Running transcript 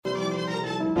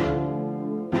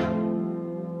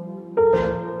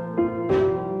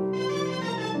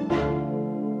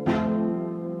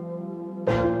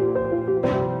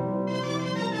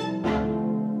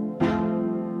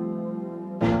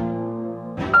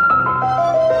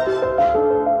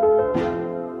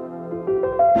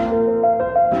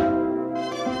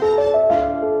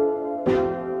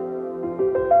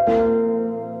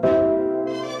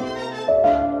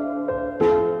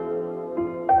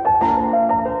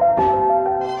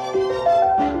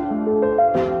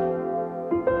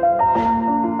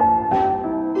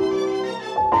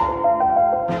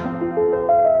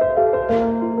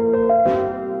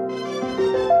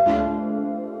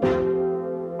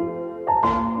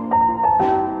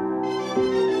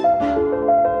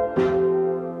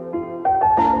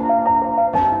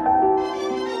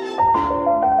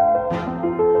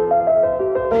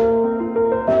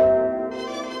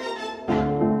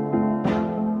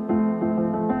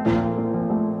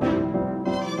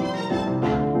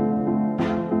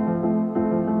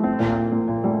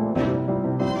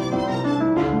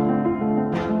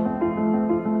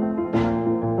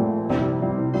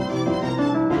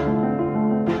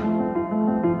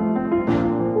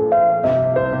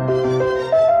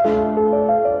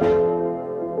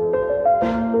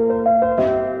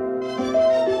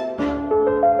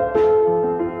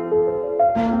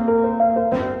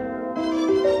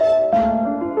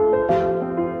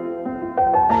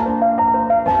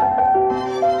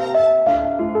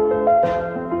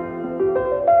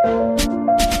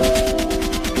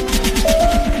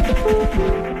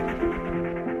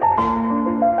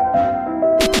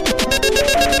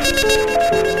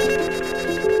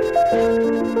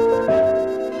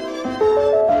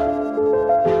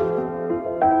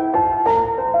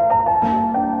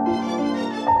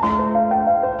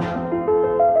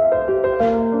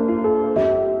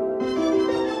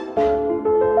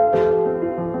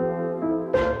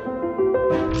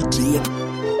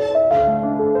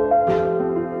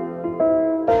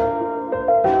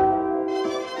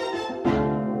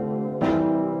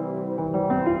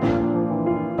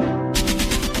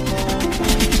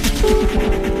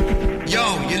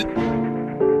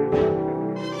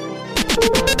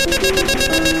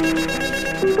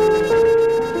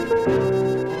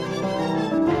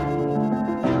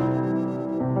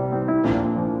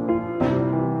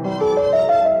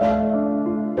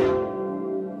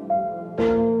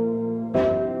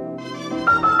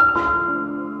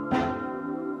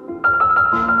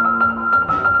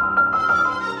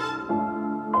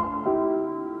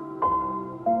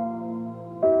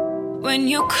When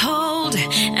you're cold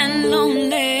and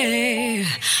lonely,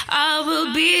 I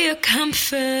will be a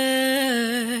comfort.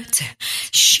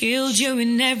 Shield you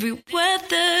in every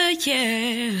weather,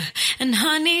 yeah. And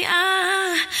honey,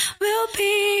 I will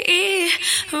be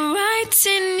right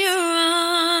in your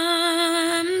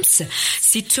arms.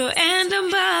 Sito and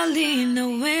Mbali in a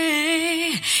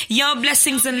way. Your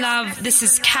blessings and love. This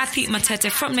is Kathy Matete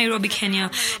from Nairobi,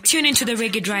 Kenya. Tune into the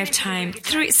Reggae Drive Time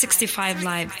 365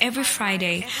 live every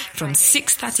Friday from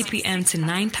 6:30 p.m. to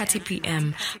 9:30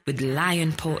 p.m. with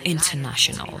Lion Paw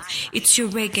International. It's your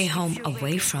reggae home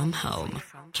away from home.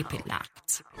 Keep it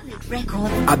locked.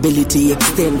 Ability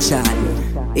extension.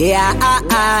 Yeah,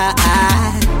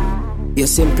 Your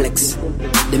simplex.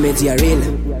 The media real.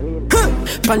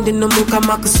 Pandino muka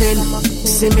makusen.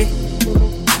 See me.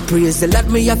 Praise the Lord,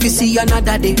 me have to see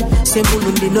another day. Say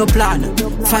munundi no plan.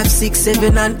 5, 6,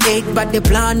 7 and 8. But the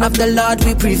plan of the Lord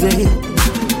we prevail.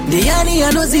 The yani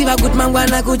anoziva good man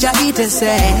wanna go ja eat and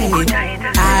say.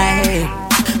 Aye.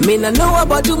 Me no know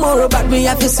about tomorrow, but me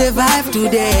have to survive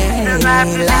today.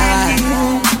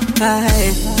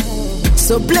 Aye.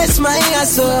 So bless my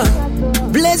hustle.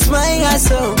 Bless my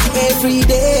hustle every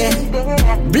day.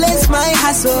 Bless my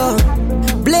hustle.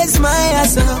 Bless my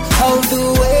hustle all the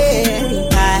way.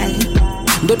 Aye.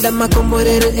 Ndoda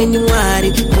makomborero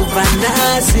enyuari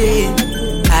kuvanase.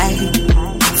 Aye.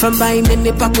 Famba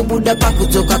inene paku buda paku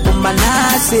toka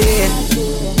kumbanase.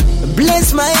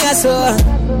 Bless my hustle.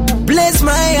 Bless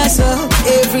my hustle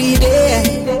every day.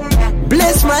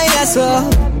 Bless my hustle.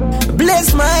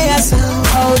 Bless my hustle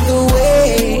all the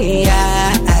way.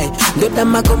 Aye. Ndoda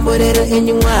makomborero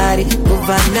enyuari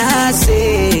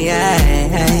kuvanase.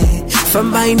 Aye.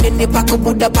 Famba inene paku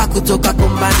buda paku toka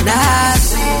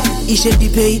kumbanase. Ishe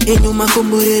dipei enyuma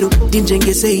komborero.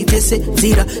 Dinjenge se itese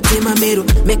zira temamero.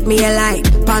 Make me a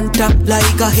light, pant up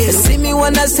like a hero. See me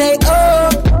wanna say oh,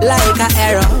 like a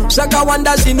arrow. Shaka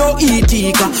wanda sino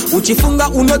itika. Uchifunga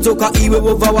unotoka iwe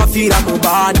wova wafira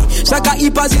mubani. Shaka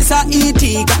ipazisa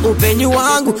itika. Upenyu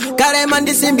wangu karema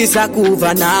ndisimbisa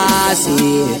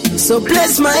kuvanasi. So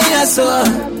bless my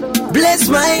hustle. Bless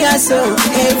my hustle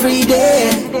every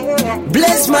day.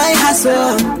 Bless my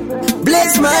hustle.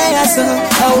 Bless my hustle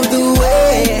all the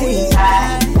way.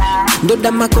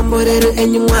 Ndoda makomborero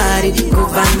enyuari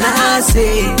kuvanase.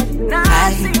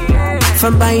 Aye.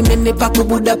 Famba inene paku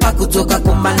buda paku toka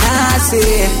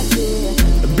kumbanase.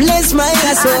 Bless my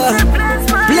hustle.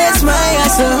 Bless my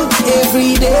hustle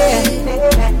every day.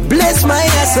 Bless my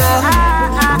hustle.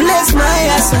 Bless my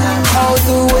hustle all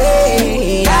the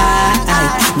way.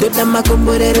 Aye. Ndoda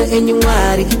makomborero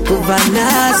enyuari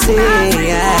kuvanase.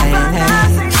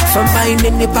 Aye. Famba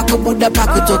inene paku buda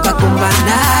paku toka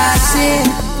kumbanase.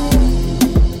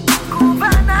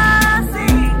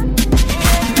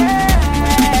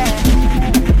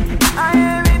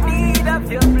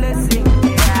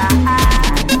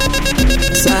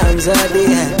 Songs are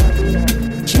there.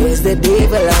 Chase the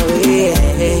devil away.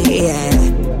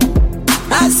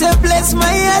 I say bless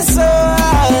my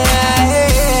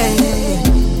soul.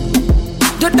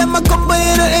 Dodama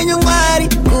komboero enyungwari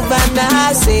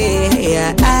kuvanase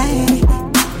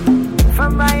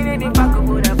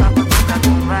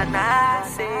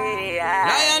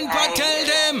Lion Paw tell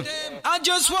them, I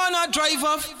just wanna drive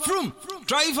off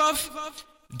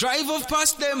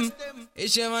past them.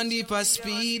 Ishemandi pa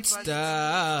speedster.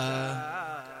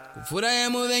 Kufurahi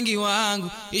muvengi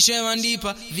wangu, ishemandi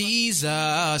pa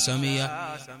visa Samia.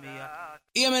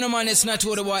 Yeah, man, it's not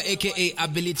what about aka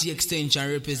Ability Extension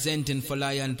representing for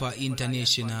Lion Paw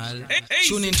International.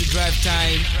 Tune in to Drive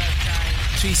Time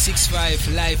 365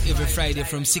 live every Friday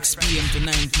from 6 p.m. to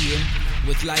 9 p.m.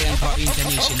 with Lion Paw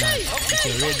International. It's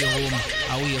your radio home,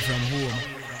 away from home.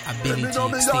 Ability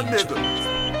Extension.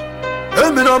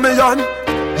 Hey, me na me yan.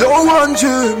 You want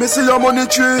you, me see your money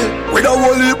tree. With a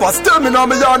whole heap of stem in a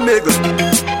me yan, nigga.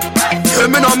 Hey,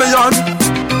 me na me yan.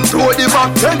 Throw the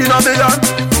back, tell in a me yan.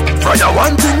 For the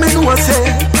one thing me know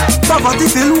say, poverty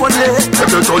feel lonely.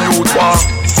 Let me tell you what.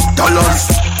 Dollars.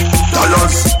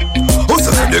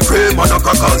 Hustle in the cream and the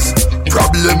crackers.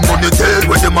 Problem money tail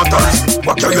where the matters.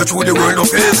 What carry you through the world of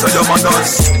face and your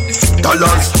manners.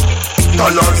 Dollars.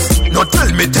 No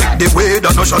tell me take the way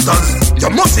that no shutters. You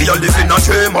must see you live in a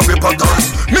dream of reporters.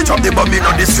 Me drop the bomb in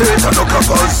on the street and no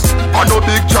crackers. I no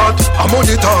big chat, I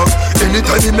money talk.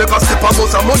 Anytime you make a step, I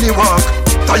must a money walk.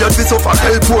 Tired to suffer,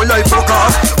 help poor life fuck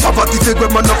off. Poverty take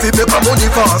when man nothing make a money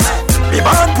fast. Me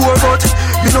man poor but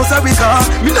me no sorry car.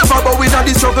 Me never bow in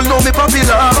the struggle, no me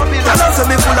popular. Tell her say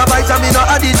me full of vitamin no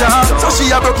Adija. So she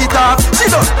a broke it off,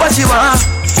 she does what she want.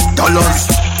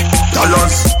 Dollars.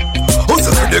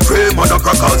 Hustle in the cream and the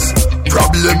crackers.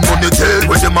 Problem money tail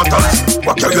where the matters.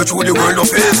 What carry you through the world of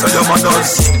face and your manners.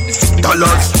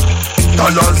 Dollars.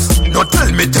 No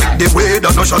tell me take the way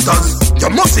that no shutters.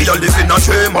 You must see you live in a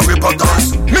dream of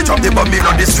reporters. Me drop the bomb in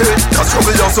on the street. That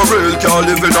struggle you so real. Can't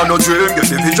live in a no dream.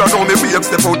 Get the vision on me wake.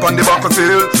 Step out on the back of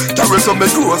field. Carry some me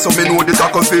do so me know the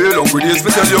tackle feel. Hungry days for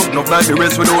tell you. No fly me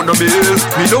race without no bill.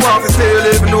 Me know half is steal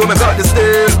even though me got the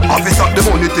steal. Half is up the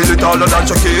money till it all than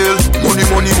Shaquille.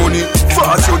 Money.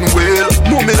 Fast shouldn't wail.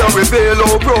 Mommy that rebel.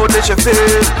 Oh proud they should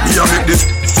fail. Me a make this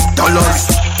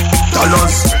dollars.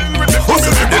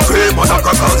 Hustle in the cream and the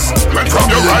crackers. From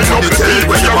the line up the tail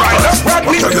where you matters. What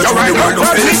carry you through the world of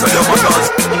face and your manners.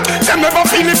 Them never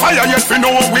feel the fire yet we know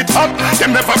we hot.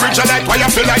 Them never reach a light why you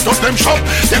feel like them shop.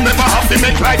 Them never have to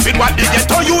make life with what they get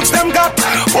to youths them got.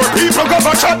 Poor people go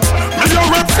for chat. Me a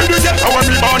rep for the ghetto when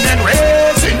we born and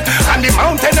raising. And the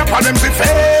mountain of problems we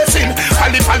facing.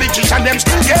 All the politicians them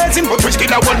still gazing. But we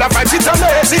still a whole of vibes, it's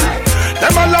amazing.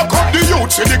 Them a lock up the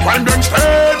youths in the crime them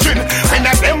staging. When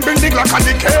that them bring the Glock and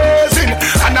the casing.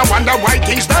 And I wonder why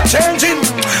things not changing.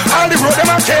 All the road them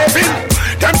are caving.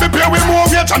 Them be play with more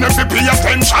weight and them be pay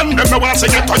attention. Them no want to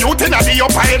get to youth in the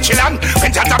upper echelon. When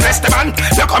you bless the man,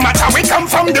 you come at how we come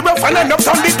from the rough and end up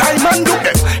on the diamond. Look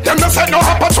them no set no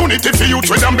opportunity for youth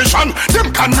with ambition.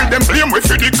 Them can with them blame with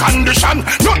the condition.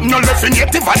 Nothing no left in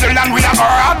native of the land. We have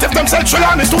our heart if them sexual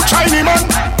and it's too Chinese man.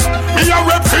 Me a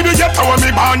rep for the ghetto when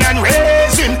me born and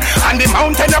raising. And the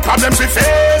mountain of problems we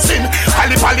facing. All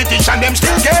the politicians them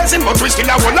still gazing. But we still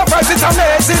a whole of us, it's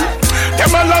amazing.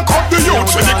 Them a lock up the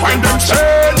youths when they find them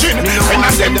changing. When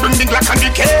of them bring the Glock and the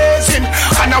casing.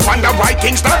 And I wonder why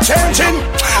things not changing.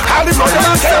 All the blood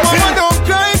them caving. Mama don't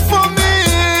cry for me.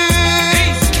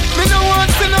 Me no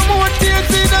want to no more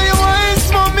tears in your eyes,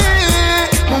 mommy.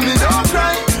 Mommy don't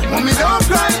cry. Mommy don't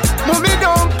cry. Mommy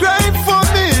don't cry for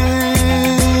me.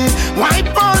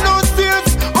 Wipe all those tears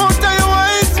out of your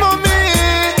eyes, mommy.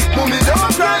 Mommy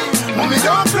don't cry. Mommy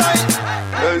don't cry.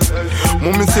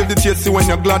 Mommy save the tears when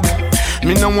you're glad.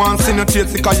 Me no want see no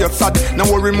tears because you're sad. No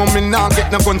worry, mommy, nah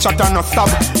get no gunshot and no stab.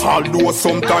 Although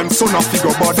sometimes son a figure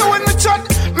bad. So when me chat,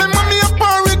 me mommy a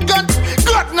power with God.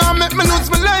 God now make me lose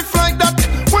my life like that.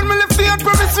 When me left the earth,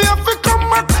 promise me have to come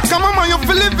back. Come mama, you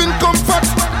feel live in comfort.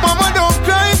 Mama don't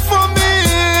cry for me.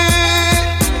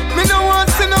 Me no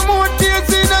want see no more tears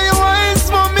in your eyes,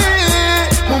 mommy.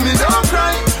 Mommy don't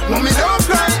cry. Mommy don't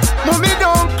cry. Mommy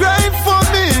don't cry for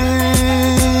me.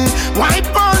 Wipe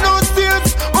all those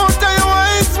tears out of your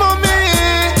eyes, mommy.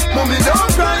 Mommy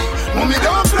don't cry. Mommy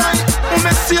don't cry.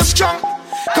 Mommy stay strong.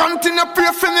 Continue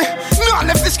pray for me. No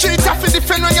left the street after the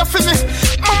friend when you for me.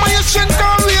 Mama you strength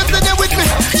always there with me.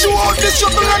 Show out the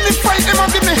struggle and the fight them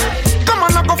give me. Come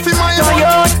on, I go feel my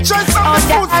own. Try some the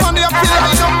food for the appeal.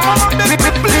 I know mama beg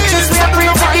me please. We are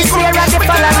praying for this year and the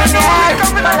following year.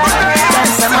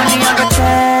 Some money on the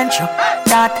trench.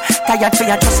 that. Tired for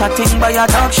your just a thing by your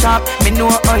dog shop. Me know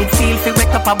how it feel fi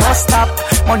wake up a bus stop.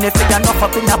 Money for your enough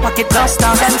up in a pocket dust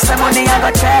now. Them say money I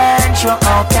go change you,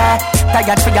 okay.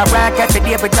 Tired for your work every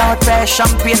day without pay.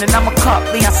 Champagne in my cup,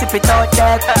 me a sip it out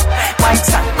there. White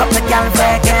sack, cup the gal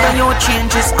Reggae. When you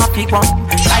change is happy one.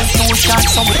 Life too short,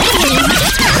 so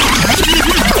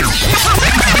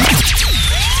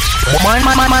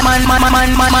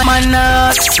man,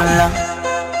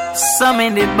 some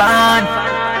in the band.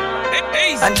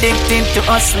 Addicted to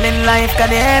hustling life, cause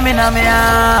they aim in a me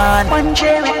hand. One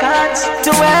J records to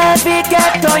every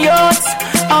ghetto youth.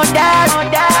 Oh dad.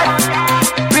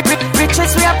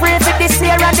 Riches we are pray for this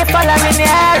year and the following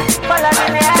year.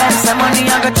 Then some money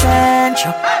I go change you.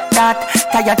 That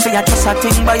tired for your just a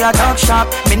thing by your dog shop.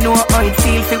 Me know how it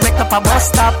feel fi wake up a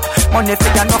bus stop. Money for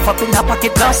your enough up in a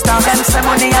pocket dust down. Then some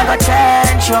money I go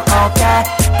change you, okay.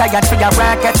 Tired for your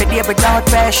work every day without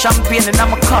pay. Champagne in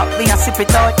my cup, me a sip it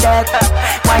out there.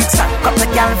 White sack, cup the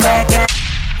gal Reggae.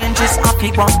 Just happy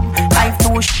one. Life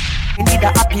too you need a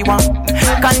happy one.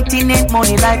 Continent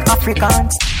money like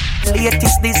Africans.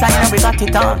 Latest designer, we got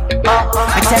it on.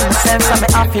 I tell myself I'm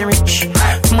happy rich.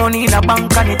 Money in a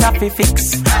bank and it happy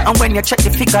fix. And when you check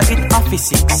the figure, it happy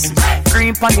 6.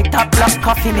 Green on the top, black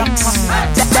coffee mix.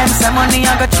 Them some money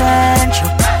I go change you.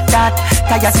 That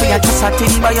tired for you just a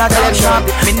thing by your dog shop.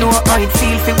 Me know how it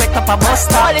feel fi wake up a bus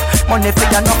stop. Money for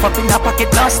you enough up in a pocket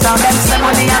dust down. Them some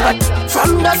money I go.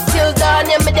 From dusk till dawn,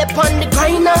 yeah, me dip on the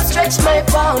grind and stretch my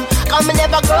palm. Cause me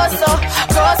never grow so.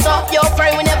 Your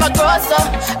friend we never grow so.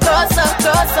 Closer,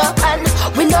 and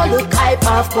we no look hype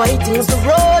off boy things. The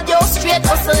road, yo, straight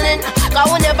hustling.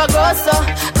 Cause we never grow so.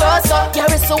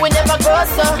 Gary, so we never grow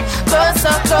so.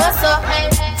 Closer,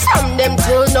 from them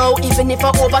till now, even if I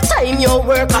overtime, your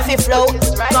work off it flow.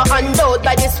 Got handled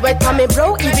by the sweat on me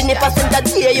bro. Even if I send a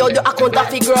day, yo, the account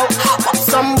off it grow. But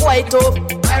some white off,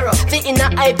 fit in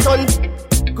a hype ton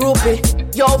groupie.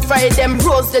 Yo, fry them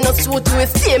bros, they no suit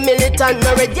with stay militant.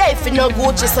 No ready if you no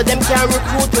Gucci, so them can't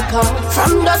recruit me come.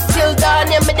 From dusk till dawn,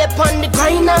 yeah, me dip on the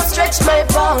grind and stretch my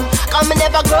palm. Cause me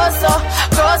never grow so.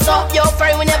 Yo,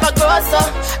 fry we never grow so.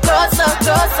 Closer,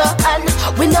 and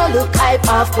we no look hype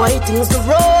off boy things. The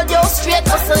road, yo, straight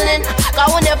hustling.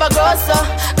 Cause we never grow so.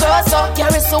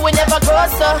 Gary, so we never grow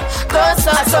so.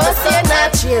 So say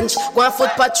not change. Go on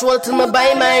foot patrol till me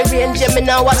buy my range. Yeah, me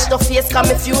now watch the face, cause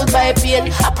me fueled by pain.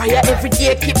 I pray every day.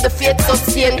 Keep the faith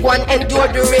sustained. Go and endure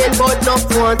the rain, but no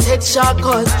one take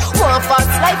shortcuts. One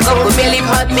fast like couple million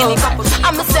hot million.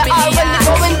 I'ma say all when the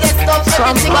going gets tough.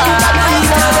 Everything I got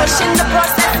rush in the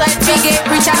process like we get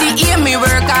rich at the aim, me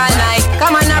work all night.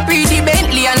 Come on a pretty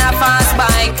Bentley and a fast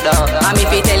bike. I'm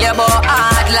if I tell you about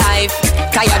hard life.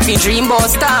 Tired fi dream about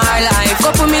star life.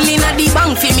 Couple million at the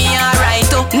bank fi me alright.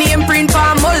 Name print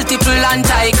for multiple and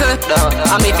title.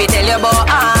 I'm if I tell you about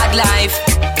hard life.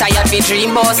 Tired fi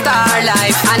dream about star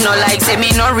life. I know like say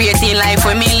me no rating life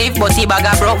when me live, but the bag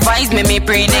of broke vibes me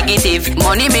pre negative.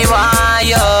 Money me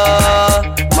wire,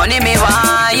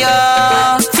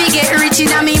 fi get rich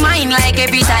inna me mind like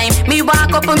every time. Me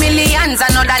walk up millions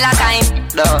and no dollar kind.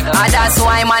 That's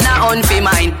why man a own fi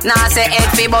mine. Nah say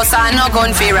head fi bus and no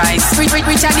gun fi rise.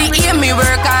 Rich at the aim me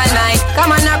work all night.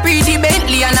 Come on a pretty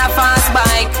Bentley and a fast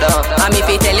bike. And me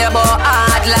fi tell you about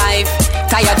hard life.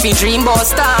 Tired fi dream about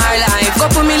star life.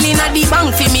 Couple million at the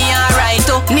bank fi me alright.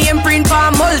 Name print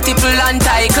for multiple and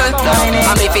title.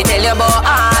 And me fi tell you about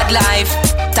hard life.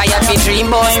 Tired fi dream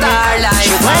about star life.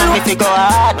 She want me fi go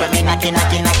hard when me knocky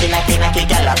gyal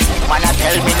up. Wanna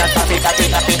tell me not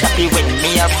happy when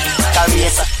me up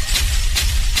career.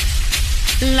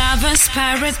 Lover's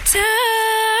paradise,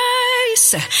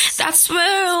 that's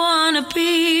where I wanna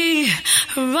be.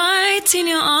 Right in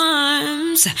your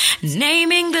arms,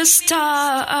 naming the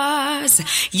stars.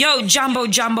 Yo, Jumbo,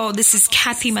 this is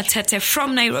Kathy Matete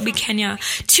from Nairobi, Kenya.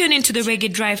 Tune into the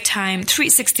Reggae Drive Time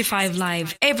 365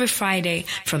 live every Friday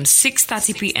from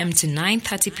 6:30 p.m. to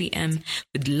 9:30 p.m.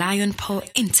 with Lion Paw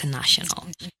International.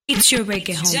 It's your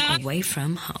reggae home away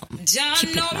from home. Keep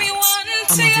it locked.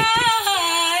 I'm a VP.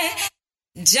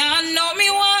 John know me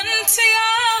one thing,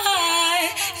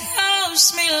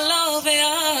 loves me love it,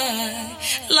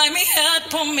 like me head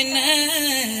upon me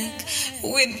neck,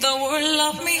 with the word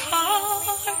love me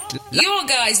heart. Yo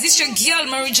guys, this your girl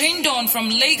Mary Jane Dawn from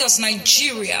Lagos,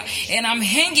 Nigeria, and I'm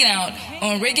hanging out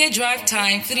on Reggae Drive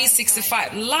Time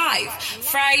 365 live,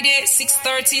 Friday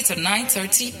 6:30 to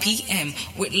 9:30 p.m.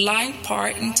 with Lion Paw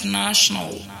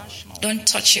International. Don't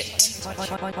touch it.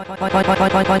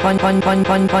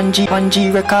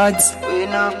 Bungie Records. We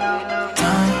know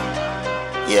time.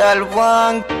 Y'all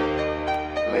want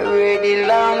me ready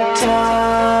long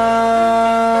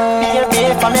time.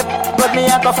 Here for me. good, me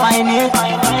I go find it.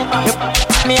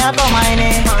 Me I go mine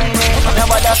it.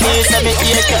 Nobody feel say me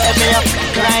here to me up,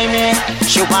 cry me.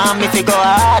 She want me to go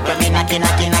hard, but me knocky,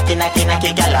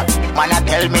 gala. Wanna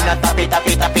tell me not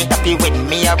tappy with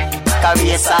me up.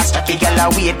 Career sauce, tacky gala,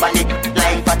 wait for it.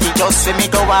 Like party just for me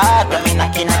go hard, but me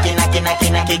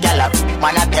knocky, gala.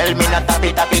 Wanna tell me not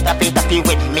tappy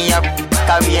with me up.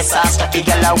 Career sauce, tacky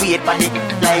gala, wait for it.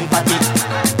 Like party.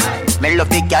 Me love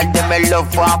the girl, them me love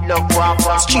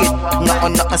one straight,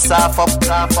 nothing soft up.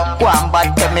 One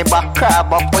bad, tell me back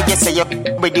crab up. What you say you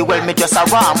pretty well, me just a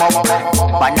warm up.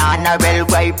 Banana well,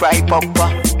 ripe up.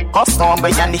 Custom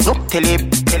by and the hook till it.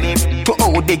 To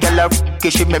all the girl up,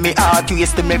 cause she make me hard to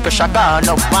use to me pressure gone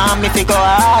up. Want me to go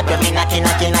hard, but me knocky,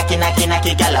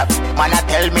 girl up. Wanna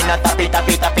tell me not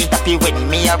tappy with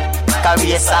me up.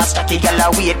 Career sauce, tacky girl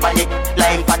wait for it.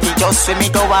 Line party just for me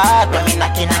go hard, but me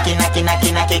knocky,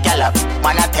 girl up.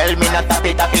 Wanna tell me not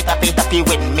tappy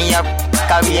with me up.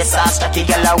 Career sauce, tacky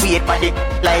girl wait for it.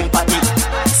 Line party.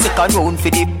 Sick around for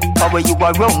the power you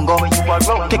are wrong, go.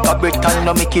 Take a breath and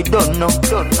no make it done, no.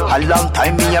 A long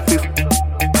time me a fifth.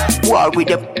 War with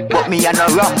them, but me and a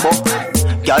Rambo.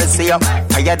 Girl say I'm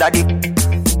tired of it.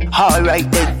 Alright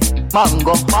then,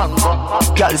 mango.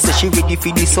 Girl say she ready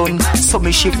for the sun, so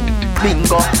me shift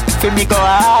bingo. For me go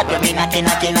hard, but me knocky,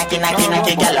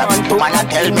 girl up. Wanna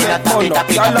tell me not tappy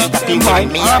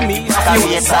with me.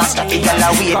 Career sauce, tacky girl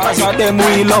wait. Cause of them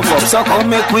we love up, so come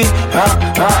make we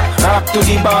rock to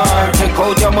the bar. Take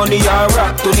out your money and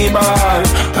rock to the bar.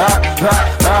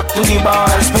 Rock to the bar.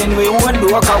 Spend we one do,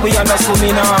 cause we are not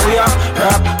swimming now. We are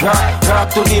rock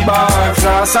to the bar.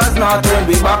 Flossers not turn,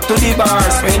 we back to the bar.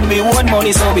 Spend we one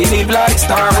money, so we live like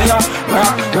star. We are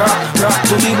rock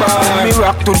to the bar. When me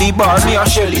rock to the bar, me a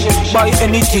shell it. Buy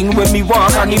anything when me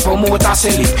want and if promote a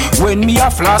sell it. When me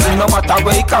a floss, no matter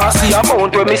where it cost. The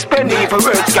amount when me spend it, for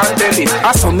words can't tell it.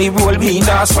 I saw me roll me,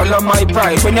 now swallow my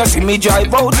pride. When you see me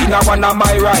drive out in a one of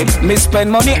my ride, me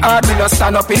spend money hard, me no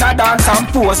stand up in a dance and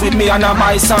pose with me on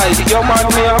my side. You want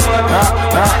me up,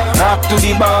 rock to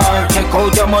the bar. Check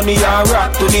out your money and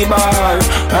rock to the bar.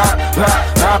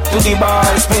 Rock to the bar.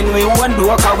 Spend we one do,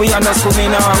 cause we are not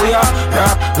swimming now. We are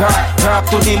rock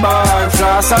to the bar.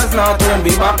 Flossers not turn,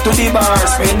 we back to the bar.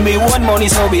 Spend me one money,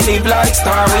 so we live like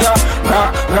star. We are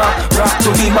rock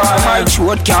to the bar. My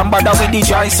throat can't bother with the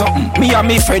joy something. Me and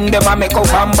me friend them a make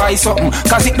up and buy something.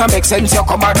 Cause it no make sense you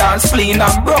come a dance clean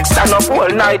and broke. Stand up all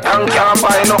night and can't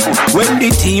buy nothing. When the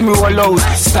team roll out,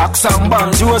 stocks and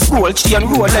bonds, rose gold chain,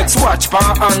 Rolex watch for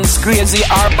hands. Crazy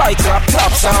or bike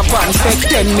laptops and vans. Take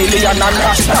 10 million and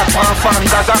dash that for fun.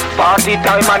 Cause a party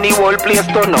time and the whole place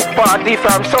turn up. Party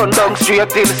from sundown straight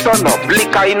till sun up.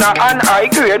 Liquor in a and high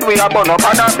grade we a burn up.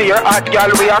 And a beer hot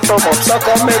girl we a sum up. So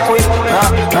come make we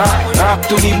rock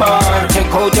to the bar.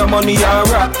 Take out your money and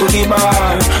rock to the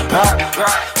bar.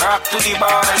 Rock to the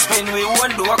bar. Spend we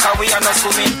one do, cause we are not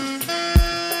swimming.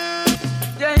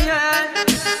 Yeah.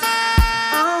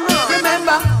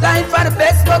 Remember, life for the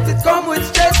best, but it come with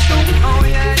stress too. Oh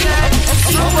yeah.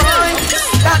 No boy,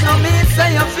 that no mean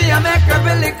say you feel make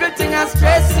every little thing a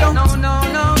stress you. No.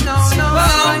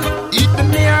 The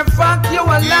mere fact you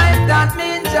alive, that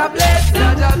means you bless you.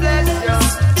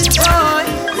 Boy,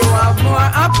 you have more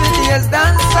happy days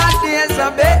than sad days, I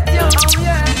bet you. Oh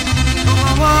yeah.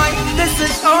 Boy, this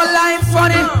is all life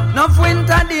funny. Enough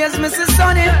winter days, Mrs.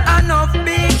 Sunny. Enough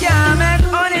big can make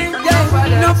honey.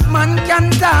 Yeah, enough man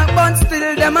can talk, but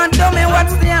still them a dummy.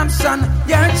 What's the option?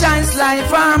 Your chance,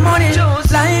 life or money.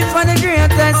 Life for the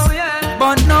greatest.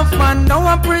 But enough man don't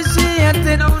appreciate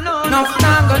it. Enough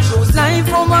now go choose life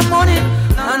over money.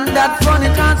 And that funny,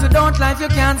 cause without life you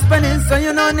can't spend it. So you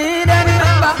don't need it.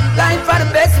 Remember, life for the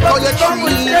best, but you come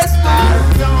with stress.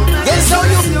 Yes, so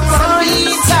you can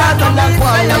be sad on that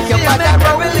one like your father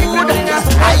road.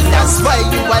 That's why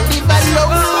you are living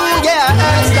alone. Yeah,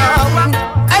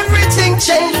 everything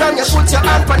changed from you put your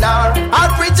hand on her. Our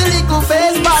pretty little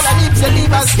face, but I lips you leave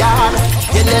a scar.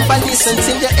 You never listen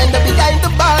till you end up behind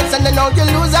the bars, and then now you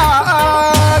lose her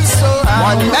heart. So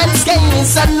one man's gain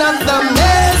is another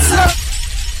man's love.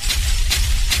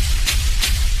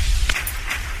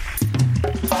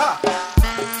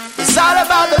 It's all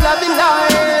about the loving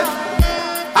life.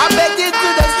 I beg you to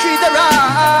the street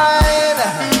arrive.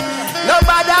 No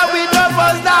matter we don't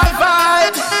must not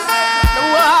fight.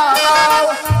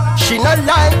 Wow. She not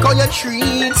like how you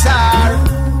treat her.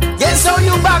 Yes, how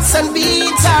you box and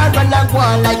beat her. And I go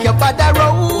on like your father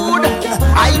road.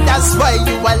 That's why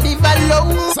you are live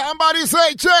alone. Somebody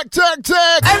say check.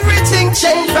 Everything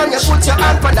changed from you put your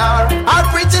hand on her. Our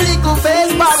pretty little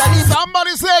face, but I need somebody.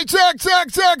 Everybody say check.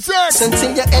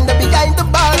 Until you end up behind the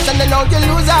bars and then now you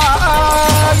lose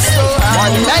heart. So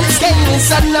one man's gain is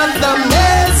another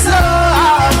man's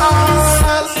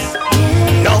loss.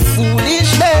 No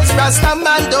foolishness, Rasta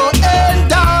man don't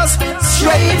endorse.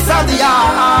 Straight from the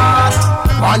heart.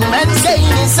 One man's gain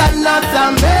is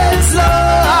another man's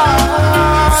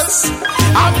loss.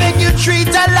 I beg you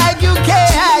treat her like you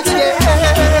can,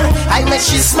 yeah. I make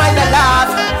she smile and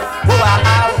laugh. Wow.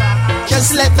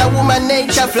 Just let the woman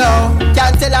nature flow.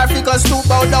 Can't tell her because to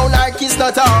bow down her kiss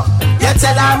not up. You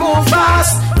tell her move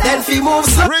fast, then she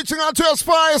moves slow. Reaching out to as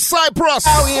far as Cyprus.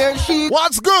 Now here she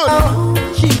what's good?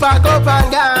 She pack up and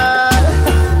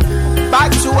gone.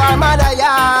 Back to her mother,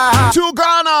 yeah. To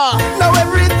Ghana. Now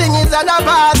everything is an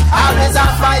about. Always a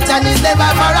fight and it's never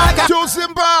for a to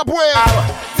Zimbabwe.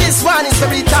 This one is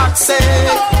very toxic.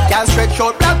 Can't stretch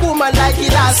out black woman like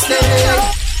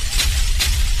elastic.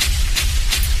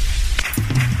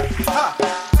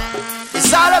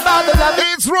 It's all about the love.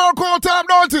 It's roll call time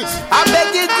notice. I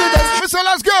beg you to the Mister,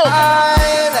 let's go.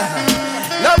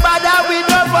 No matter we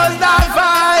no must not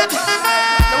fight.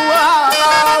 Wow.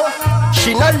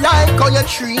 She not like how you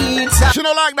treat her. She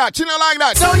not like that.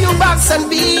 So you box and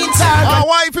beat her.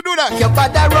 Why if you do that? You're by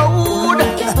the road.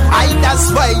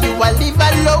 That's why you will live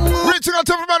alone. Reaching out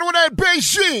to everybody with that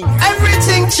Beijing.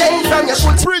 Everything changed from your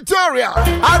foot. Pretoria.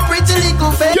 Our pretty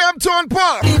little face. Kempton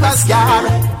Park. Leave us scar.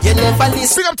 You never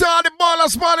listen. Big up to all the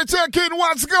ballers, party checking.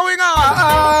 What's going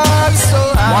on?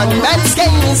 So one man's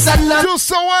gain is another. To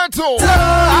Soweto.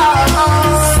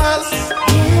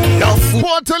 No food.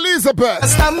 Port Elizabeth. We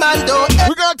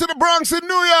go to the Bronx in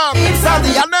New York.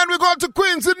 And then we go to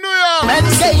Queens in New York.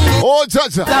 Oh,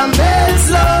 Jaja.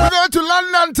 We go to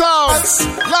London town.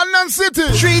 London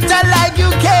City. Treat her like you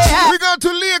care. We go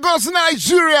to Lagos,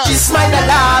 Nigeria. She smile and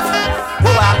laugh.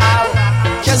 Wow.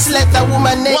 Just let the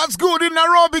woman name. What's good in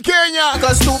Nairobi, Kenya?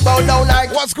 Because to bow down her.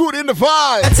 What's good in the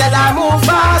vibe? Tell her move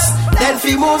fast, then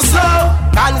she move slow.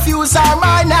 Confuse her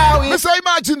mind now. Let's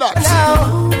imagine that.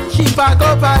 Now she pack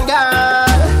up and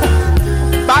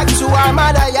gone. Back to her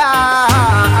mother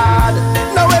yard.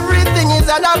 Now everything is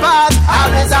an about.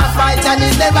 Always a fight and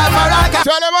it's never for a cat.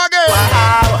 Tell them again.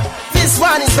 Wow. This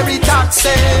one is very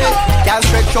toxic. Can't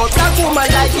stretch out that woman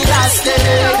like elastic.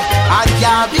 And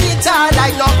can't beat her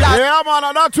like no black. Yeah, man,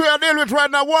 and that's what I deal with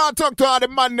right now. Want to talk to all the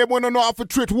man them when you know how to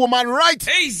treat woman right.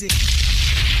 Easy.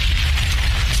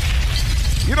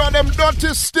 You know them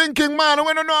dirty, stinking man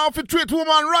when you know how to treat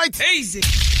woman right. Easy.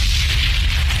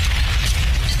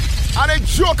 And the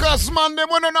jokers man them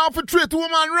when you know how to treat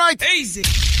woman right. Easy.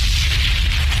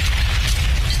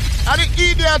 And the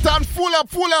idiot and full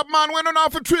up man when you know how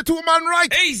to treat woman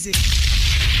right. Easy.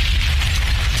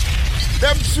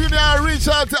 Them shouldn't reach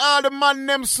out to all the man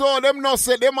them so them no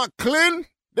say them are clean.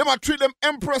 Them are treat them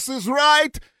empresses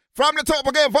right. From the top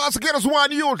again, Vast get us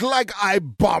one youth like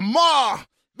Ibama.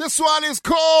 This one is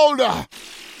called It's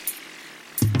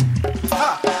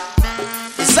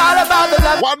all about the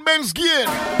love. One Man's Gain.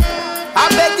 I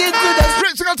beg you to the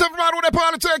Reaching out to everybody with a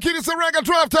party check. It's a reggae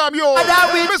drive time, yo.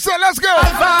 Mister, let's go.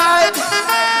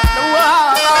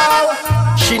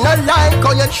 Wow. She not like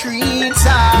how you treat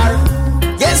her.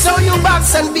 Yes, how you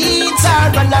box and beat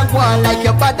her. But not one like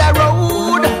your father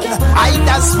road.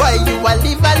 That's why you will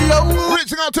live alone.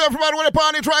 Reaching out to everybody with a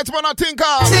party try to not think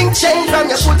of. Think change from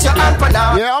you put your hand on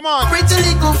her. Yeah, man. Pretty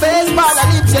little face, but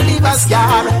I lips you leave a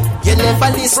scar. You never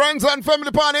listen. Friends and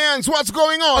family party ends. What's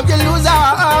going on? You lose her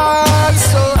heart.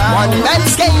 So one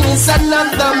man's gain is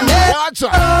another man. Watch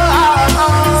out.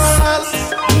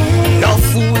 No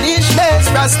foolishness,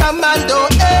 Rasta man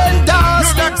don't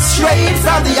endorse. Straight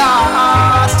from the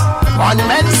heart. One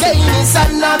man's gain is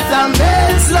another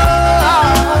man's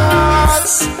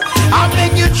loss. I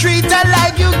beg you treat her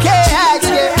like you can,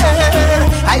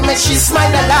 yeah. I make she smile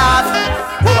and laugh.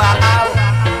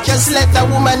 Wow. Just let the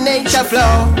woman nature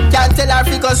flow. Can't tell her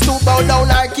because to bow down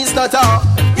her kiss not up.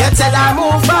 You tell her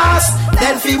move fast,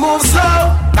 then she move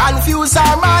slow. Confuse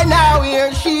her mind now,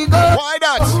 here she go. Why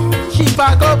that? She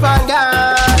pack up and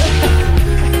gone.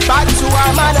 Back to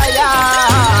her mother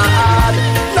yard.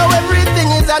 Now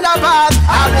everything is an about.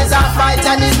 Always a fight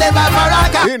and it's never for a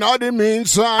cat. In all the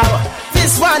meantime.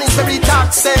 This one is very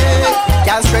toxic.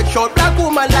 Can't stretch out black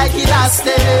woman like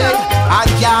elastic.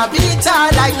 And can't beat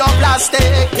her like no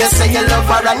plastic. You say you love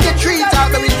her and you treat her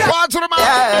very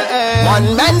yeah.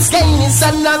 One man's gain is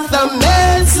another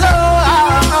man's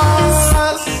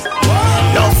loss.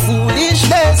 No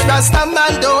foolishness, Rasta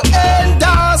man don't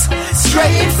endorse.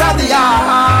 Straight from the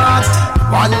heart.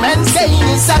 One man's gain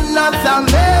is another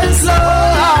man's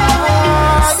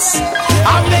loss. I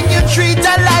make you treat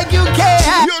her like you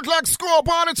care. You youth like Scope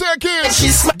on the check-in.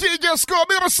 DJ Scope,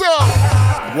 big up yourself.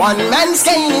 One man's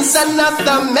gain is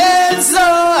another man's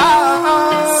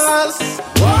loss.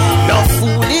 No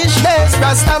foolishness,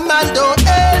 Rasta man don't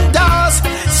endorse.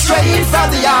 Straight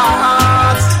from the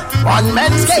heart. One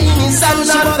man's gain is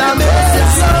another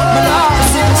man's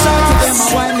loss.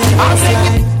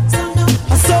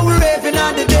 So we're raving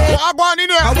on the day.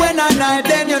 And when I night,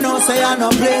 then you know, say I no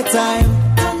playtime.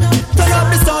 Turn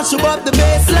up the sound, show up the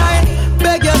bassline.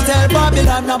 Beg you tell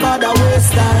Babylon about the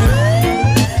waste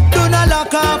time. Do not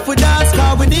lock off with dance,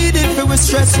 cause we need it for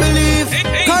stress relief.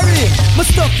 Curry, my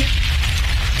stuck it.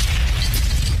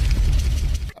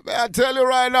 I tell you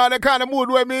right now, the kind of mood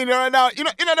we're in right now. You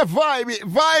know the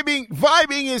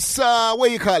vibing is,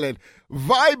 what you call it?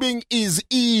 Vibing is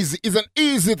easy, is an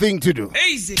easy thing to do.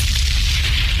 Easy.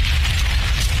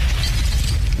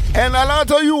 And a lot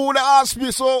of you would ask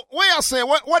me, so what you say?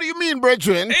 What do you mean,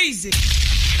 brethren? Easy.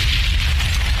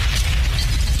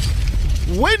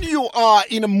 When you are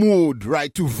in a mood,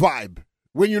 right, to vibe,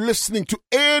 when you're listening to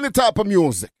any type of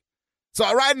music.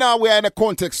 So right now we are in a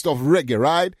context of reggae,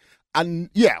 right? And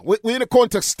yeah, we're in a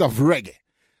context of reggae.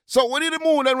 So when you're in the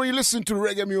mood and when you listen to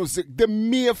reggae music, the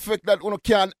mere fact that you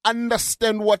can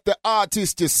understand what the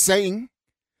artist is saying,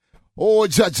 oh,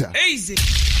 Jaja. Easy.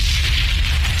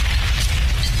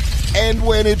 And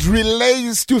when it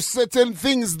relates to certain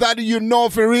things that you know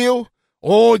for real,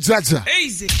 oh, Jaja.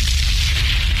 Easy.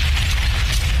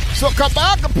 So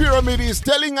Kabaka Pyramid is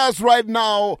telling us right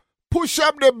now, push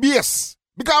up the bass.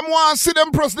 Because I want to see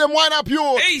them press them wind up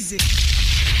you. Easy.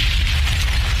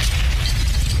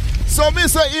 So,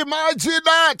 Mr. Imagine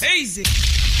that. Easy.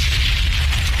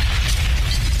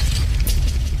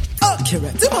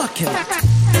 Accurate.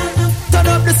 Turn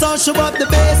up the sound, show up the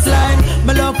bassline.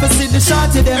 My love for see the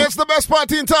shot to them. It's the best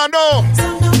party in town, though.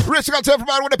 Rich got to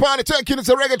everybody with the party taking. It's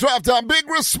a reggae drive time. Big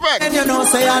respect. And you know,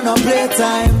 say I no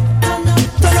playtime.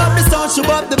 Turn up the sound, show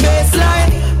up the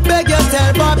bassline. Beg you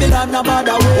tell Babylon about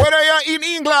the way. Whether you're in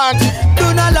England,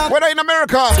 whether in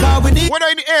America, whether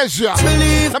in Asia,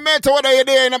 no matter whether you're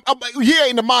there here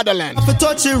in the motherland, for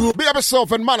touch you, be up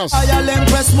yourself and manners. I'll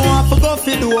impress more for go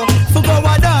for do. For go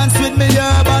a dance with me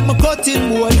herb and my cutting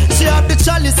board. She have the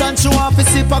chalice and she want to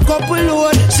sip a couple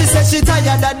load. She said she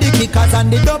tired of the kickers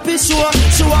and the dopey show.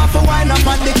 She want to wind up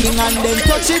on the king and then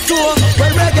touch it too.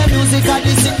 Well, reggae music and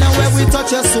this is now where we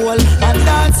touch your soul. And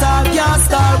dance all can't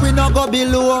start, we no go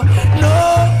below. No,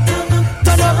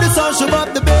 turn up the sound, show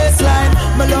up the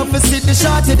bassline. My love for see the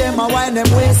shorty, them a wind them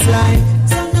waistline.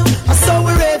 I saw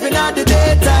we raving at the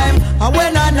daytime, and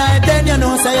when I night, then you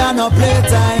know say I no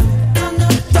playtime.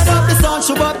 Turn up the sound,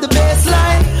 show up the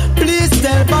bassline. Please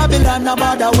tell Babylon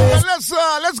about the waist.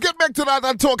 Let's get back to that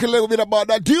and talk a little bit about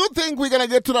that. Do you think we're gonna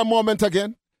get to that moment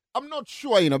again? I'm not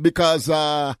sure, because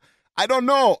I don't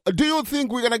know. Do you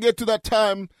think we're gonna get to that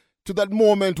time, to that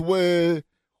moment where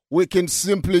we can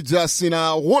simply just,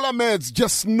 hold our meds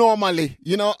just normally,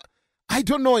 I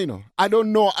don't know, I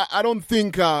don't know. I don't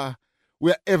think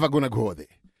we're ever going to go there.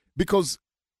 Because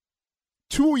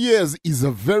 2 years is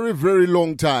a very, very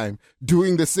long time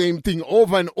doing the same thing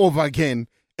over and over again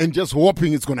and just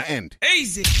hoping it's going to end.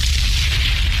 Easy.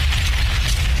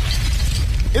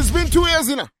 It's been 2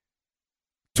 years,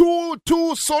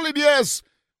 Two solid years.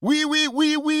 We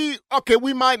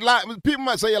might lie. People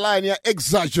might say you're lying here,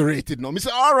 exaggerated. No, we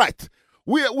say, all right,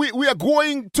 we are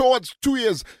going towards 2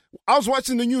 years. I was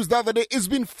watching the news the other day. It's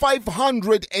been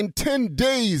 510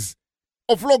 days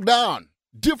of lockdown.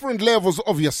 Different levels,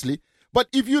 obviously. But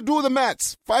if you do the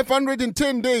maths,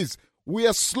 510 days, we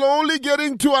are slowly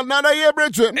getting to another year,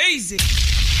 brethren. Easy.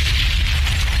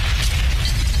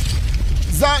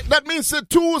 That means that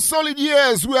 2 solid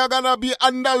years we are going to be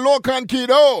under lockdown,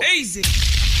 kiddo. Easy.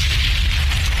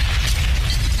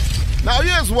 Now,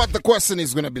 here's what the question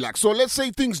is going to be like. So let's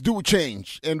say things do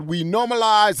change and we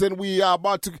normalize and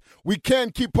we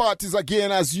can't keep parties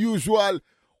again as usual.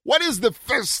 What is the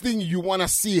first thing you want to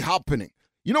see happening?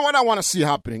 You know what I want to see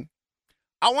happening?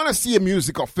 I want to see a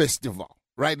musical festival,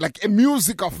 right? Like a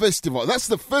musical festival. That's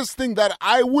the first thing that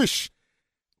I wish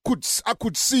I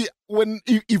could see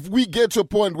if we get to a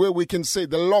point where we can say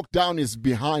the lockdown is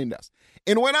behind us.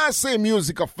 And when I say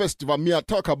musical festival, I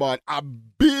talk about a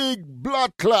big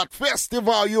blood clot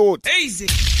festival, youth. Easy.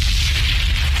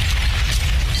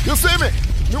 You see me?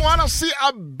 Me want to see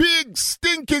a big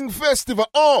stinking festival.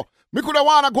 Oh, me could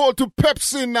want to go to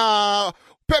Pepsin.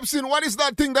 Pepsin, what is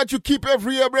that thing that you keep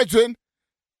every year, brethren?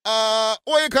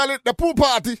 What you call it? The pool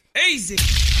party. Easy.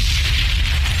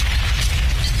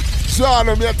 Sean,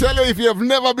 me I tell you, if you have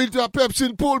never been to a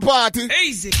Pepsin pool party.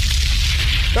 Easy.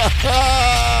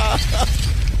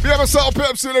 We have a South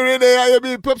Pepsi every day. I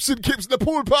mean, Pepsi keeps the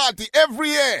pool party every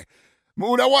year. I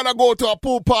would want to go to a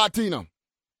pool party, you know,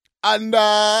 and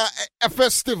a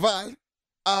festival,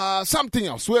 something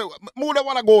else. Where I would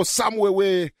want to go somewhere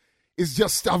where it's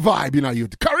just a vibe, you know,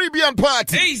 youth. Caribbean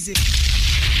party. Easy.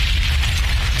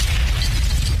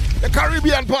 The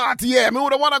Caribbean party, yeah. I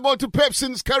would want to go to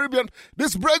Pepsi's Caribbean.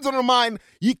 This brother of mine,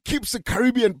 he keeps a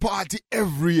Caribbean party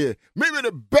every year. Maybe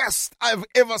the best I've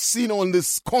ever seen on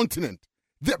this continent.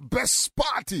 The best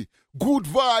party. Good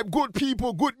vibe, good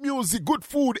people, good music, good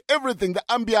food, everything. The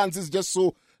ambience is just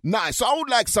so nice. So I would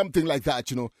like something like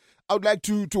that, you know. I would like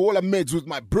to all the mates with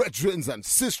my brethren and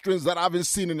sisters that I haven't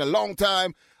seen in a long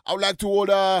time. I would like to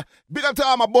order big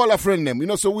time my baller friend them, you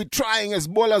know. So we're trying as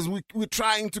ballers, we're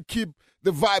trying to keep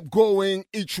the vibe going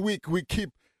each week. We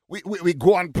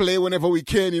go and play whenever we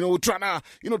can, you know. We're trying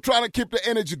to keep the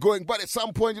energy going. But at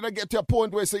some point, you know, get to a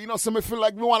point where you say, you know, some feel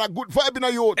like we want a good vibe in a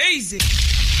youth. Easy.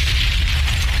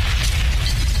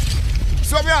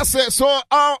 So I say,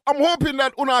 I'm hoping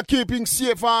that una keeping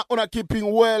safe, una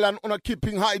keeping well, and una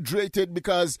keeping hydrated,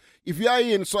 because if you are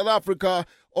in South Africa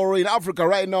or in Africa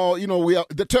right now, you know,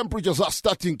 the temperatures are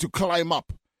starting to climb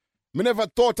up. I never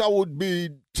thought I would be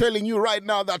telling you right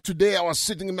now that today I was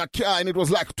sitting in my car and it was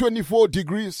like 24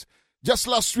 degrees. Just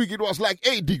last week it was like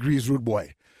 8 degrees, rude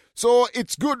boy. So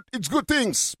it's good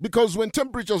things, because when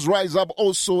temperatures rise up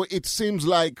also, it seems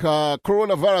like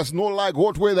coronavirus no like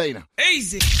hot weather, you know.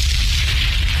 Easy.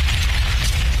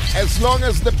 As long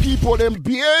as the people them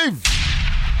behave.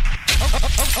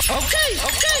 Okay.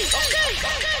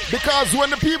 Because when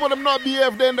the people them not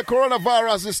behave, then the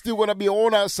coronavirus is still going to be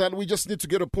on us, and we just need to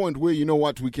get a point where, you know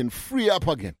what, we can free up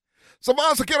again. So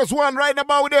Vasa Killers One right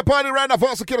now with their party right now.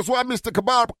 Vasa Killers One, Mr.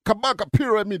 Kabaka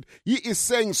Pyramid. He is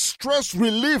saying stress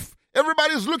relief.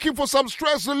 Everybody's looking for some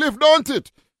stress relief, don't it?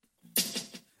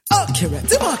 Accurate.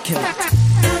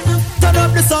 Turn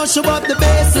up the sound, show up the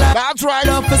bassline. That's right.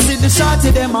 Love to see the shorty,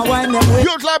 them I wind them way.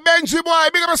 Youth like Benji boy,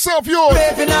 big up yourself, you.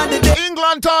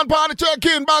 England town party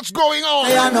check-in, what's going on?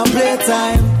 I no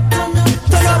playtime.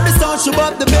 Turn up the sound, show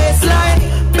up the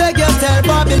bassline. Beg you tell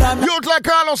Babylon. Youth like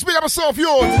Carlos, big up yourself,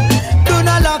 you. Do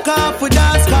not lock off, we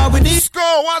dance, cause we need.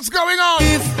 Score, what's going on?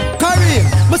 If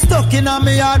Kareem, me stuck in on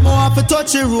me yard, more for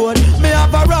touch the road. Me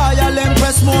have a Royal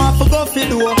Empress, more for go for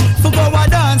door. For go a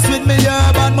dance with me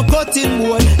herb and me cutting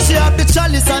wood. She have the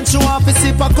chalice and she want to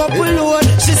sip a couple load.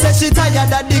 She said she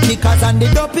tired of the kickers and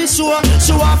the dopey show.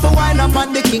 She want to wind up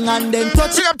on the king and then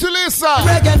touch it. Up to Lisa.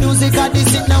 Reggae music and this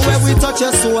is now where we touch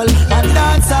your soul. And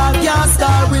dance all can't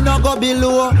start, we no go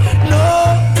below.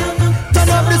 No. Turn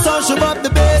up the sound, show up the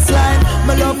bassline.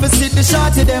 My love to see the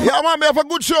shorty them. Yeah, man, we have a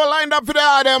good show lined up for the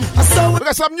Adam. We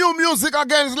got some new music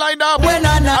again lined up.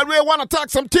 And we want to talk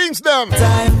some things them.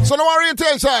 So no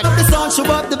orientation. The sound, show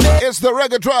up the bass. It's the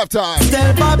reggae drive time.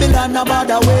 Tell Babylon about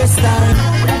the waste time.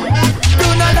 Do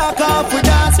not lock off, we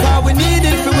dance, cause we need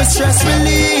it for stress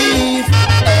relief.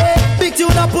 Big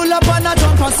tune a pull up and a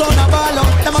jump and sound a ball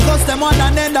out. Them a cuss them one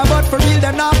and end, but for real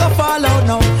them not go fall out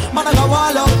now. Man a go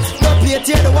wall out, don't play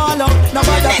tear the wall out.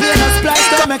 Nobody play no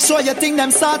splice, to make sure you think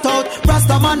them sort out.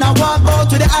 Rasta man a walk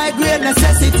out with the high grade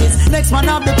necessities. Next man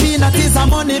have the peanuts and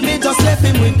money, me just left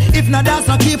him with. If not dance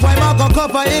no keep, I go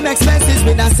cover him expenses.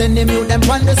 We done send him you them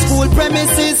on the school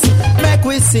premises. Make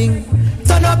we sing.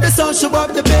 Turn up the sound, show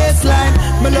up the bassline.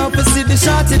 Me love to see the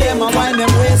shorty, them a wind them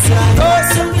waistline.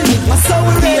 My soul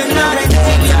real now.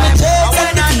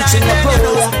 Teaching a prayer,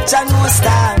 no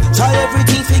star. Try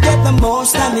everything to get the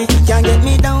most of me. Can't get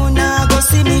me down now, go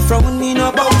see me from me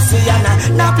no bossy.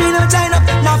 Nah play no China,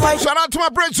 nah fight. Shout out to my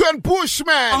brethren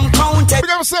Bushman. Uncounted. Big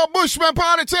up yourself, Bushman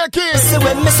party check-in. See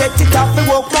when me set it up, we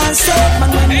walk and say, man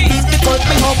when me beat the cut,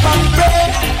 me up and pray.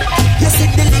 You see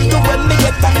the little when me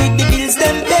get and with the bills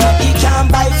them pay. You can't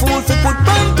buy food for put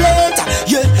on plate.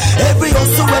 Yeah, every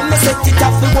hustle when me set it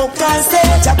up, we walk and say,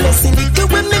 just bless the little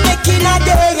when me making a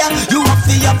day. You have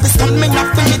the office coming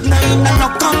up in midnight and no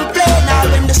complain. Or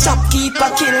when the shopkeeper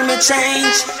kill me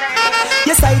change.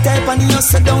 Yes, I type and you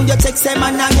sit down, you text them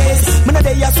and I guess. Me know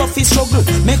they are Sophie struggle,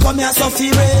 me come here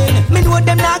Sophie rain. Me know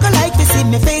them not gonna like to see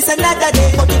me face another day.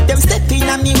 But if them step in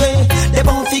on me way, they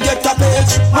won't figure to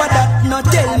page. What that no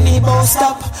tell me about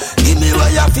stop. Give me where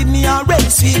you feed me and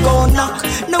race, we go knock.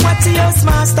 No what to your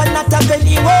master, not a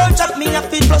penny won't drop me a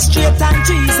feel frustrate and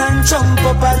trees and jump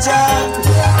up a job.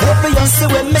 Every you see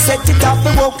when me set it up,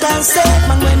 we walk and say,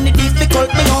 man when the difficult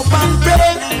me up and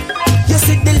pray. You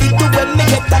see the little when me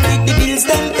get and with the bills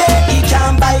them pay. He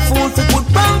can't buy food for put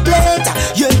on plate.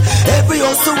 Yeah, every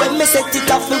hustle when me set it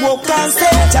off, we walk and say,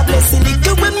 Jah bless the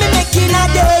little when me making a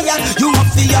day. You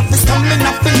have to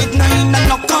stamina, feel it, no in and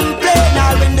no complain.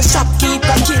 Or when the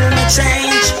shopkeeper kill me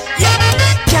change. Yeah,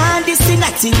 can't this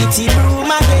inactivity room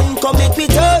again. Come make me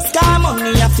just come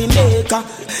money have to make.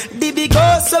 The big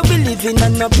house so we living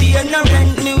and no pay no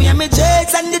rent. Me wear me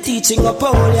dreads and the teaching up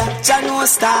all ya. Jah no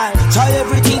style, try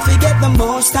everything to get the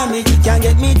most of me. Can't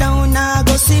get me down now,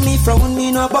 go see me frown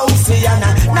me no bow for ya.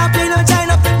 Now play no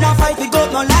China, now fight we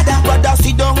got no ladder. But I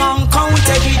sit down and count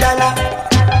every dollar.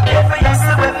 Every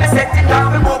year when me set it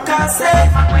down, we walk and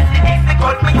save. And when the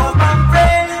difficult me go and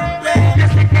pray. You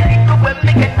see the little when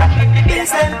me get back in the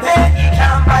bills and pay. You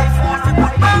can't buy food to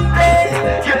put and play.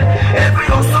 Every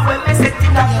hustle when me set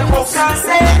it down, we walk and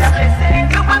save.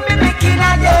 You when me making a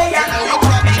day.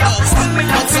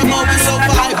 But somehow we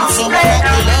survive, so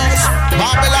miraculous.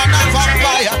 Babylon and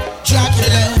vampire,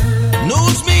 Dracula.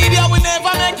 News media will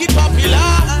never make it popular.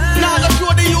 Now they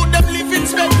show the youth them living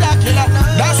spectacular.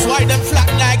 That's why them flat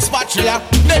like spatula.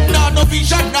 Them not no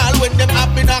vision all when them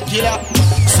have binocular.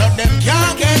 So them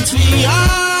can't get me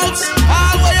out.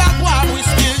 All way I go we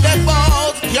still them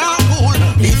out. Can't cool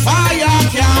the fire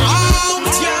can't out.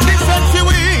 Different for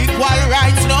we equal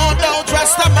rights, no doubt.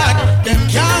 Trust a man. Them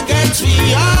can't get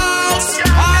me out.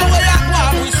 All way I go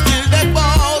we still them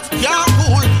out. Can't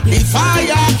cool the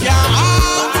fire can't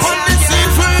out. On the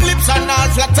same for lips and all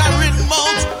flattering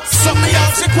mouth. So me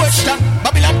ask a question,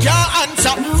 Babylon can't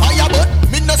answer. Fire but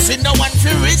me no see no one for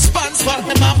response. For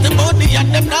them have the money and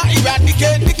them not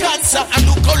eradicate the cancer. And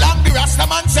look how long the Rasta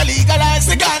man say legalize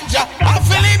the ganja. I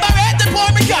feel liberate the poor,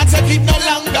 me can't take it no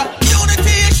longer.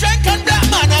 Unity is strength and that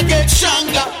man I get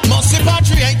stronger. Must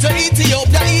repatriate to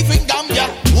Ethiopia, even Gambia.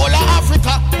 Whole of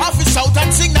Africa, half is south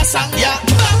and sing the song, yeah.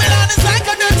 Babylon is like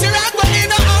a dirty rag, but in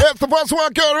a If the first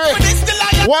one carry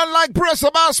one like press a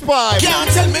bass pipe.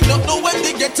 Can't tell me don't know when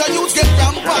they get to use get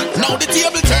rampant. Now the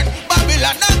table turn,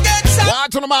 Babylon and get some. Right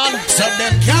to the man. So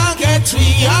them can't get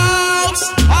me out.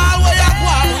 All way up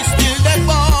while we still them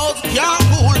out. Can't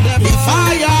cool them the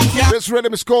fire. This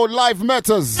rhythm is called Life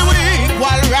Matters.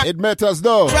 It matters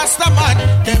though. Rasta man,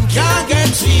 them can't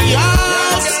get me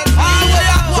out.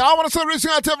 So I want to say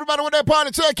reaching out to everybody with their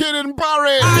party check-in in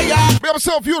Barry. We have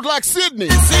self youth like Sydney.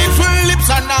 See for lips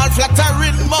and all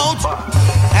flattering mouth.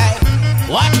 Hey,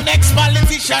 what next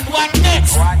politician? What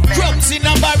next? Drums in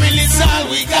a barrel is all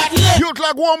we got left. Youth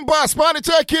like one bass party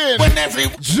check-in. When every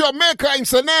Jamaica in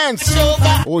St. Anne's.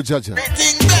 Oh, Jaja.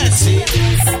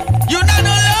 You not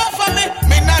no love for me,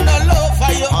 me not no love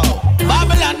for you.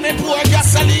 Babylon me pour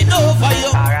gasoline over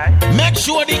you. Make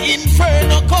sure the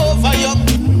inferno cover you.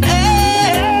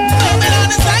 Babylon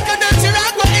is like a dirty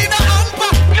rag in a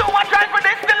hamper. You want try for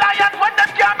this the lion when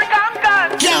them can't be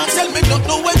conquered. Can't tell me don't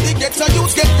know when they get so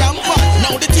use get rampant.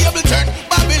 Now the table turn,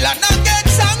 Babylon not get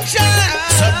sanctioned.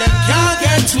 So them can't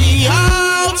get me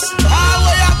out. All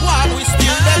way up while we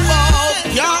still them out.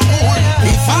 Can't hold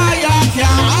the fire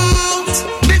can't out.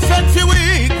 Different for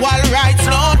we equal rights,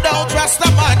 no doubt.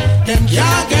 Rasta man, them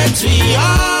can't get me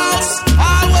out.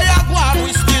 All way up while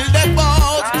we still them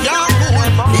out. Can't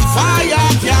hold the fire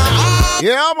can't out.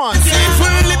 Yeah, man.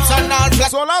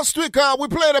 So last week we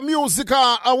played the music.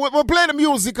 We played the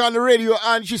music on the radio,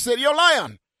 and she said, "Yo,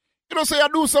 Lion, you know, say I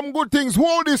do some good things.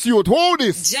 Hold this, youth. Hold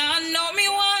this." John know me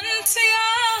one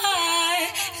I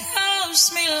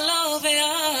loves me love I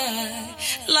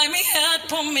like me head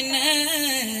upon me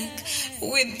neck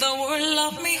with the word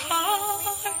love me heart.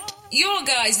 Yo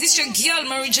guys, this your girl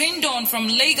Mary Jane Dawn from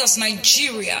Lagos,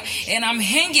 Nigeria, and I'm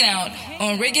hanging out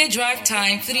on Reggae Drive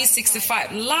Time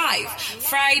 365 live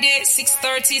Friday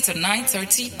 6:30 to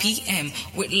 9:30 p.m.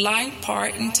 with Line Paw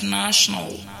Intl.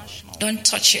 Don't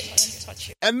touch it.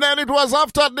 And then it was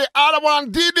after the other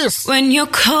one did this. When you're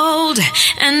cold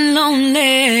and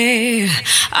lonely,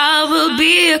 I will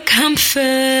be a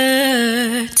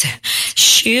comfort.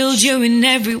 Shield you in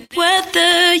every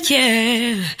weather,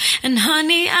 yeah. And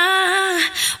honey, I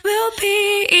will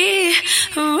be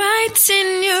right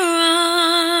in your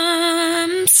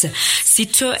arms.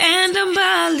 Sito and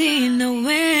Mbali in the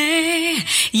way.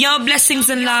 Your blessings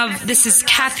and love. This is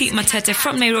Kathy Matete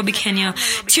from Nairobi, Kenya.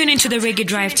 Tune into the Reggae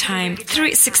Drive Time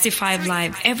 365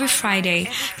 live every Friday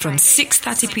from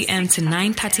 6:30 p.m. to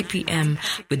 9:30 p.m.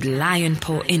 with Lion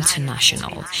Paw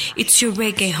International. It's your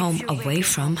reggae home away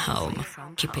from home.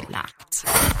 Keep it locked.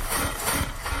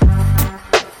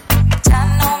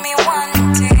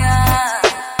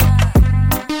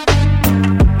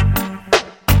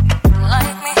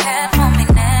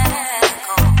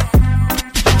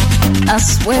 I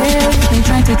swear I've been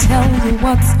trying to tell you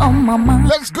what's on my mind.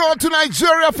 Let's go to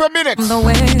Nigeria for a minute. The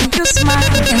way you smile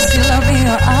and still love in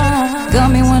your eyes got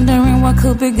me wondering what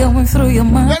could be going through your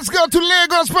mind. Let's go to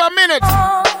Lagos for a minute.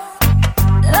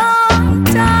 Long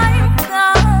time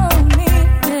coming.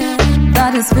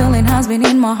 That this feeling has been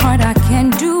in my heart. I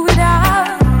can't do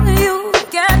without you.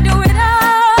 Can't do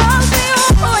without you.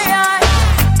 Oh yeah.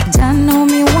 Don't know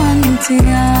me one thing.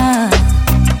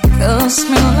 Cause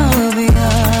me love ya.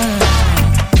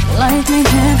 Like me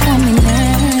head for me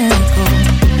neck.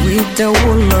 With the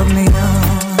wool of me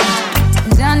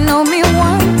don't know me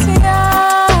want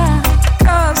ya.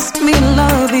 Cause me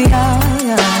love ya.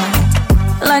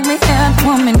 Like me head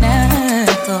for me neck.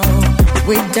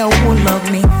 With the wool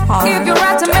of me heart. If you're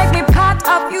right to make me part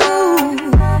of you,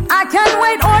 I can't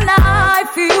wait all night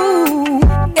for you.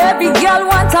 Every girl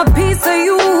wants a piece of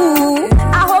you.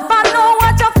 I hope I know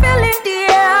what you're feeling,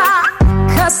 dear.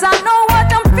 Cause I know what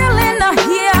I'm feeling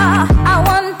here. I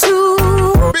want to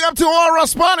big up to all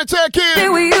responding, take it. Be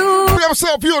with you. Be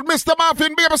yourself, you, Mr.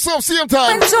 Muffin. Be yourself, same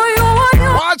time. And show you what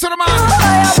you watch to the man.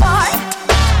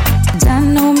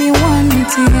 Don't know me one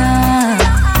thing.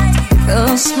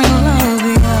 Cause me love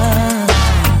ya.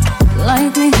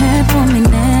 Like me head for me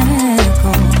neck.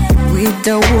 With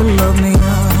the wool of me.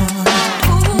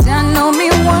 Don't know me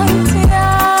one thing.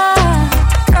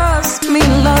 Cause me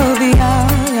love ya.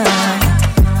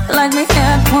 Like me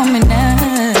head for me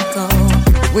neck.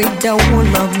 With the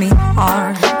wool of me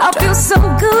heart. I feel so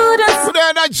good. We're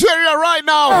in Nigeria right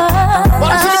now.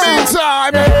 What's in the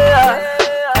meantime?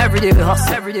 Every day we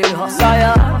hustle. Every day we hustle.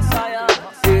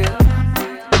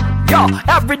 Yo,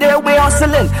 every day we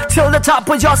hustling till the top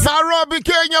we just Nairobi,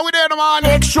 Kenya, we there, man.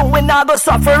 Make sure we not go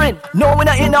suffering. No, we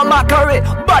not in a mockery.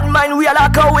 Bad mind we are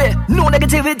like away. No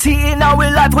negativity in our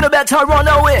life, we better run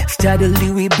away.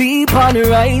 Steadily we be on the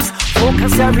rise.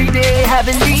 Focus every day,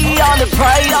 heavenly on the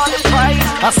prize, on the prize.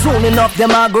 As soon enough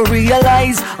them I go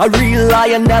realize a real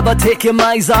lion never take your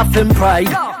eyes off in pride.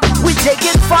 We take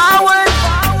it forward.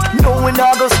 No, we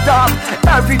not gonna stop.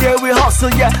 Every day we hustle,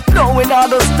 yeah. No, we not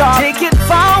gonna stop. Take it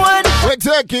forward. We're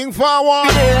taking forward.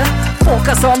 Yeah.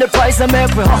 Focus on the price and make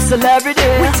we hustle every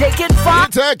day. We take it forward.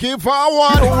 We're taking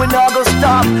forward. No, we not gonna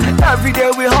stop. Every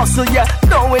day we hustle, yeah.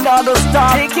 No, we not gonna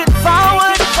stop. Take it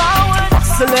forward.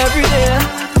 Hustle every day.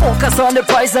 Focus on the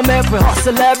price and make we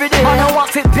hustle every day. Man, I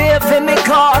want to pay for me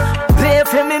car, pay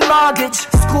for me mortgage,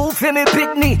 school for me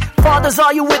picnic. Fathers,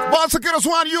 are you with me? Once again, us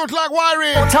one youth like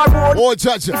wiring. Oh,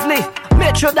 judge.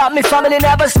 Make sure that me family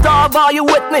never starve. Are you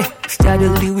with me?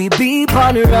 Steadily we be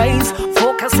on the rise.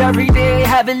 Focus every day,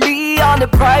 heavily on the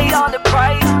prize, on the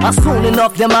prize. As soon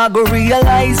enough them I go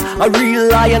realize a real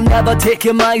lion never take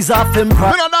your eyes off in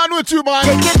pride. We're not done with you, man.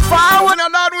 Take it forward. We're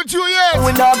not done with you yet.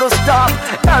 We're not gonna stop.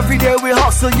 Every day we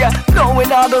hustle, yeah. No, we're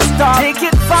not gonna stop. Take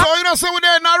it forward. So you know say we're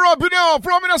there in Nairobi now.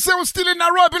 From you know say we're still in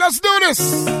Nairobi. Let's do this.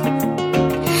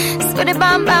 Scooty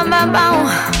bam bam bam bam.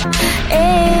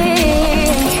 Hey.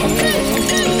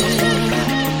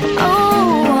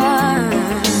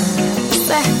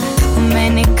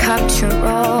 Many capture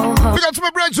roll. We got to my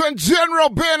brethren, General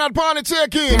Ben and Paw Intl.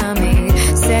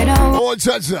 Oh,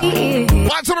 judge.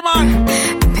 Watch the man.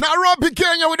 Nairobi,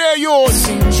 Kenya, we're there, yours.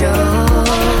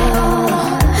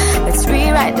 Let's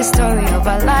rewrite the story of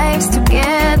our lives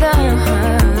together.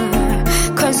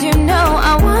 Cause you know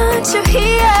I want you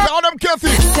here. Down them, Kathy.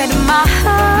 Set my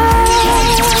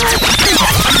heart.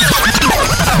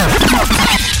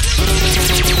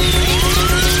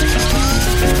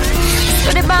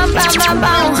 Bam, bam, bam,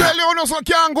 bam. I tell you, no son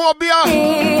can't go beer.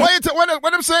 Wait,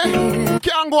 what them say?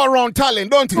 Can't go around talent,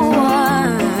 don't it?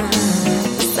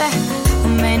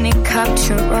 Many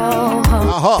capture roll.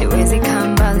 The ways it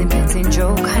come by, penzi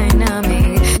joke, kind of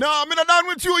me. No, I'm not done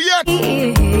with you yet.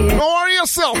 Don't worry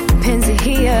yourself. Penzi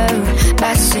here,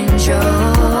 passenger.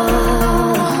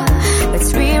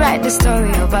 Let's rewrite the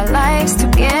story of our lives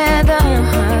together.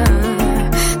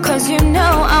 Cause you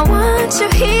know I want you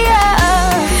here.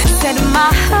 Set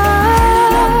my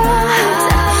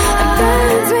heart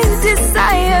burns with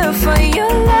desire for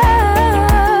your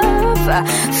love,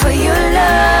 for your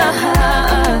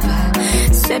love.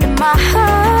 Set my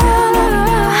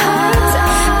heart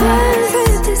burns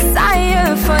with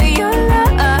desire for your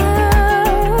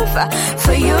love,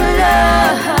 for your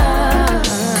love.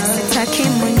 Sitaki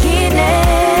mwingine,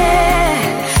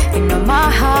 you know my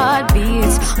heart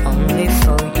beats only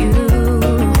for you.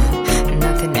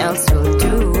 Nothing else will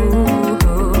do.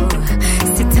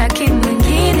 Sitaki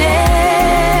mwingine,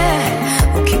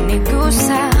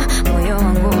 ukinigusa moyo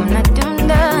wangu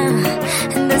unadunda.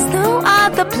 And there's no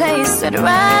other place I'd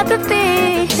rather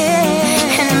be.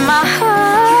 And my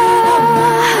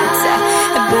heart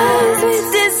burns with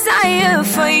desire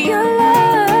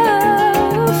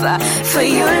for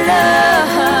your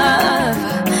love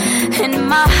in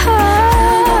my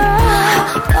heart.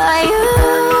 By you,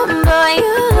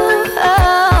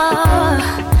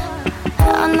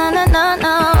 oh, no, no, no,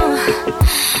 no.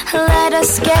 Let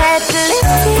us get lifted,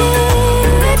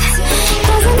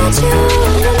 'cause I let you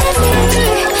lift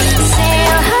me.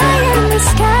 Sail high in the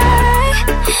sky,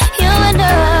 you and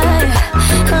I.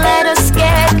 Let us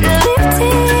get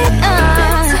lifted,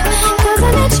 'cause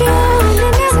I let you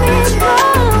lift me.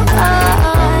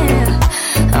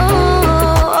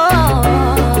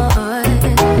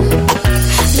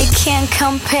 We can't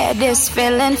compare this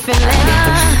feeling.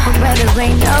 Where there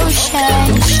ain't no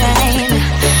shame.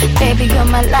 Baby, you're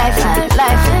my life.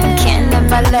 Can't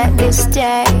never let this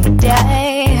day.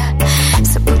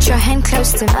 So put your hand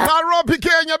close to mine. Nairobi,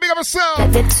 Kenya, big up yourself.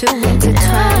 Let the two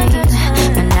intertwine.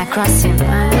 When I cross your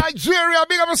mind. Nigeria,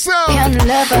 big up yourself. Young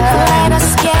lover, let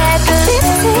us get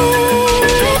lifted,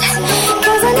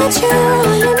 'cause I let you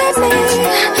let me.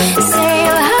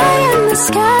 Sail high in the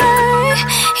sky,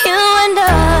 you and I.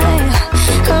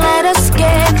 Let us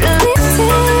get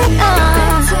lifted,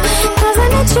 'cause I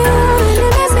let you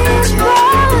let me.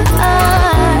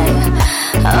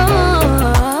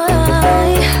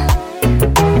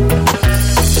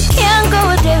 Can't go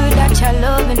a day without your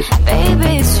loving. Baby,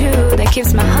 it's you that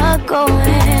keeps my heart going.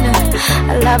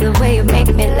 I love the way you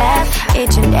make me laugh.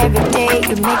 Each and every day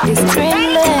you make this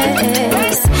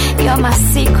dreamless. You're my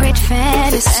secret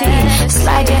fantasy.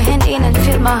 Slide your hand in and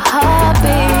feel my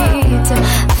heartbeat.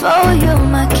 For you,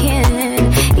 my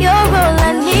kin, you're all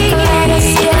I need. Let us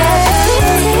get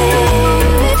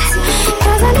lifted,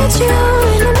 'cause I let you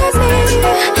let me.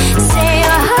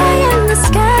 Sail high in the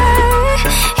sky,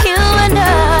 you and I.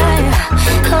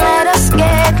 Let us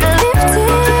get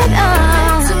lifted,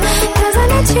 'cause I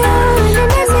let you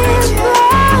let me.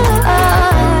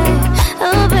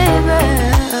 Oh, baby.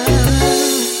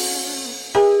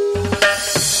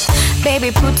 Baby,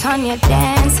 put on your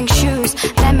dancing shoes.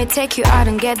 Let me take you out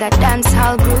and get that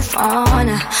dancehall groove on.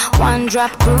 One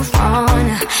drop groove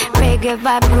on. Reggae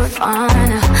vibe groove on.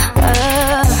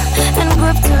 And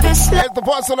groove to this love. It's the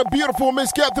voice of the beautiful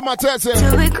Miss Kathy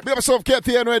Matete. Be yourself,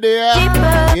 Kathy, and ready,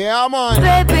 yeah? Yeah, man.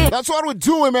 Baby. That's what we're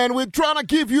doing, man. We're trying to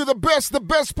give you the best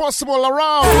possible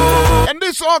around. And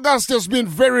this August has been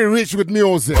very rich with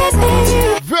music.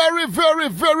 Very, very,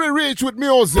 very rich with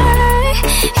music.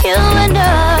 You and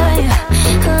I.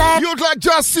 You like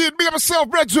Justin, big up yourself,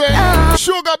 brethren.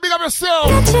 Sugar, big up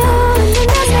yourself.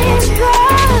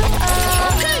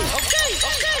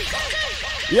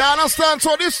 Yeah, I understand.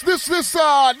 So this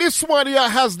one here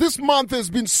this month has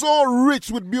been so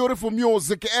rich with beautiful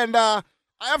music, and I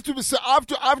have to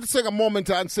take a moment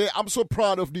and say I'm so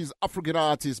proud of these African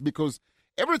artists, because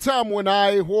every time when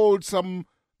I hold some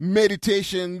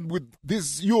meditation with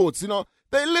these youths,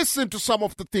 they listen to some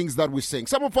of the things that we sing.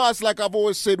 Some of us, like I've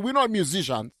always said, we're not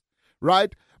musicians,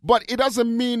 right? But it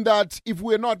doesn't mean that if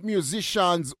we're not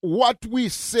musicians, what we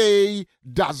say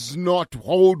does not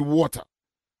hold water.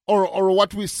 Or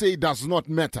what we say does not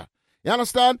matter. You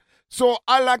understand? So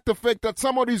I like the fact that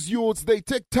some of these youths, they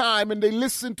take time and they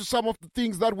listen to some of the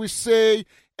things that we say,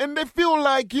 and they feel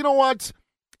like, you know what,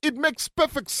 it makes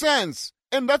perfect sense.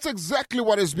 And that's exactly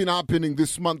what has been happening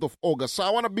this month of August. So I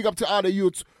want to big up to other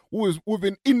youths who've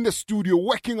been in the studio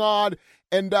working hard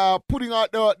and putting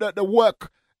out the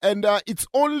work. And it's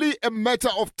only a matter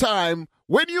of time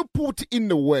when you put in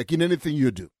the work in anything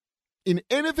you do. In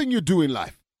anything you do in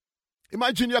life.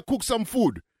 Imagine you cook some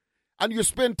food and you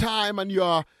spend time and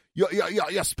you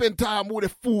spend time with the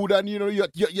food, and you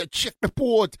check the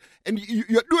pot and you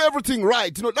do everything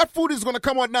right. That food is going to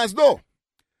come out nice though.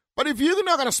 But if you're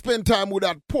not going to spend time with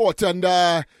that pot and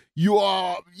you're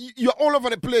all over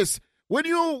the place, when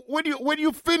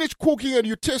you finish cooking and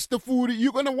you taste the food,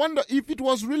 you're going to wonder if it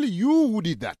was really you who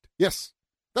did that. Yes,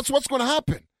 that's what's going to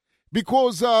happen,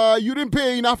 because you didn't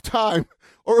pay enough time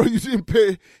or you didn't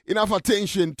pay enough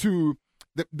attention to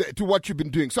what you've been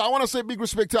doing. So I want to say big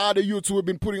respect to other youths who have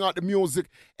been putting out the music,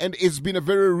 and it's been a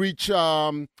very rich,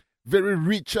 what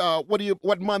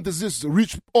month is this?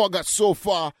 Rich August so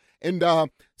far. And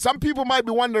some people might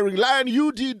be wondering, Lion,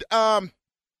 you did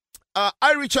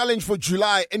Irie Challenge for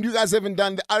July, and you guys haven't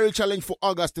done the Irie Challenge for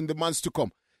August in the months to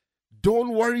come. Don't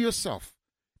worry yourself,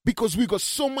 because we got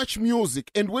so much music,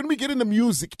 and when we get in the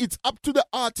music, it's up to the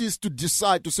artist to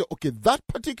decide to say, okay, that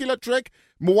particular track,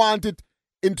 I want it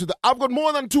into the... I've got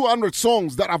more than 200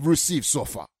 songs that I've received so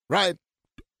far, right?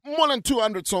 More than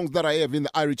 200 songs that I have in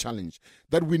the Irie Challenge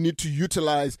that we need to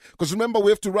utilize. Because remember,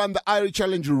 we have to run the Irie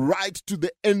Challenge right to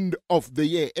the end of the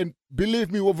year. And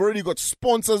believe me, we've already got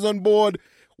sponsors on board.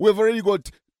 We've already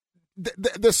got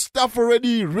the stuff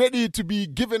already ready to be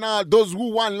given out. Those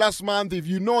who won last month, if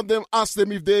you know them, ask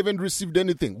them if they even received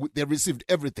anything. They received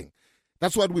everything.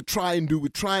 That's what we try and do. We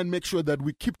try and make sure that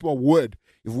we keep to our word.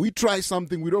 If we try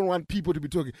something, we don't want people to be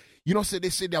talking. You know, they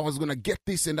said I was going to get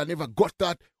this and I never got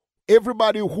that.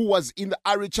 Everybody who was in the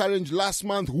Ari Challenge last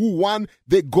month, who won,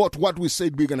 they got what we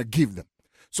said we're going to give them.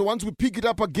 So once we pick it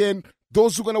up again,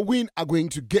 those who are going to win are going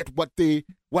to get what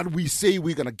we say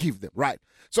we're going to give them, right?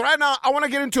 So right now, I want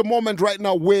to get into a moment right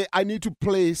now where I need to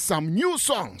play some new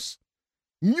songs.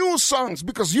 New songs,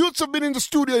 because youths have been in the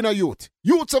studio in a youth.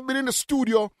 Youths have been in the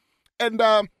studio. And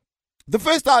the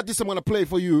first artist I'm going to play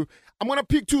for you, I'm going to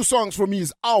pick 2 songs from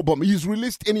his album. He's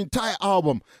released an entire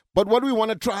album. But what we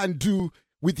want to try and do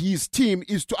with his team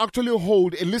is to actually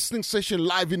hold a listening session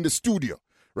live in the studio.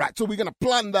 Right, so we're going to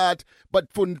plan that, but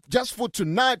just for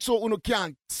tonight, so you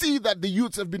can see that the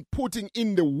youths have been putting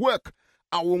in the work,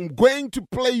 I'm going to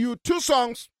play you 2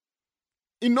 songs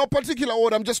in no particular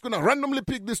order. I'm just going to randomly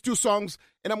pick these 2 songs,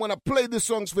 and I'm going to play these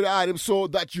songs for the item so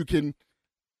that you can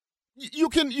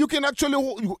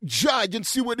actually judge and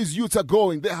see where these youths are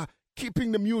going. They are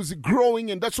keeping the music growing,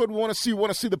 and that's what we want to see. We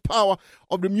want to see the power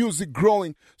of the music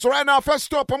growing. So right now,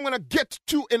 first up, I'm going to get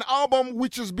to an album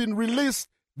which has been released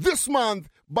this month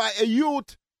by a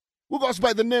youth who goes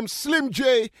by the name Slim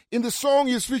J. In the song,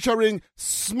 he's featuring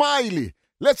Smiley.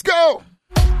 Let's go!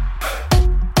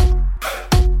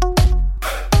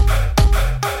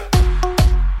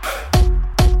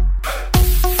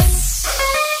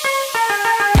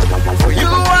 You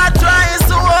are trying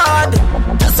so hard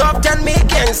to soften me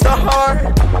against the heart.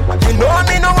 You know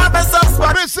me no one best of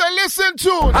spot. Listen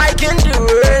to I can do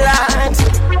that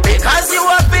because you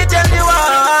are fit and you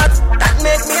are that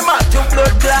make me mad to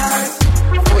blood glass.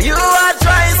 For you are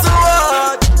trying so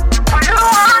hard. For you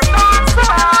are so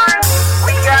hard.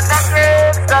 We got the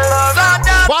grace, the love.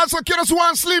 Bouncer Killers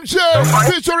One Slim J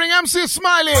featuring MC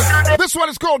Smiley. This one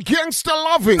is called Gangsta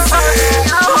Loving. You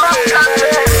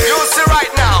see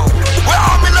right now, where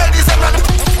all me ladies are running.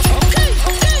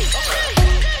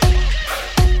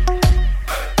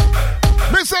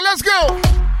 Listen, let's go.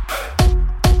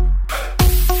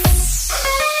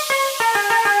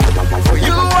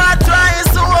 You are trying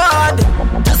so hard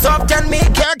to soften me.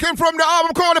 Taken from the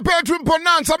album called The Bedroom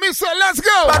Bonanza. Me say, let's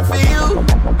go. But for you,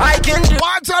 I can do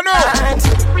what I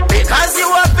know. Because you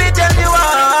are fit and you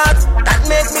are that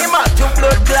make me mad to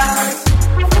blood glass.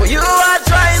 For you are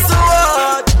trying so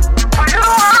hard. For you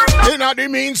are in the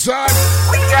meantime,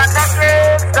 we got the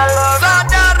grace, the love,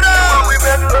 the road. We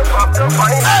been look up to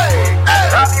fight. Hey,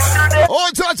 oh,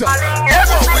 Tata.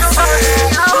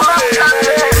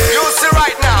 You see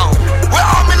right now, where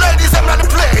all me ladies are in the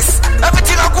place.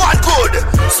 Everything I go on good.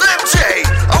 Slim J,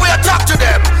 and we talk to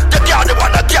them. The girl they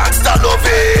want a gangster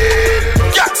loving.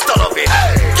 Gangster loving.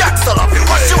 Gangster loving.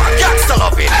 What you want? Gangster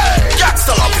loving.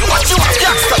 Gangster loving. What you want?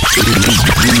 Gangster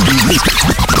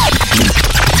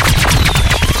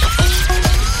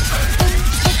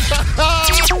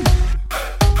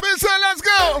let's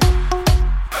go.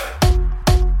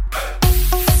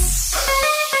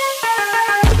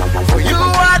 You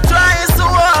are trying so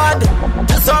hard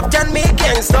to soften me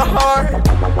against the heart.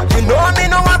 You know me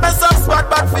no one best of spot,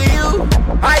 but for you,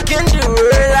 I can do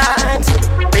that.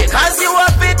 Because you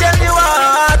are fit and you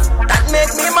are that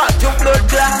make me mad to blood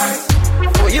glass.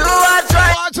 For you are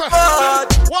trying so hard.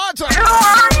 Water. You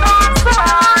are so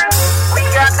hard. We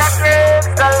got the grace,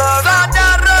 the love, the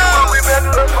road. We been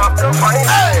look up to fight.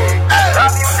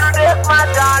 Love you to death, my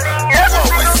darling. Yes,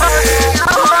 we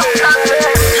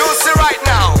you see right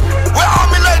now, where all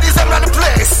me ladies are in the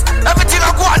place. Everything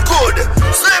I go on good.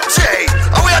 Slim J,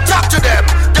 and we talk to them.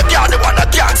 The girl they want a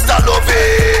gangster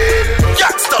loving.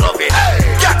 Gangster loving.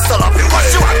 Gangster loving. What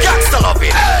you want? Gangster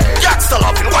loving. Gangster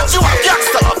loving. What you want?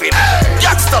 Gangster loving.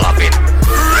 Gangster loving.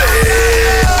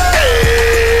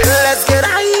 Let's get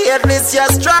high, at least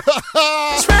you're strong.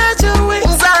 Spread your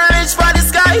wings and reach for the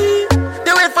sky.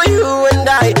 Do it for you and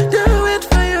I. Do it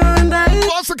for you and I.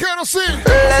 What's the kind of scene?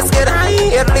 Let's get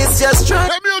high, at least you're strong.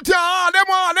 Them you down, them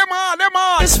on.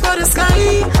 Reach for the sky.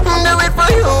 Do it for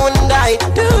you and I.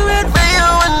 Do it for you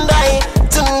and I.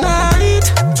 Tonight.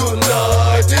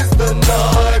 Tonight is the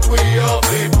night we have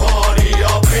the party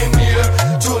up in here.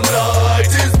 Tonight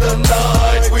is the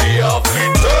night we have to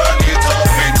turn it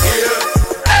up in here.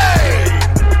 Hey!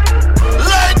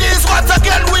 Ladies, once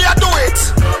again we are do it.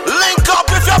 Link up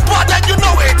with your body and you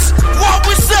know it. What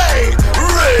we say?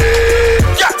 Red.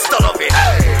 Gangsta loving.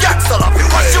 Gangsta loving.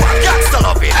 What you want? Gangsta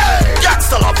loving.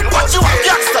 Gangsta loving. What you want?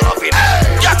 Gangsta loving.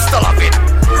 Gangsta loving.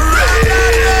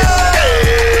 Red.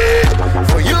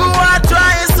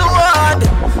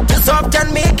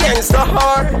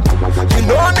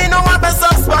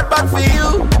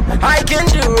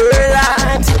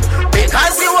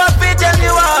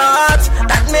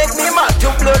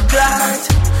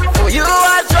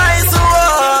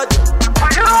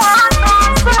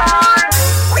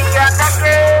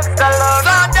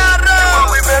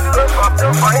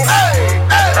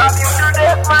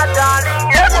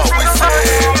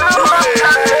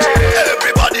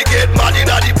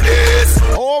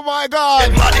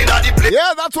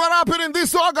 Yeah, that's what happened in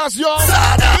this August, y'all.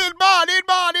 Need man.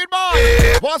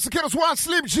 Once again, it's one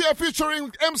Slim J featuring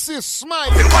MC Smile.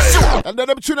 And then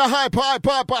them tune a hype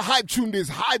tune this.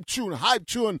 Hype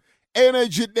tune.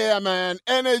 Energy there, man.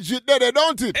 Energy there,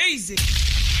 don't it? Easy.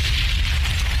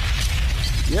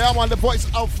 Yeah, I'm on the voice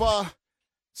of,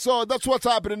 so that's what's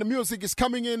happening. The music is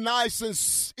coming in nice and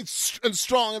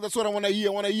strong, and that's what I want to hear.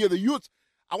 I want to hear the youth.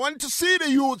 I want to see the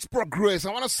youths progress.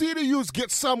 I want to see the youths get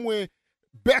somewhere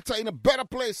better, in a better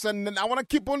place, and I want to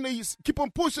keep on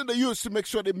pushing the youths to make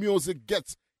sure the music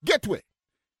get where.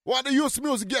 What the youths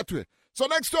music get where. So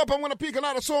next up, I'm going to pick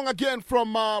another song again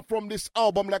from this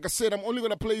album. Like I said, I'm only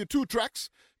going to play you 2 tracks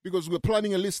because we're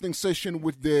planning a listening session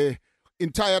with the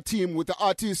entire team, with the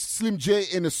artist Slim J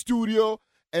in the studio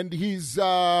and his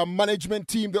management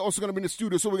team. They're also going to be in the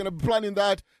studio, so we're going to be planning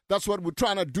that. That's what we're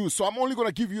trying to do. So I'm only going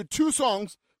to give you 2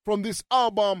 songs from this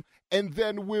album, and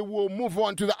then we will move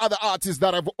on to the other artists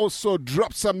that have also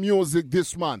dropped some music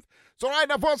this month. So right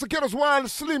now, first again as well,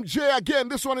 Slim J again.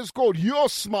 This one is called Your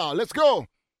Smile. Let's go.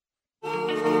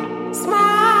 Smile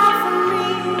for me.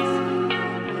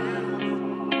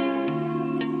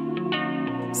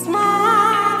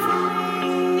 Smile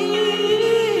for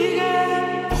me,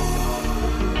 yeah.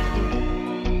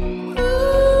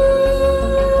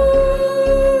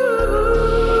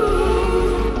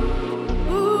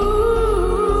 Ooh.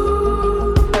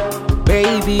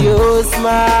 Baby, you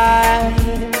smile.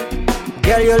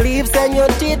 Girl, your lips and your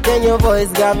teeth and your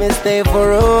voice got me stay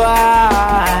for a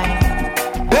while.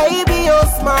 Baby, you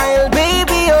smile,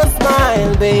 baby, you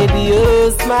smile, baby,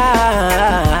 you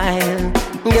smile.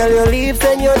 Girl, your lips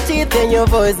and your teeth and your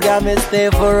voice got me stay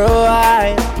for a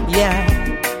while. Yeah.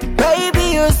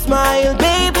 Baby, you smile,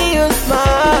 baby, you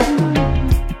smile.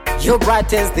 You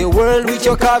brightens the world with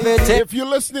your cavity. If you're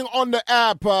listening on the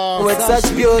app with such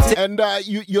beauty and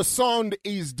your sound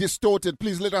is distorted,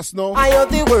 please let us know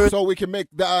so we can make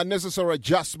the necessary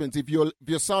adjustments. If your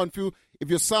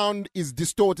sound is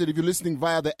distorted, if you're listening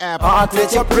via the app,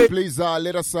 please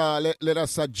let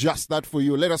us adjust that for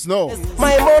you. Let us know.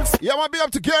 Yeah, man, big up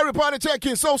to Gary Party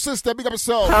Checking, Soul Sister, big up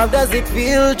yourself. How does it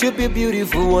feel to be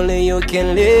beautiful? Only you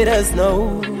can let us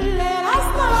know.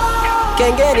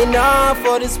 Can't get enough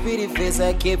for this pretty face.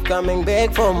 I keep coming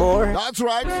back for more. That's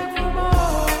right.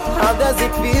 How does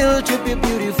it feel to be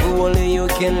beautiful? Only you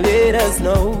can let us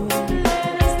know.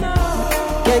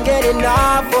 Can't get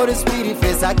enough for this pretty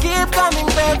face. I keep coming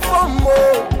back for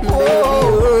more. Baby,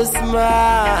 your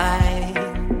smile.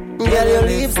 Girl, your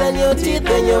lips and your teeth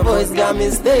and your voice got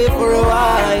me stay for a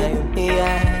while.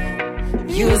 Yeah.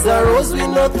 You's a rose with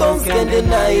no thorns, can't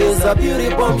deny. You's a beauty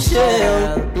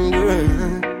bombshell.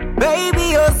 Baby,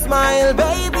 you smile,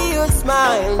 baby, you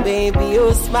smile, baby,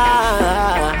 you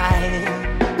smile.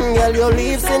 Girl, your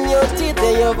lips and your teeth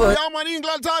and your voice. Yeah, man,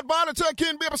 England, hard body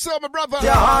check-in, be yourself, my brother.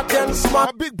 Your heart and smile.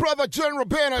 My big brother, General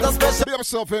Bennett. Be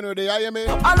yourself any day, I me.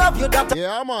 I love you, that.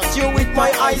 Yeah, man. You with my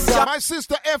eyes. My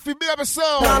sister, Effie, be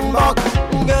yourself. Girl,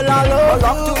 I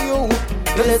love to you.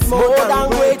 Girl, it's more than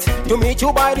great to meet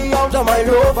you by the altar, my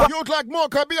lover. You look like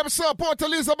Mocha, be yourself, Port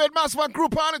Elizabeth, Massman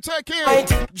Group, party check-in.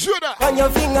 Judah. On your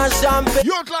finger, champagne.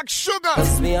 You look like Sugar.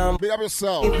 Be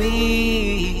yourself.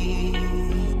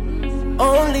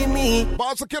 Only me.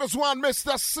 Bounce Kiddos one,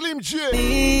 Mr. Slim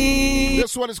J.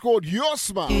 This one is called Your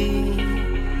Smile.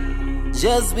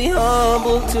 Just be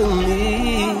humble to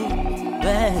me,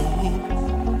 babe.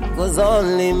 Cause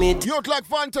only me. You look like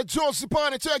Fanta Josie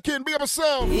Party check-in, be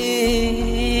yourself.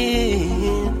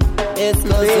 It's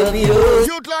baby, you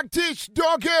look like Teach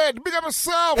Doghead, big up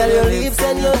yourself. Tell your lips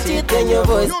and your teeth and your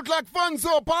voice. You look like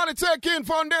Funzo, Party check-in,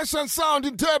 Foundation Sound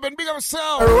in Durban, big up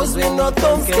yourself. A rose with no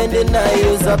thorns can deny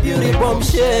you's a beauty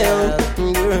bombshell.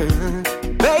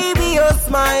 Baby, you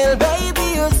smile, baby,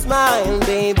 you smile,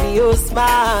 baby, you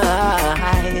smile.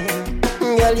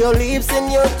 Girl, your lips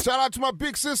and your... Shout out to my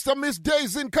big sister, Miss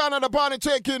Daisy in Canada, Party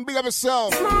check-in, big up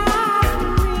yourself.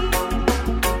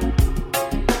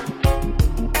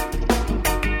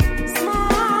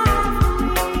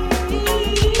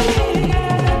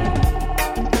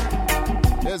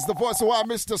 It's the voice of our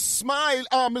Mr. Smile,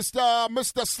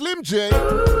 Mr. Slim J.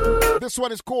 This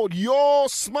one is called Your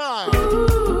Smile.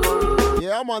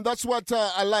 Yeah, man, that's what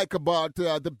I like about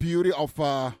the beauty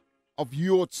of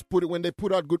youths when they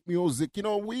put out good music. You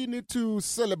know, we need to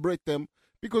celebrate them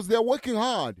because they're working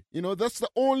hard. You know, that's the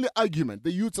only argument.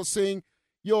 The youths are saying,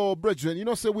 yo, brethren, you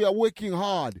know, say we are working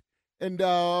hard. And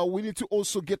we need to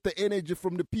also get the energy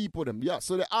from the people. Yeah,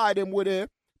 so the item where they,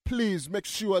 please make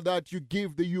sure that you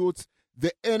give the youths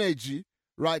the energy,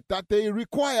 right, that they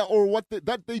require or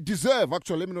that they deserve.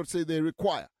 Actually, let me not say they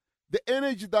require. The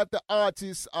energy that the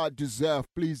artists deserve,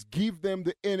 please give them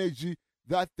the energy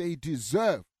that they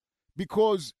deserve.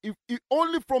 Because if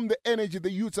only from the energy,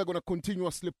 the youths are going to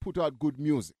continuously put out good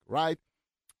music, right?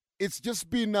 It's just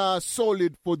been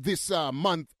solid for this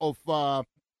month of,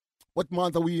 what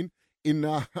month are we in? In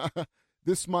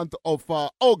this month of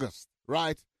August,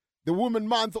 right? The Women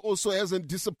Month also hasn't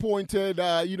disappointed.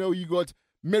 You got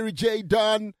Mary Jane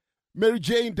Dunn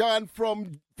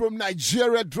from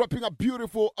Nigeria dropping a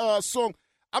beautiful song.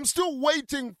 I'm still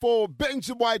waiting for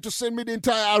Benji White to send me the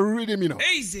entire rhythm,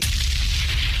 Easy.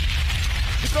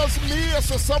 Because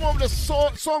some of the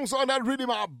songs on that rhythm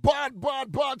are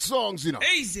bad songs,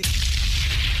 Easy.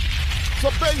 So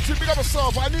Benji, pick up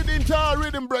yourself. I need the entire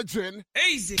rhythm, brethren.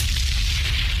 Easy.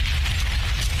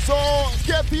 So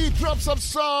Kathy dropped some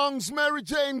songs, Mary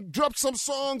Jane dropped some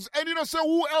songs, and so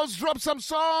who else dropped some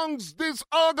songs this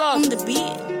August? On the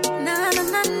beat. Na na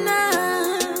na na.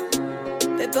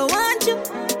 Baby, I want you.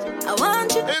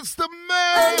 It's the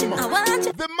man. I want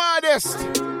you. The maddest,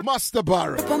 Master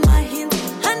Barry. Up on my hands,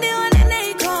 and the one in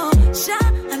they call. Sha,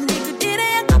 and they could did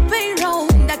it, I pay roll.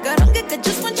 That girl, I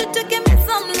just want you to give me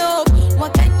some love.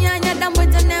 What can you done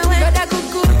with the now? But I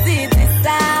could go see this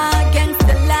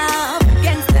gangsta love.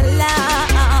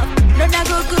 No, I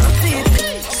go see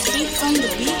this. Streets on the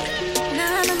beat. Na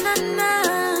na na na.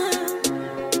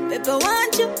 Baby, I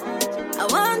want you. I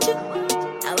want you.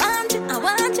 I want you. I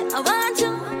want you. I want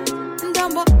you.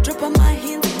 Dumbo, drop on my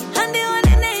hands, and the one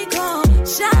in they call.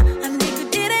 Sha, and they could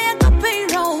did it, I pay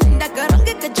roll. That girl,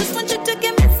 I just want you to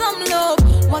give me some love.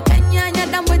 What can you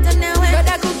done with the now? But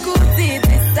I could go see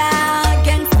this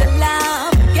gangsta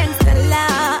love. Gangsta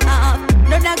love.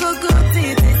 No, I go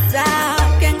see this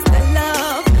gangsta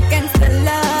love. Gangsta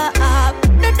love.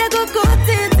 No, I go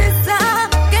see this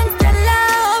gangsta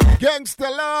love. Gangsta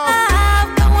love.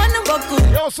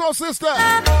 Yo, so sister,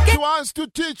 she wants to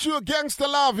teach you gangsta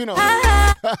love,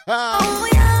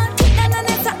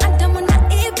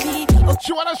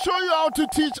 She want to show you how to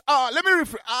teach. Let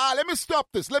me stop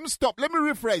this. Let me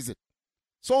rephrase it.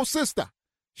 So, sister,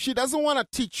 she doesn't want to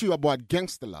teach you about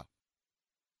gangsta love.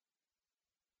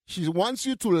 She wants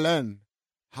you to learn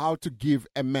how to give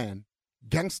a man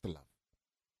gangsta love.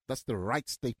 That's the right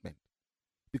statement.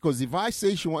 Because if I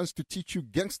say she wants to teach you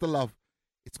gangsta love,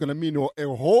 it's going to mean a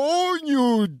whole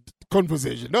new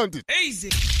conversation, don't it?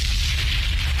 Easy.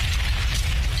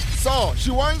 So, she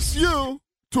wants you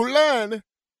to learn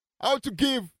how to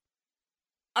give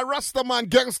a Rasta man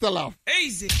gangsta love.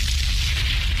 Easy.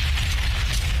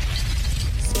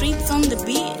 Streets on the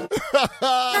beat.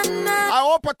 I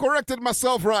hope I corrected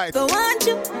myself right. I want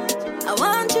you. I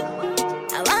want you.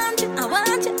 I want you. I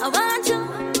want you. I want you.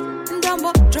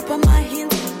 Dumbo, drop on my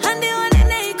hands, and the one in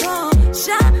they call.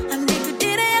 Sha, and they could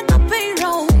did it, I pay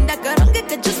roll. That girl,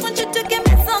 I just want you to give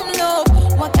me some love.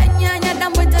 What can you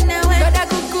done with the now? But I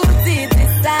could go see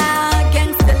this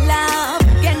gangsta love.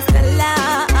 Gangsta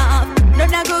love. No,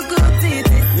 I go see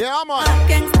this. Yeah, man.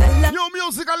 Gangsta love. New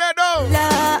music, I let go.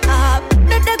 Love.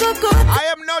 No, I go. I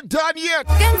am not done yet.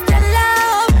 Gangsta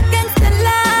love. Gangsta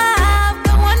love.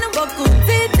 Don't wanna go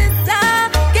see this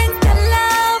gangsta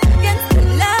love. Gangsta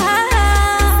love.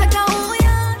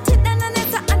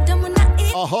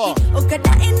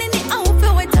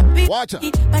 Watch out.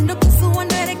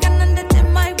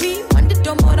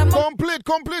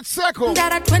 Complete circle.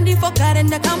 That are 24 car in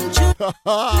the come true.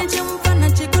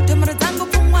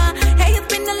 Hey, it's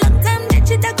been a long time that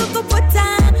you da go put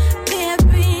time,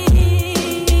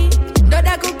 baby. Do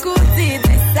da go see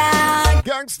this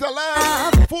Gangsta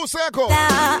love. Full circle.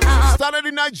 Started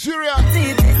in Nigeria.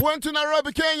 Went to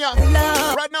Nairobi, Kenya.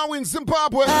 Right now we're in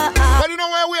Zimbabwe. But you know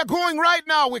where we are going right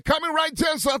now? We're coming right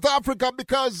to South Africa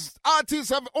because some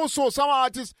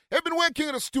artists have been working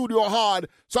in the studio hard.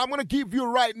 So I'm going to give you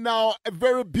right now a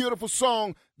very beautiful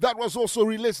song that was also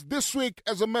released this week.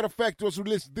 As a matter of fact, it was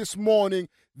released this morning.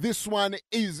 This one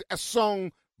is a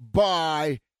song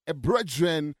by a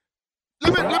brethren.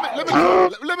 Let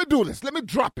me do this. Let me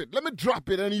drop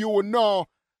it, and you will know.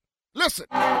 Listen.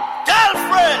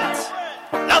 Girlfriends!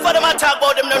 Now for them I talk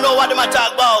about them, don't know what them I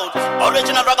talk about.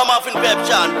 Original Ragamuffin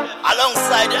Pepchan,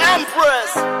 alongside the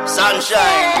Empress,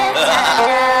 Sunshine.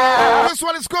 This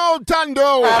one is called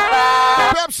Tando.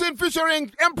 Pepsin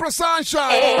featuring Empress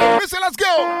Sunshine. Listen, let's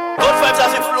go. Good vibes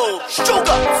as it flow. Sugar.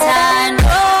 Tando.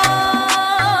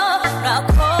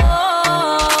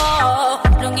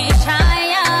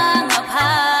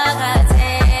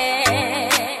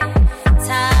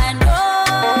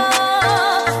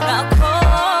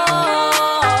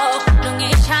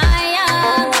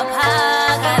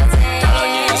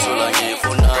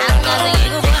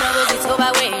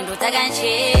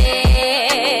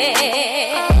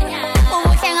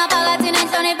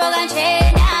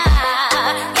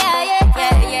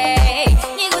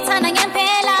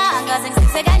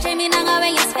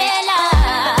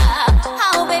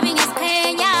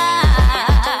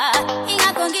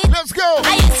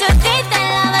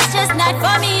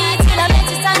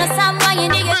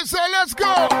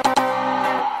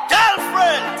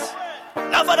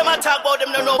 talk about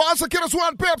them, no know. Boss, get us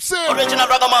one Pepsi. Original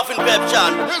Ragamuffin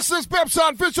Pepchan. This is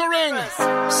Pepchan featuring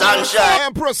Sunshine.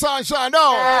 Empress Sunshine,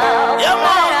 no. Yeah,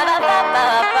 man.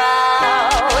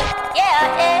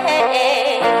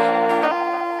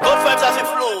 Good vibes as it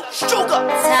flow. Sugar.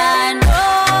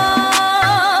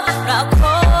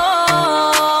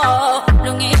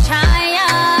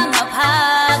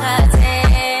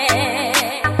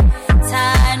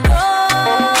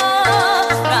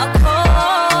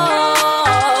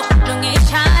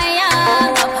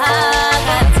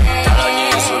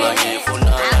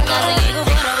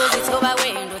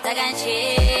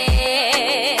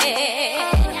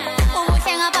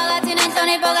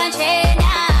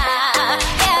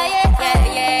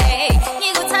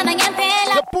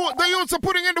 The youths are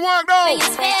putting in the work now.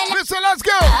 Listen, let's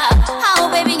go. Oh,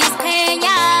 baby, it's Kenya.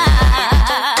 I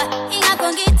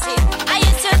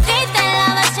used to think that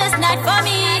love was just not for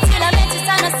me. Till I met you,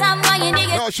 son of someone you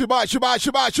niggas. No, Shabbat.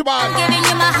 I'm giving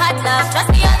you my hot love. Trust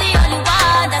me, you're the only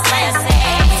one. That's why I say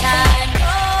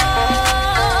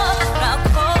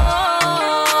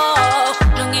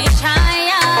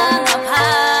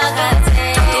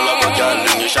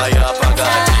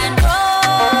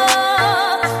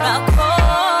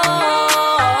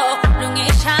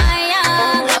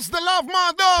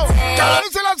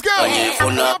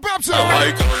My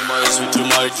girl, my sweet, you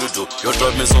might you do. You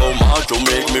drive me so much to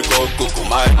make me go cuckoo,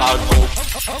 my heart go.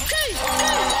 Okay.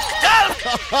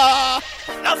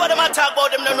 Now for them I talk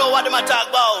about them, don't know what them I talk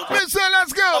about. Listen,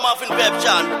 let's go. I'm off in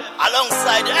Pepchan,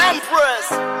 alongside the Empress,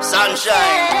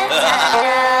 Sunshine.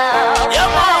 Yeah,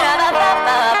 man.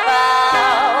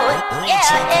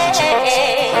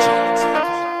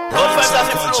 Good vibes as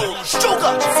it flow.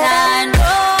 Sugar.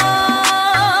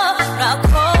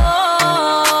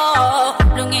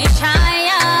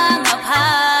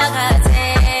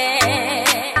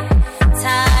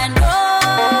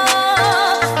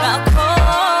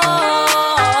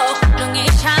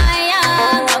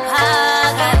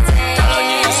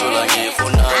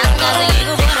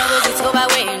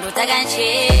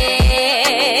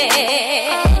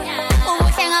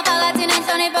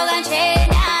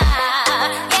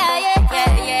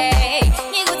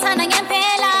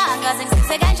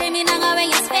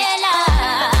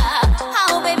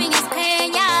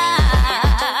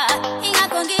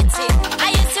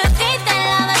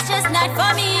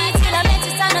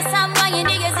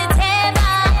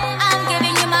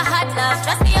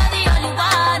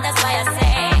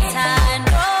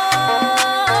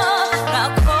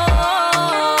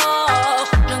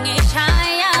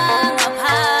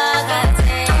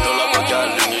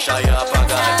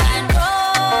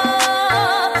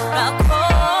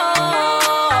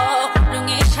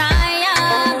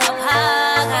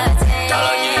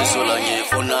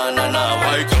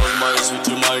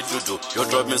 You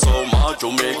drive me so much,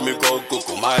 you make me go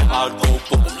cuckoo. My heart go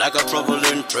boom like a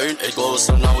traveling train. It goes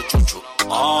on now choo choo.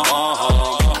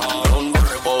 Don't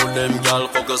worry about them, girl.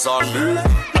 Focus on me.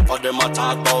 Not for them I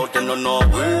talk about them, no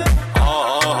way.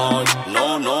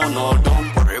 No.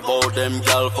 Don't worry about them,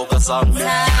 girl. Focus on me.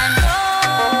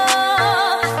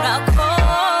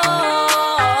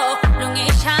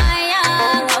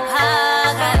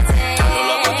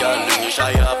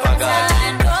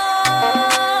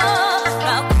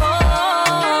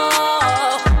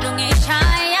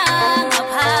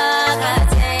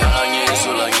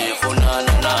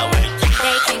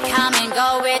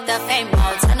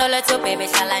 Baby,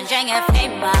 challenging a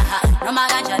favor. No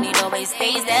matter Johnny always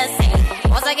stays the same.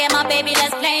 Once I get my baby,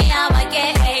 let's play our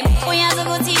game. When you're so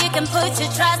good, you can put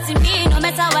your trust in me. No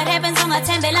matter what happens, I'm a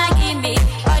temple like me.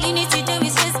 All you need to do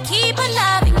is just keep on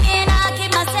loving me, and I'll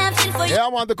keep myself in for you. Yeah,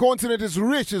 man, the continent is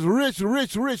rich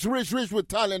with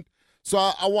talent. So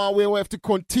I want we have to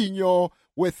continue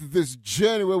with this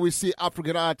journey where we see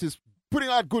African artists putting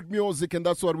out good music, and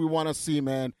that's what we want to see,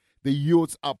 man. The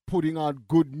youths are putting out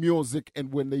good music,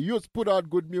 and when the youths put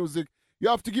out good music, you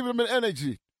have to give them an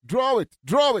energy. Draw it.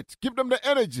 Give them the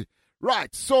energy.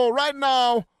 Right, so right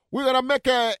now, we're going to make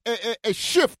a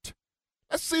shift.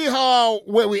 Let's see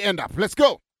where we end up. Let's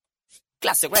go.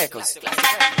 Classic records.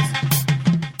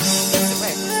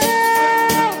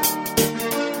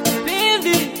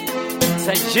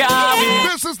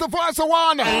 This is the voice of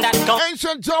one,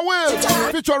 Ancient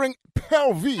Jawil, featuring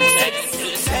Pelvi.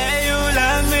 Say you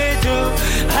love me too,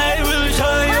 I will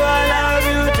show you I love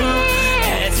you too.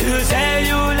 As you say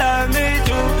you love me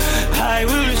too, I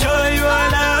will show you I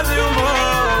love you more.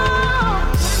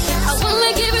 I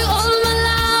wanna give you all my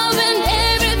love and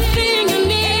everything you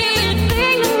need.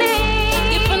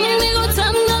 If I'm in the good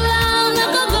time, go loud, I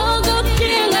go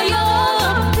king of you.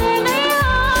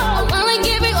 I wanna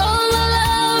give you all my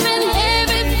love and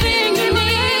everything you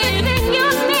need.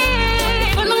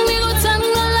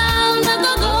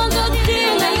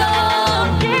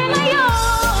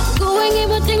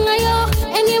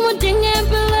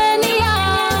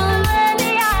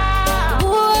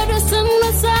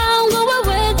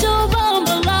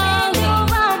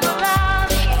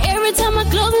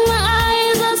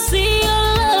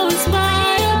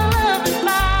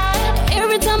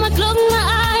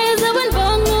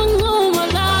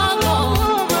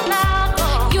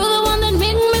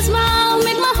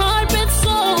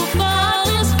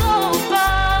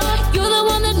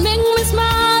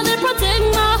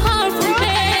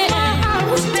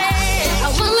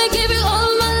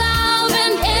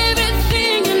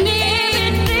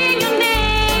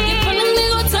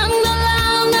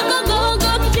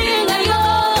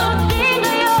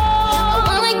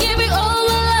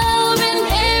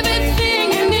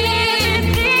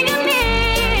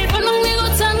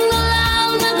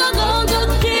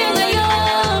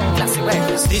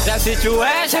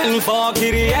 situation for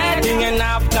creating an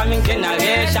upcoming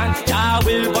generation. I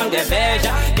will want the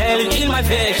vision, girl in my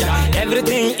vision,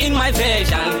 everything in my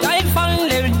vision. I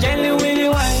found a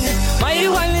genuine one, my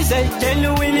one is a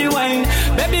genuine one.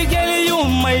 Baby girl, you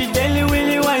my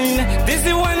genuine one. This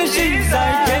is one, she's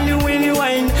a genuine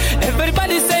one.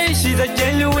 Everybody say she's a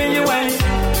genuine one.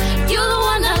 You're the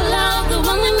one I love, the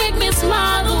one that make me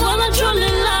smile, the one I truly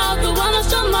love, the one that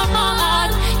stole my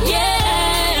heart.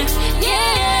 Yeah,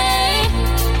 yeah.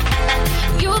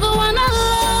 You're the one I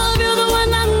love, you're the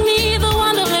one I need, the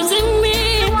one that lives in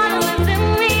me.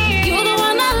 You're the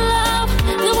one I love,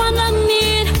 the one I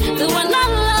need, the one I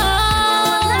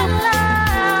love.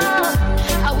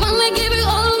 I wanna give you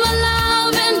all my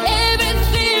love and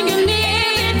everything you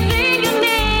need.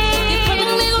 You put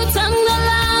me go tongue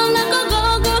around, I go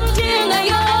go ting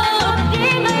yo.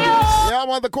 Yeah,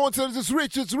 man, the concert is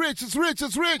rich, it's rich, it's rich,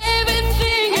 it's rich.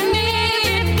 Everything you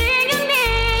need,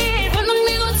 put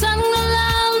me go tongue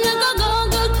around, I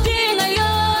go ting yo.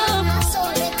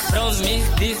 Promise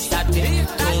this, that,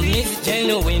 promise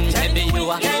genuine, baby, you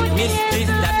are miss this,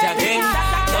 that again.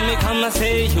 Don't me come and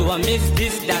say you are miss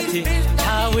this, that.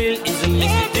 How will is a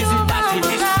miss this, that.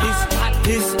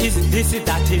 This is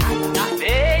that. Baby,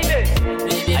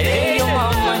 I hear your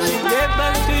mama, she get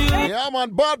back to you. Yeah, man,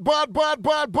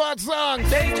 bad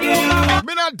songs.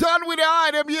 Me not done with the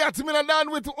item yet. Me not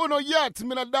done with Uno yet.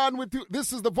 Me not done with you.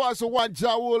 This is the voice of one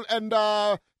Jawul and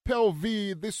Pel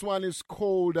V. This one is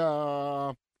called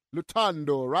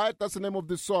Lutando, right? That's the name of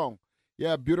this song.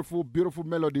 Yeah, beautiful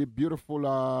melody, beautiful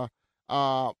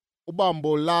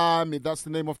Ubambo Lami. That's the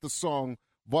name of the song.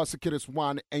 Voice of Kidis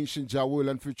One, Ancient Jawul,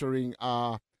 and featuring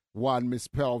one Miss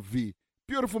Pel V.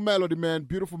 Beautiful melody, man.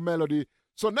 Beautiful melody.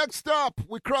 So next up,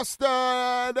 we cross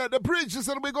the bridges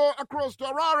and we go across to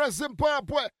Harare,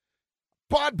 Zimbabwe.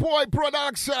 Bad Boy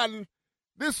Production.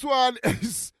 This one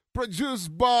is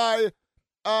produced by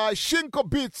Shinko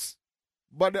Beats,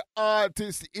 but the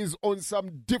artist is on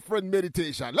some different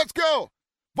meditation. Let's go.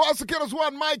 Voice of Kidis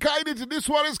One, Mike Identity. This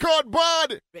one is called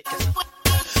Bad.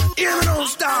 Hear me don't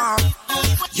stop.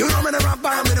 You know me the rap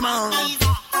band with the man.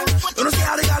 You know see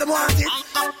how they got them want it.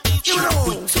 You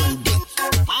know.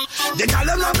 They call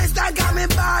them love me star, got me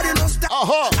body no star.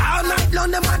 All night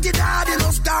long them want it hard,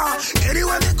 no star.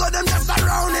 Anywhere me go them just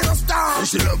around, no star.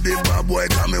 She love the bad boy,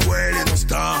 got me wearing no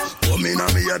star. Come in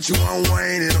on me yet she want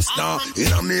wine, no star.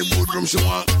 In on me good room she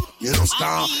want, you know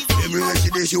star. Everywhere she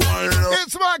did she want love.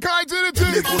 It's Mike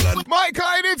Identity. Mike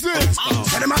Identity.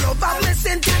 Say them a love up,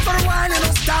 listen to for a while,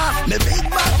 no star. Me big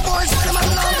bad boys, say them a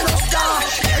love, no star.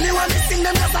 Anywhere me sing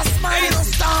them just a smile, no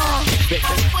star.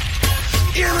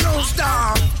 Hear me no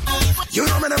star. You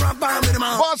know me the rap band with the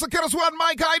man. Boss of Kidis One,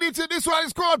 Mike Identity. This one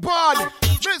is called Bad.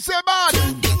 This is Bad.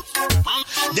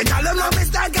 They call them love me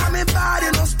star, got me body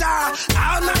no star.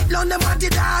 All night long them want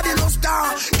it hard, no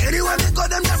star. Anywhere me go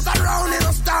them just around,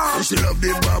 no star. She love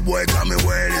the bad boy, got me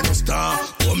wearing no star.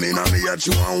 Come in on me yet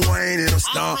she want wine, no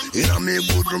star. In on me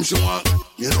good room she want,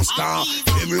 you know star.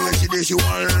 Everywhere she did she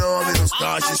want love, no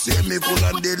star. She say me cool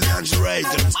and deadly and she right,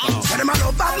 no star. Say them a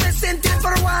love up, listen to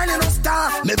for a while, no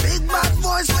star. Me big bad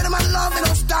voice with them a love,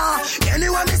 no star.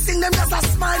 Anywhere me sing them just a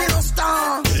smile, no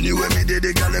star. Anywhere me did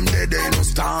they call them dead, no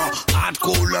star.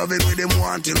 Hardcore love it with them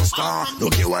want, no star.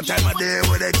 Don't care what time of day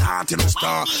where they talk, no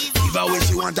star. Give her when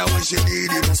she want her when she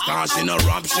need it, no star. She no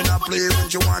rap, she no play when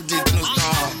she want it, no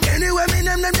star. Anywhere me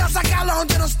name them just a call out,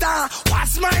 no star.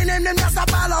 What's my name them just a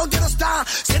ball out, no star.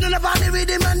 Sitting up on the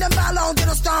rhythm and them ball out,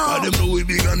 no star. And them know we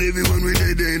big and heavy when we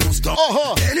dead, no star.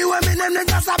 Anywhere me name them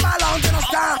just a ball out, no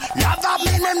star. Love up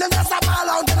me name them just a ball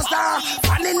out, no star.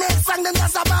 On the next song them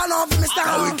just a ball out, me star.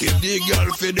 Now we keep the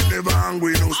girl feed them never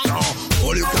hungry, no star.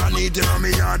 All you can eat in on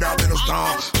me yard up, no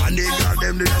star. And they got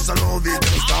them they just a love it,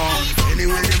 no star.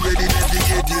 Anyway they ready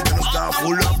dedicated, no star.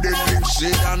 Full up the drink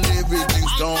shit and everything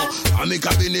star. And me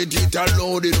cabinet it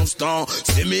loaded, no star.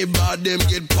 See me bad them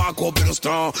get pack up, no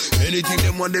star. Anything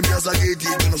them want them just a get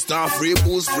it, no star. Free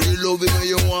boost, free loving when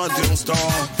you want, no star.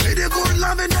 For the good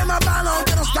loving them a ball out,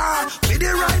 no star. For the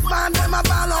right band them a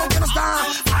ball out, no star.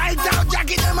 High down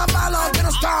jacket them a ball out, no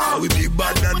star. We big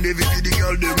bad and heavy for the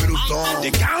girl them, no star.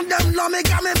 They count them love me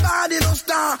got me body, no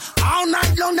star. All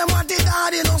night long them want it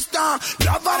hard, no star.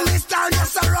 Love of me star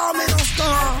just around me, no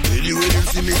star. Anyway they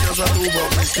see me just a move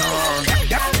up me star.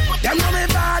 Them know me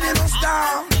body, no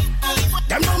star.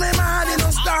 Them know me mad,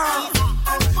 no star.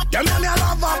 Them know me a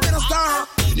love up, no star.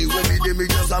 Anyway me they me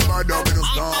just a mad up, no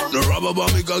star. No rubber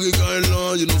bomb me cocky kind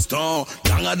long, you know star.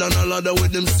 Longer than a ladder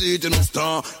with them seat, no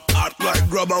star. Hot Like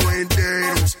grabber when they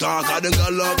no star. Cause they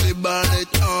got love the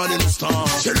bandit on in the star.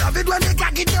 She love it when they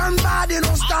cocky turn bad in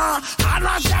no star. I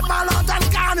rush up all out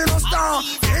and can in no star.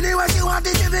 Anyway she want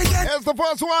it if it get. Here's the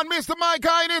first one, Mr. Mike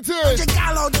Intl. She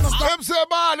call out in no star. Them say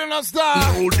bad in no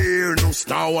star. No dear, no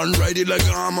star. One ride it like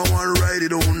a hammer, one ride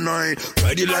it all night.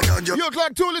 Ride it like a jump. You look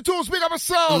like Toolie Tools, speak up a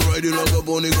sound. Ride it like a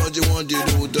bunny cause you want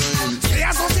it all time.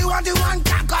 Say so she want it one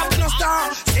cock up in no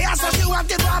star. Say so she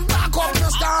want it one back up in no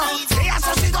star. Say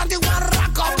so she want it one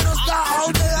rock up in no star.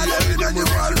 Out there, every day you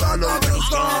want one up in no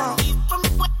star.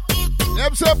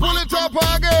 Them say pull it up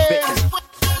again.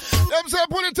 Them say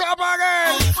pull it up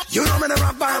again. You know me the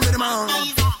rap band with the man.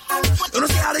 You know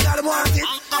see how they got them want it.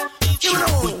 You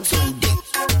know.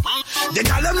 They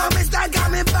call them love me star,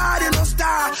 got me bad in no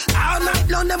star. All night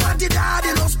long them want it hard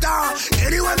in no star.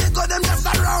 Anywhere me go them just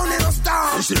around in no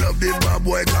star. She love the bad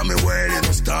boy, got me well in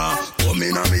no star. Come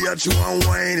in on me yet, she want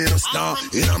wine in no star.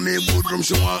 In on me bedroom,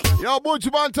 she want. Yo, Buju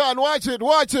Bantan, watch it,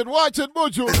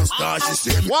 Buju. In no star, she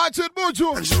say. Watch it,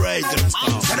 Buju. And she right in no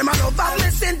star. So them a love have me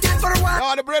sent it for a while.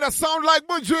 Oh, the brother sound like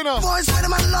Buju, you know. Voice where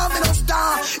them a love in no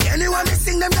star. Anywhere me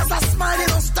sing them just a smile in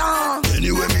no star.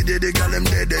 Anywhere me dead, they got them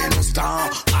dead in no star.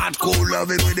 Hardcore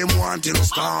loving with them want in no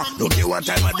star. Don't care what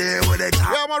time of day where they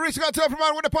talk. Yeah, man, Rich got to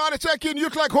everyone with the party check-in. You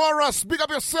like Horus, big up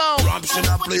yourself.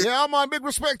 Yeah, man, big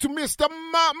respect to Mr.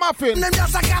 Muffin. Big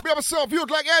up yourself. You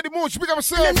like Eddie Mooch, big up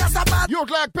yourself. You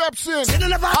like Pepsi.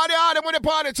 How they with the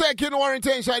party check-in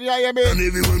orientation, yeah,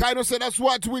 man. I know say that's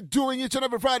what we're doing each and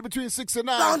every Friday between 6 and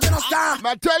 9. I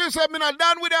tell you something, I'm not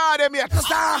done with all them yet.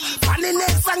 I'm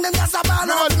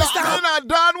not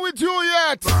done with you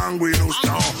yet.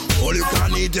 All you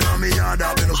can eat in me yard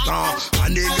up in the star.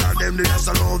 And they got them, they just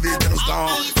love it in the star.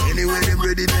 Anyway, they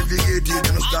ready, they forget it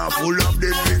in the star. Full up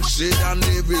the drink shit and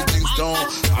everything star.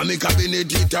 And me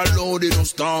cabinet it alone in the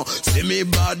star. See me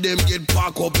bad, them get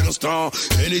packed up in the star.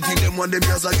 Anything them want, them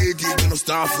just get it in the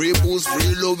star. Free boost,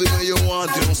 free loving when you want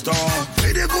in the star.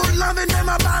 With the good loving, them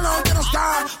a ball out in the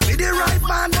star. With the right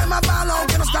man, them a ball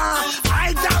out in the star.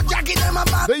 I down jacket, them a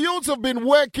ball. The youths have been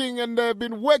working and they've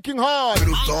been working hard. They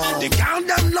count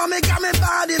them, love me, got me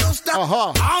bad in the star.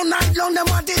 All night long, them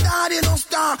want it hard in the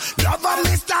star. Love up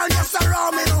me star, just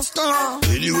around me no star.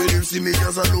 Anyway, them see me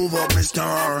just a love up me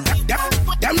star.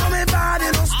 Them know me bad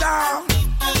in the star.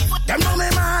 Them know me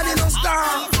mad in the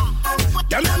star.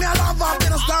 Them know me a love up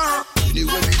in the star.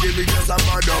 Anyway, me give me just a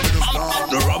bad up in the star.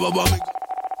 The rubber bomb.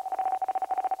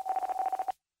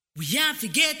 We I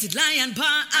forget it, lion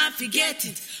paw, I forget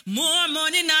it. More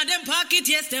money now them pocket,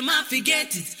 yes, them I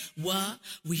forget it. What?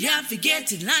 We I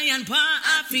forget it, lion paw,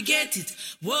 I forget it.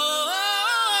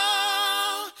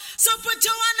 Whoa. So put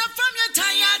your hand up from your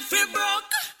tired fi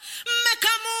broke. Make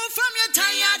a move from your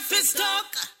tired fi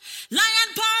stuck.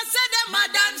 Lion paw said them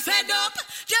mad and fed up.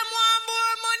 Them want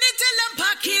more money till them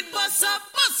pocket bust up.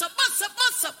 Bust up, bust up,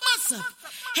 bust up, bust up.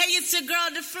 Hey, it's your girl,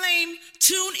 The Flame.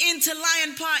 Tune in to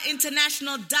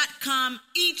lionpawinternational.com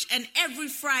each and every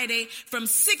Friday from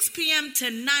 6 p.m. to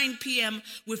 9 p.m.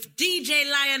 with DJ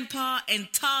Lion Paw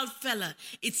and Tall Fella.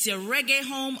 It's your reggae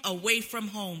home away from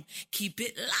home. Keep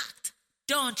it locked.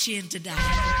 Don't change to die.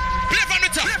 Live on the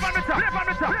top.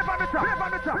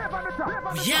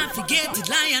 Yeah, forget it,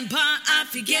 lion paw, I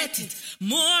forget it.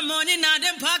 More money now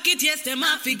them pocket, yes, them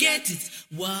I forget it.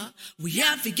 What? We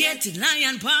have forget it,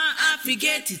 lion paw, I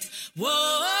forget it. Whoa.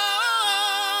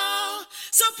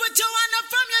 So put your hand up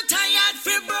from your tired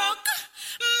fi broke.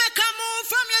 Make a move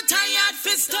from your tired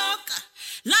fi stuck.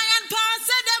 Lion paw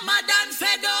said them mad and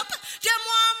fed up. Them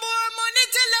want more money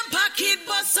till them pocket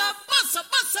bust up. Bust up,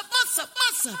 bust up, bust up,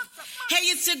 bust up. Hey,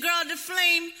 it's your girl, The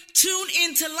Flame. Tune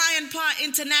in to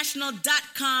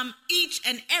lionpawinternational.com each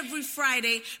and every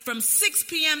Friday from 6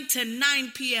 p.m. to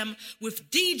 9 p.m. with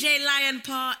DJ Lion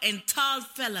Paw and Tall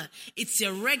Fella. It's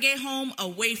your reggae home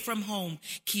away from home.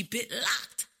 Keep it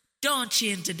locked. Don't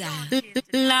change the dial.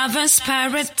 Lover's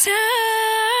paradise,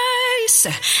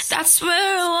 that's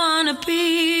where I wanna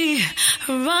be.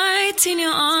 Right in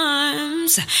your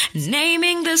arms,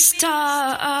 naming the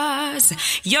stars.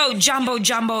 Yo, Jumbo,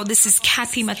 this is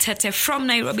Kathy Matete from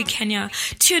Nairobi, Kenya.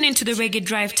 Tune into the Reggae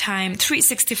Drive Time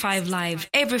 365 live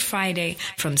every Friday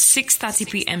from 6:30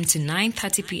 p.m. to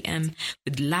 9:30 p.m.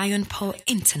 with Lion Paw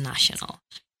International.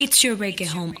 It's your reggae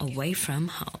home away from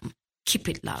home. Keep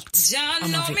it locked. Jah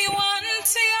know me want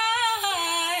to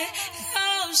I,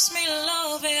 helps me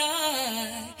love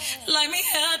I, like me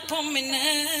head on me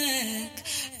neck,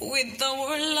 with the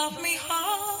word love me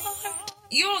heart.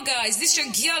 Yo guys, this your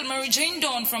girl Mary Jane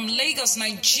Dawn from Lagos,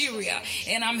 Nigeria,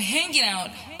 and I'm hanging out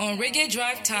on Reggae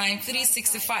Drive Time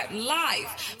 365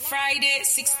 live, Friday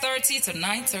 6:30 to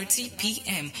 9:30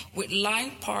 p.m. with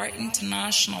Lion Paw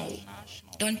International.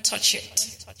 Don't touch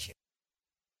it.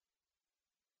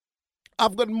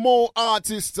 I've got more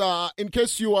artists. In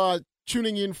case you are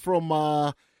tuning in from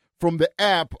the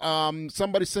app,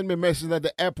 somebody sent me a message that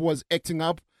the app was acting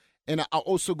up, and I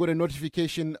also got a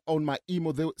notification on my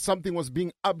email. Something was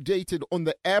being updated on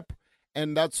the app,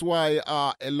 and that's why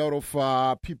a lot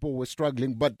of people were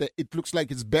struggling. But it looks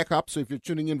like it's back up. So if you're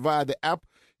tuning in via the app,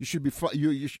 you should be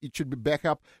it should be back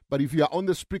up. But if you are on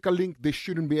the Spreaker link, there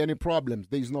shouldn't be any problems.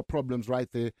 There is no problems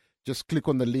right there. Just click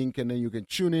on the link and then you can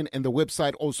tune in. And the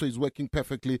website also is working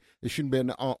perfectly. There shouldn't be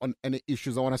on any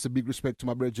issues. I want to say big respect to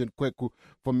my brother Kweku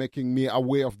for making me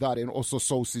aware of that. And also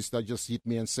Soul Sister just hit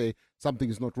me and say something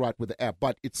is not right with the app.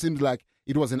 But it seems like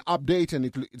it was an update and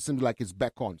it seems like it's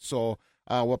back on. So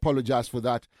we apologize for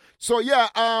that. So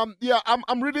I'm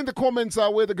reading the comments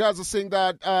where the guys are saying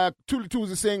that Tulu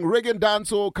is saying reggae and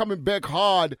dancehall coming back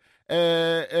hard,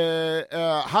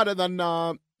 harder than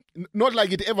not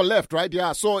like it ever left, right?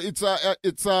 Yeah. So it's a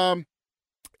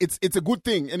good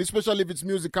thing, and especially if it's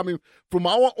music coming from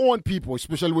our own people,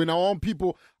 especially when our own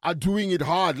people are doing it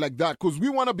hard like that, because we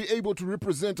want to be able to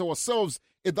represent ourselves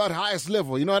at that highest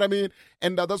level. You know what I mean?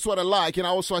 And that's what I like. And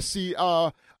I see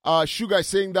Sugar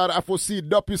saying that I foresee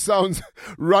Duppy sounds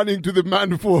running to the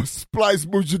man for splice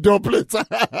bougie doublets.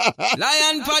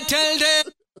 Lion Patel them.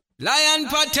 Lion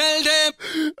Patel them.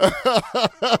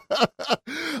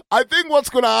 I think what's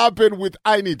gonna happen with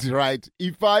Ainity, right?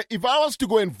 If I was to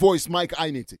go and voice Mike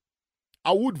Ainity,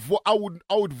 I would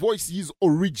voice his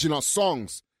original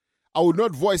songs. I would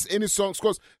not voice any songs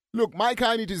because look, Mike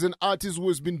Ainity is an artist who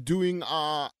has been doing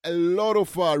a lot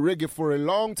of reggae for a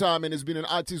long time, and has been an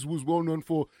artist who's well known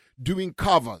for doing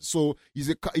covers. So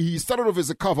he started off as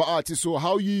a cover artist. So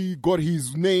how he got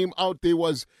his name out there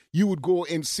was he would go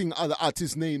and sing other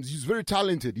artists' names. He's very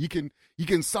talented. He can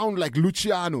sound like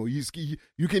Luciano. You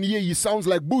can hear he sounds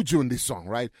like Buju in this song,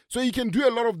 right? So he can do a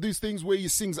lot of these things where he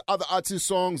sings other artists'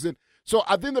 songs. And so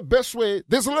I think the best way,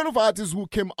 there's a lot of artists who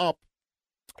came up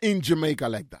in Jamaica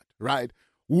like that, right?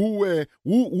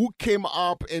 Who came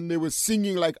up and they were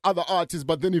singing like other artists,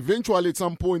 but then eventually at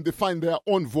some point they find their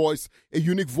own voice, a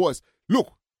unique voice.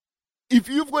 Look, if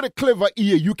you've got a clever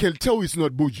ear, you can tell it's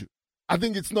not Buju. I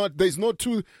think it's not. There's no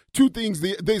two things.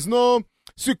 There's no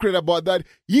secret about that.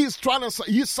 He's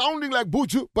sounding like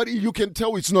Buju, but you can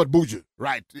tell it's not Buju,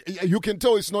 right? You can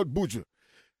tell it's not Buju.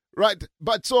 Right,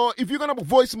 but so if you're going to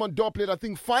voice him on Dopplet, I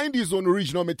think find his own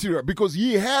original material because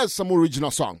he has some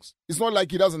original songs. It's not like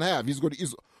he doesn't have. He's got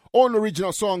his own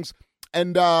original songs.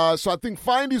 And so I think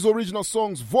find his original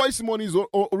songs, voice him on his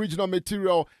original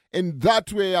material, and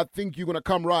that way I think you're going to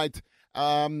come right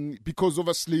because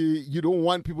obviously you don't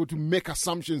want people to make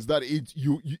assumptions that it's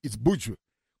Buju.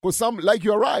 Because like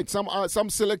you're right, some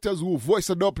selectors will voice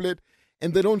a Dopplet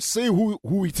and they don't say who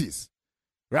it is,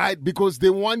 right? Because they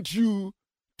want you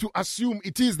to assume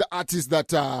it is the artist that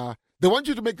they want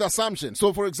you to make the assumption.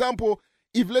 So, for example,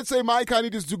 if let's say Mike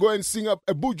Ainity is to go and sing a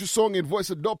Buju song and voice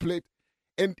a Dopplet,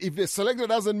 and if the selector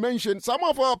doesn't mention, some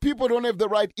of our people don't have the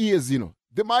right ears, you know.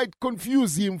 They might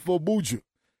confuse him for Buju.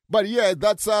 But yeah,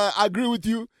 that's I agree with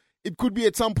you. It could be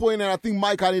at some point, and I think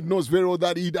Mike Ainity knows very well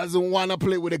that he doesn't want to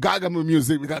play with the Gargamel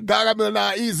music because Gargamel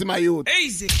now easy, my youth.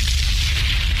 Easy.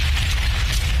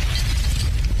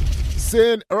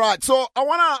 All right, so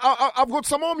I've got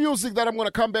some more music that I'm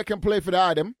gonna come back and play for the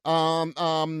item.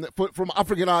 From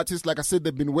African artists, like I said,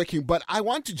 they've been working, but I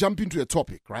want to jump into a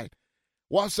topic, right?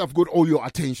 Once I've got all your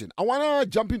attention, I wanna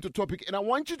jump into a topic, and I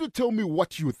want you to tell me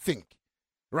what you think,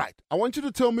 right? I want you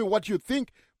to tell me what you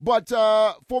think, but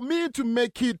for me to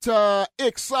make it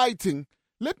exciting,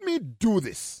 let me do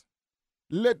this.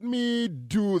 Let me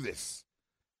do this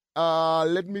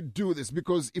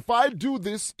because if I do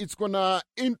this, it's gonna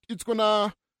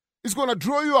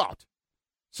draw you out.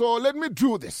 So let me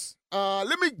do this.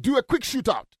 Let me do a quick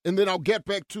shootout, and then I'll get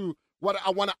back to what I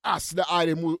want to ask the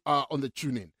item on the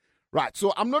tune-in. Right.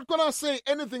 So I'm not gonna say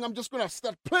anything. I'm just gonna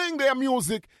start playing their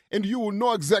music, and you will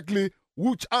know exactly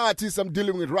which artist I'm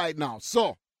dealing with right now.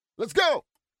 So let's go.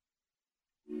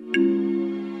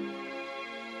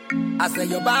 I say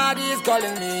your body is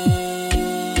calling me.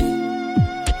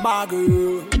 My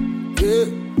girl, yeah.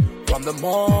 From the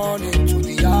morning to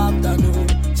the afternoon,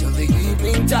 till the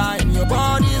evening time, your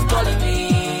body's calling me.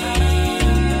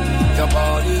 Your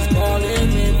body's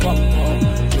calling me from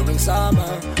home. During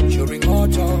summer, during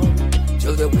autumn,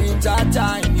 till the winter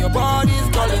time, your body's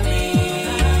calling me.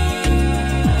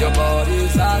 Your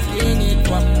body's asking it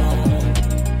from home.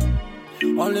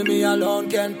 Only me alone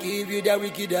can give you the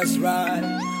wickedest right,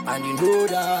 and you know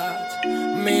that.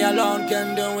 Me alone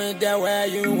can do it the way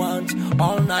you want,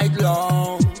 all night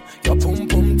long. Your pum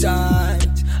pum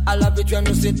tight, I love it when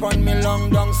you sit on me long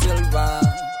down silver.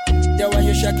 The way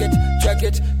you shake it, check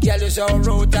it, girl, you so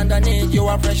rude underneath, you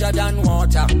are fresher than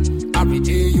water. Every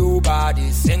day you body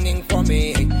singing for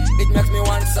me, it makes me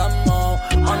want some more.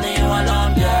 Only you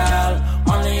alone, girl,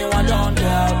 only you alone,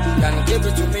 girl, can give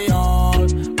it to me all.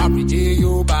 Every day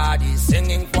you body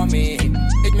singing for me,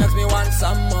 it makes me want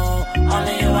some more.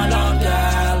 Only you alone,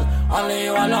 girl, only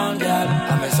you alone, girl.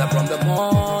 I mess up from the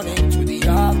morning to the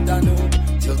afternoon,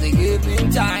 till the evening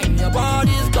time, your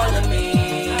body's calling me.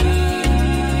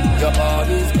 Your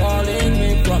body's calling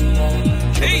me, come on.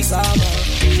 Hey, summer,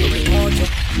 show me more.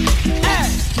 Hey.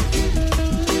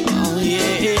 Oh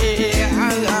yeah,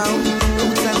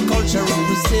 roots and culture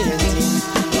representing.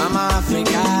 Mama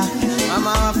Africa,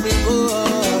 Mama Africa.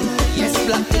 Yes,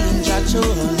 black ninja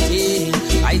chanting.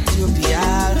 Ethiopia,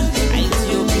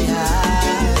 Ethiopia.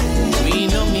 We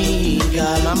know me,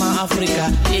 girl, Mama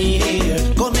Africa. Yeah,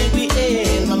 come make me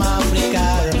hail, Mama Africa.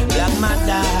 Black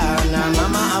Madonna,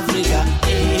 Mama Africa.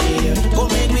 Go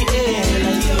make me hail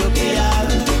Ethiopia.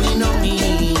 We know me,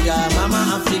 Mama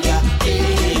Africa.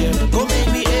 Go make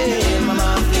me hail Mama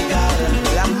Africa.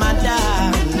 La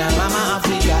Madonna, Mama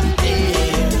Africa.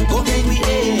 Go make me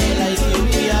hail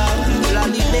Ethiopia. La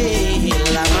Lile,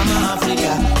 la Mama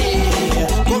Africa.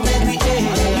 Go make me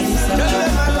hail.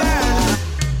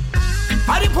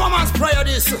 How the poor man's prayer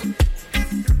this?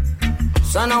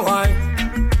 Son of why?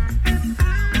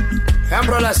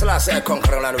 Emperor Selassie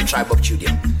conqueror of the tribe of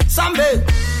Judah. Sambe,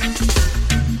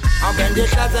 I'm been the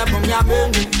class from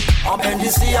Yabeni, I'm been the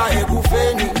CIA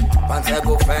Gufeni,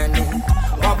 Pantego Feni,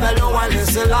 Opelo and the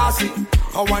Selassie,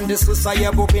 I want the Society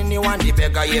Bupini, one the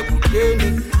Beggar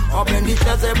Yebukeni, I'm been the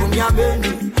class from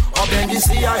Yabeni, I'm been the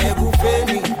CIA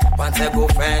Gufeni, Pantego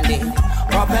Feni,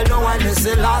 Opelo and the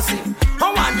Selassie, I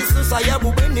want the Society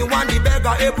Bupini, one the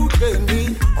Beggar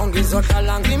Yebukeni, on the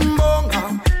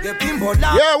Zotalangimbonga.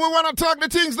 Yeah, we want to talk the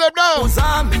things them now.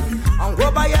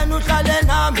 Angoba yenu tale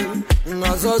nami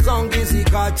Ngazo zongi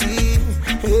zikati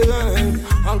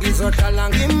Angizo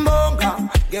talangi mbonga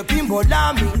Gepimbo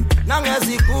lami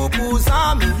Nangezi kuku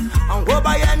zami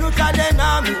Angoba yenu tale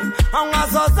nami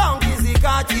Ngazo zongi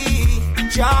zikati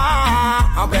Cha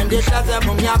Ambendi shaze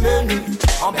mumyameni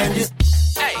Ambendi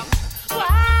Hey,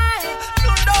 why?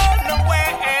 You don't know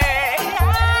where I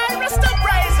rest the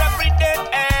price every day.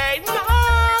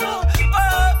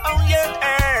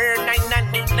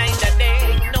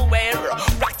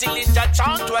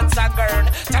 Chant once again.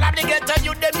 Tell them to get to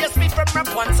you, them just speak from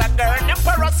rap once again.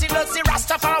 Emperor Selassie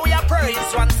Rastafari, we are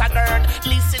praise once again.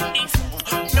 Listen this,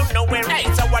 no nowhere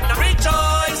else. I wanna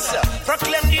rejoice,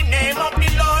 proclaim the name of the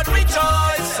Lord,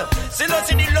 rejoice.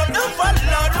 Selassie the Lord of our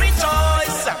Lord,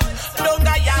 rejoice. Don't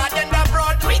go yard and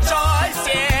abroad, rejoice.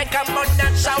 Yeah, come on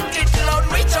and shout it loud,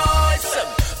 rejoice.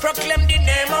 Proclaim the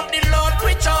name of the Lord,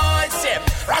 rejoice. Yeah,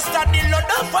 Rasta the Lord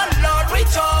of our Lord,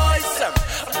 rejoice.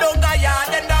 Don't go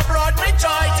yard and abroad,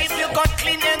 rejoice. If you got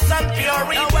clean hands and pure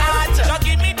reward, so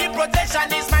give me the protection,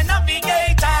 is my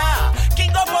navigator. King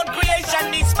of all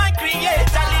creation is my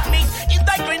creator. Lead me in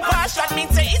thy green pasture, means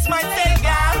say it's my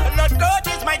savior. Lord God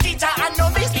is my teacher and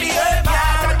no misbehavior.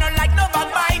 I don't like no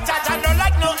backbiter, I don't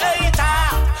like no hater.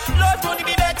 Lord, could it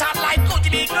be better, life could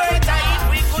it be greater if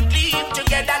we could live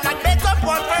together like better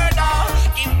one further.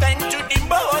 Intend to the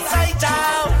most high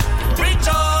town.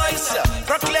 Rejoice,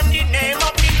 proclaim the name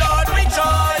of the Lord,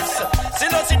 rejoice.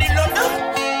 Selassie the Lord.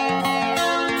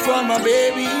 For my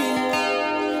baby,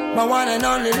 my one and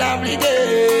only lovely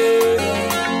girl.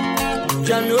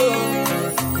 Jano,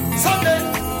 someday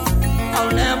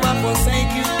I'll never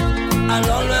forsake you.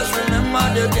 I'll always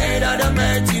remember the day that I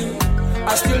met you.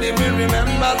 I still even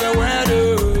remember the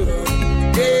weather.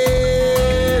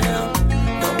 Yeah,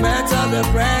 no matter the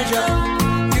pressure,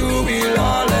 you will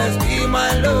always be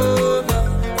my lover.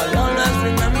 I'll always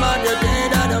remember the day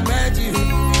that I met you.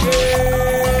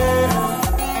 Yeah,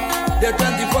 the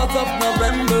 24th of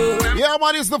November. Yeah,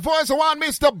 man, it's the voice of one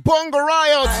Mr. Bongo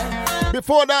Riot.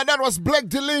 Before that was Black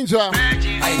Dillinger.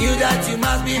 I knew that you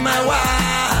must be my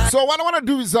wife. So what I want to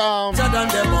do is, I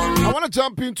want to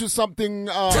jump into something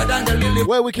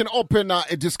where we can open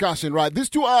a discussion, right? These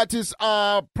two artists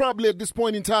are probably at this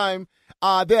point in time,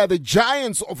 they are the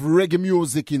giants of reggae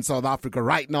music in South Africa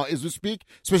right now as we speak,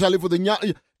 especially for the young.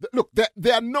 Look,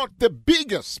 they are not the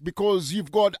biggest because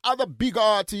you've got other big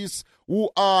artists who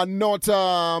are not,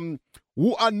 what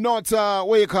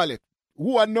you call it?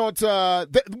 Who are not,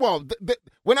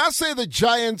 when I say the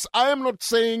giants, I am not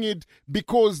saying it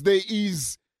because there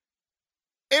is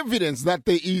evidence that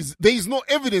there is no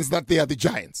evidence that they are the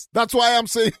giants. That's why I'm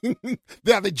saying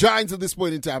they are the giants at this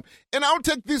point in time. And I'll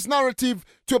take this narrative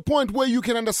to a point where you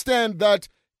can understand that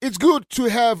it's good to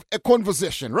have a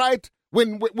conversation, right?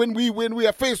 when we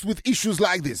are faced with issues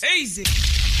like this. Easy.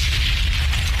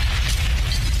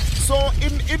 So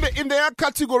in their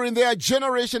category, in their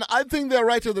generation, I think they're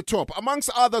right at the top, amongst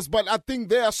others, but I think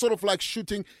they are sort of like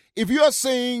shooting. If you are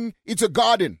saying it's a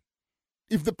garden,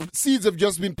 if the seeds have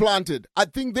just been planted, I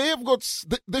think they have got,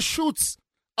 the shoots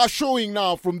are showing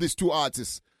now from these two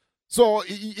artists. So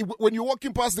when you're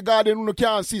walking past the garden, you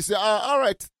can see, say, all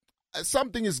right,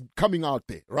 something is coming out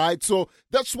there, right? So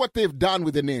that's what they've done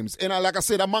with the names. And like I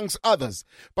said, amongst others.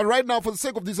 But right now, for the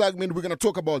sake of this argument, we're going to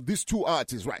talk about these two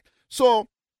artists, right? So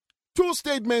two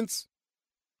statements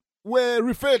were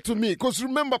referred to me. Because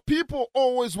remember, people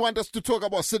always want us to talk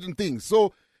about certain things.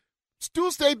 So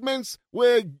two statements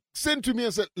were sent to me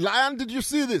and said, Lion, did you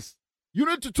see this? You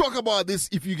need to talk about this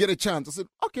if you get a chance. I said,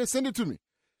 okay, send it to me.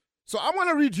 So I want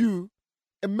to read you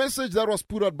a message that was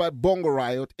put out by Bongo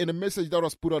Riot and a message that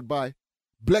was put out by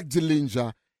Black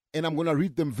Dillinger, and I'm going to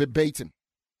read them verbatim,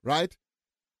 right?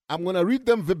 I'm going to read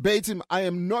them verbatim. I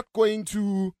am not going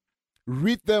to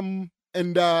read them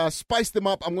and spice them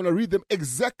up. I'm going to read them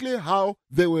exactly how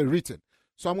they were written.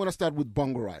 So I'm going to start with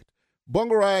Bongo Riot.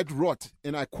 Bongo Riot wrote,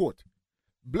 and I quote,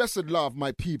 "Blessed love,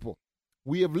 my people.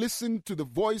 We have listened to the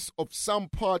voice of some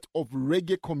part of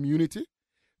reggae community.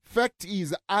 Fact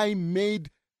is, I made,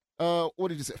 what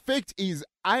did you say? Fact is,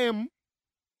 I am,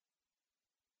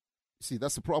 see,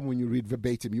 that's the problem when you read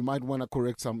verbatim. You might want to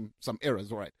correct some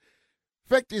errors, all right.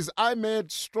 Fact is, I am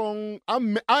made strong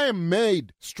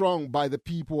by the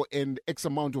people and X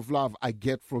amount of love I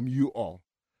get from you all.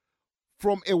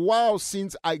 From a while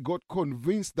since I got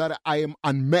convinced that I am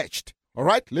unmatched. All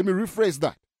right, let me rephrase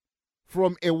that.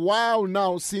 From a while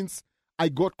now since I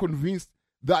got convinced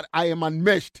that I am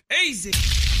unmatched." Easy.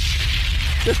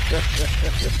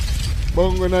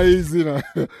 Bongo na easy na.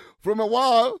 From a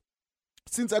while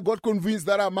since I got convinced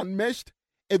that I'm unmatched,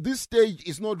 at this stage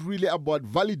it's not really about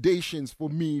validations for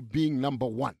me being number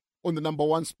one, on the number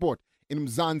one spot in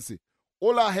Mzansi.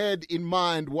 All I had in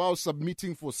mind while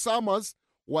submitting for Summers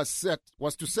was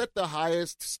to set the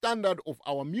highest standard of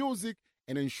our music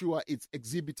and ensure it's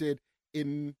exhibited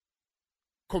in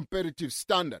competitive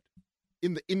standard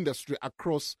in the industry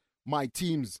across my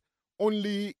teams.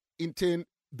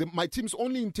 My team's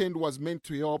only intent was meant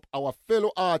to help our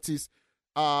fellow artists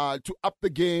to up the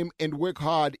game and work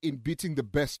hard in beating the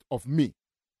best of me,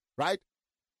 right?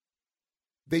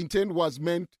 The intent was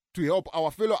meant to help our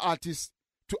fellow artists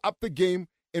to up the game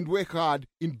and work hard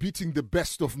in beating the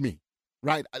best of me,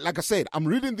 right? Like I said, I'm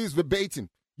reading this verbatim.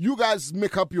 You guys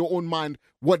make up your own mind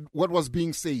what was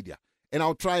being said here. And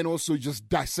I'll try and also just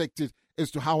dissect it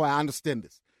as to how I understand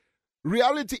this.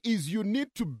 Reality is you need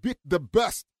to beat the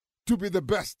best to be the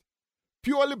best.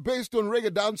 Purely based on reggae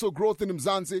dancehall growth in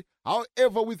Mzansi,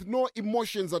 however, with no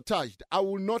emotions attached, I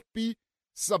will not be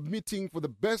submitting for the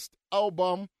best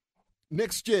album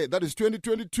next year. That is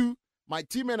 2022. My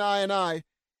team and I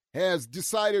has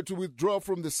decided to withdraw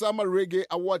from the Summer Reggae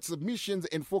Award submissions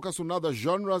and focus on other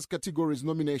genres, categories,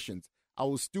 nominations. I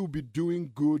will still be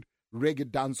doing good reggae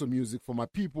dancehall music for my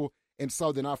people and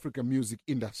Southern African music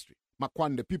industry.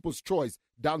 Makwande, People's Choice,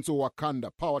 Dancehall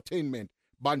Wakanda, Powertainment,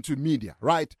 Bantu Media,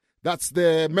 right? That's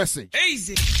the message.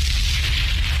 Easy.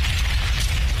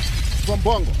 From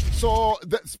Bongo. So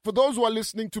for those who are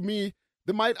listening to me,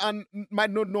 they might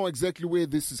not know exactly where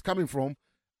this is coming from.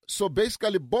 So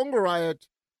basically, Bongo Riot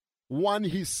won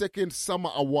his second Summer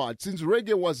Award since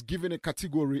reggae was given a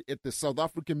category at the South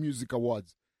African Music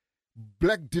Awards.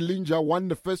 Black Dillinger won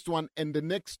the first one, and the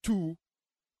next two,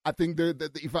 I think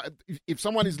if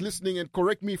someone is listening and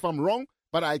correct me if I'm wrong,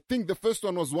 but I think the first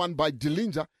one was won by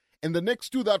Dillinger, and the next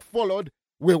two that followed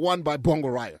were won by Bongo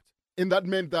Riot. And that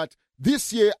meant that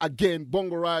this year, again,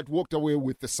 Bongo Riot walked away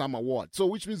with the Summer Award. So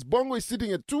which means Bongo is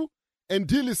sitting at 2 and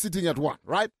Dill is sitting at 1,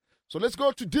 right? So let's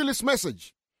go to Dill's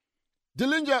message.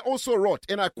 Dillinger also wrote,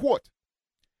 and I quote,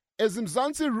 "As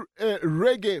Mzansi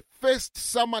Reggae first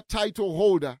summer title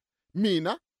holder,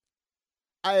 Mina,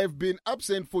 I have been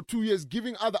absent for 2 years,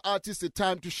 giving other artists a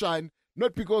time to shine,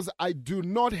 not because I do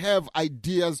not have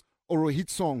ideas or hit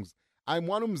songs. I'm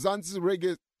one of Mzansi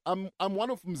Reggae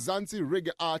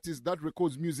artists that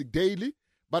records music daily,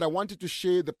 but I wanted to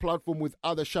share the platform with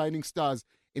other shining stars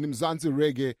in Mzansi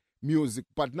Reggae music.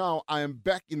 But now I am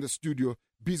back in the studio,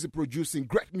 busy producing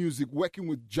great music, working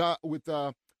with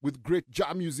great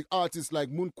Jah music artists like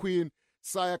Moon Queen,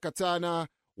 Saya Katana,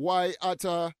 Y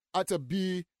Ata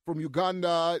B from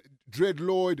Uganda, Dread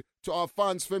Lloyd, to our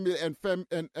fans, family and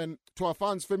to our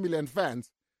fans, family and fans.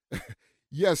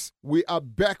 Yes, we are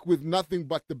back with nothing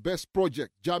but the best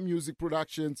project, Jah Music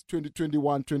Productions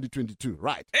 2021-2022.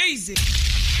 Right. Easy.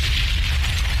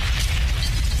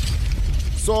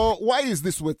 So why is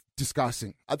this worth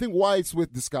discussing? I think why it's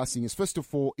worth discussing is, first of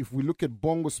all, if we look at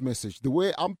Bongo's message, the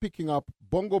way I'm picking up,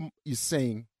 Bongo is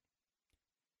saying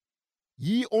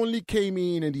he only came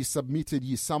in and he submitted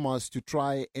his summers to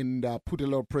try and put a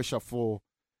lot of pressure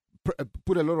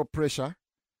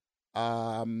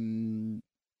at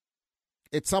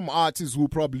some artists who are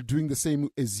probably doing the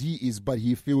same as he is, but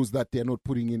he feels that they're not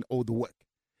putting in all the work.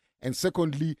 And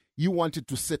secondly, he wanted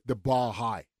to set the bar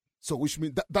high. So which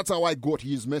means that's how I got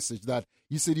his message, that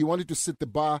he said he wanted to set the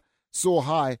bar so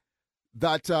high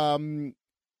that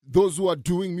those who are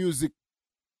doing music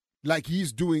like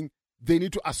he's doing, they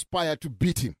need to aspire to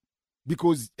beat him.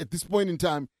 Because at this point in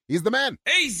time, he's the man.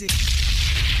 Easy.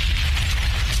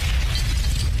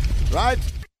 Right?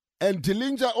 And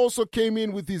Dillinger also came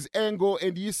in with his angle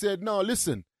and he said, no,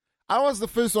 listen, I was the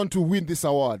first one to win this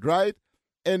award, right?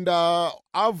 And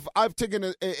I've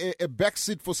taken a back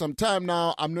seat for some time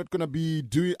now. I'm not gonna be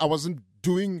doing. I wasn't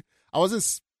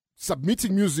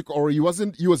submitting music, or he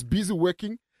was busy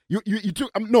working. You took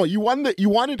you won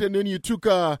it, and then you took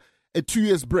a 2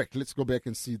 years break. Let's go back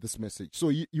and see this message. So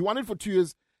you won it for 2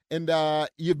 years, and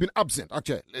you've been absent.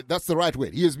 Okay, that's the right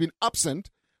word. He has been absent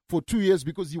for 2 years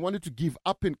because he wanted to give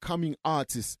up and coming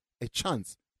artists a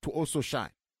chance to also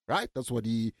shine. Right? That's why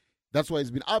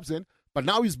he's been absent. But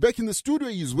now he's back in the studio.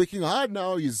 He's working hard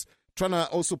now. He's trying to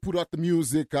also put out the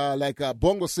music. Like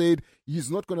Bongo said, he's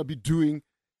not going to be doing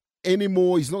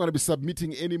anymore. He's not going to be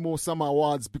submitting any more summer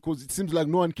awards because it seems like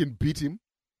no one can beat him.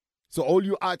 So all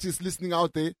you artists listening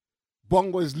out there,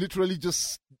 Bongo is literally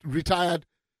just retired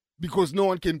because no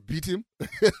one can beat him.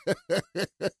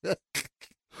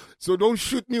 So don't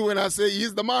shoot me when I say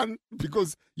he's the man,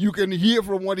 because you can hear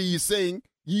from what he is saying.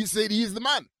 He said he's the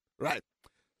man, right?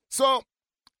 So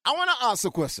I want to ask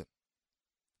a question.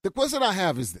 The question I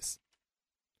have is this.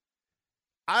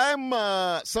 I'm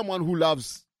someone who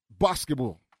loves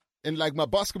basketball, and like my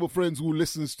basketball friends who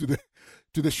listens to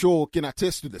the show can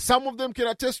attest to this. Some of them can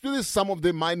attest to this. Some of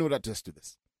them might not attest to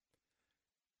this.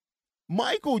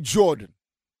 Michael Jordan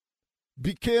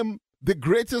became the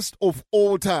greatest of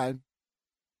all time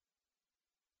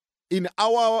in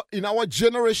our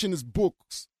generation's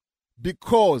books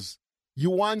because you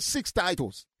won 6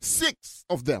 titles, 6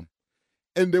 of them,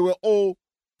 and they were all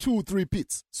 2-3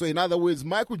 pits. So in other words,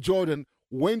 Michael Jordan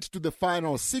went to the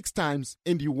final 6 times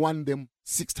and he won them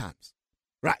 6 times.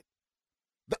 Right?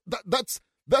 That's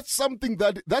something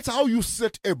that's how you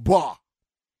set a bar.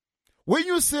 When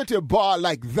you set a bar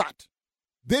like that,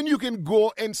 then you can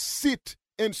go and sit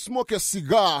and smoke a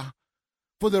cigar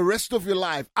for the rest of your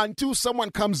life until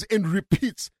someone comes and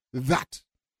repeats that.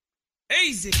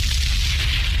 Easy.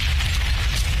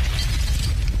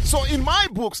 So in my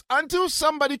books, until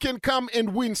somebody can come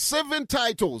and win 7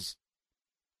 titles,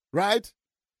 right?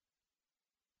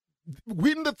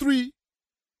 Win the 3.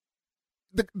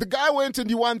 The guy went and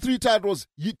he won 3 titles.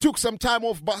 He took some time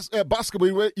off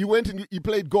basketball. He went and he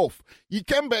played golf. He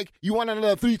came back. He won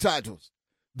another 3 titles.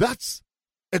 That's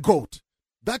a GOAT.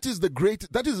 That is the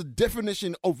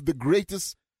definition of the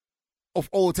greatest of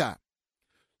all time.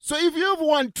 So if you have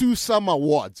won 2 summer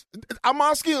awards, I'm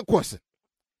asking a question.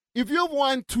 If you have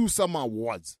won 2 summer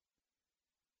awards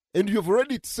and you've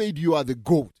already said you are the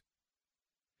GOAT,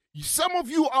 some of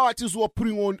you artists who are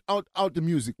putting out the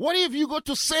music, what have you got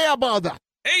to say about that?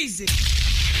 Easy.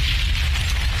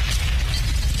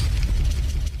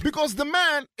 Because the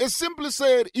man has simply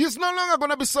said he's no longer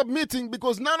going to be submitting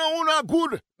because none of us are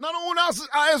good. None of us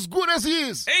are as good as he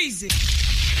is. Easy.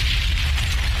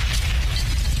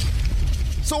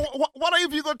 So what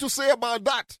have you got to say about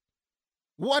that?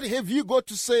 What have you got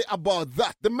to say about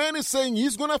that? The man is saying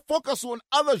he's going to focus on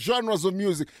other genres of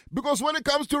music. Because when it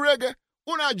comes to reggae,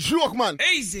 una joke, man.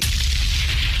 Easy.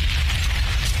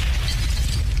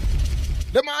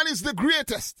 The man is the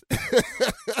greatest.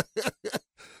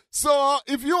 So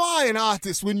if you are an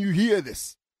artist, when you hear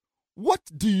this, what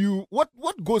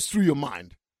goes through your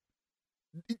mind?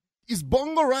 Is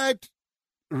Bongo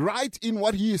right in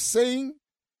what he is saying?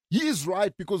 He is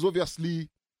right because obviously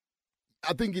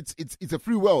I think it's a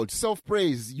free world.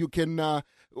 Self-praise, you can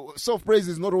self-praise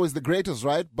is not always the greatest,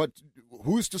 right? But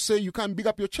who's to say you can't big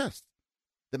up your chest?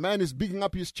 The man is bigging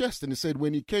up his chest, and he said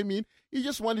when he came in, he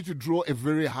just wanted to draw a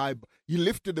very high. He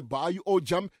lifted the bar. You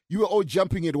were all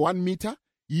jumping at 1 meter.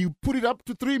 You put it up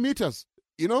to 3 meters.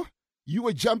 You know, you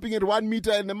were jumping at 1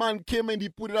 meter, and the man came and he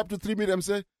put it up to 3 meters and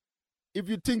said, "If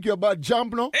you think you're about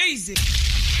jump, no." Easy.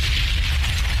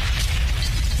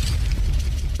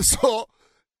 So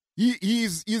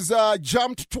he's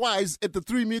jumped twice at the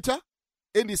 3 meter,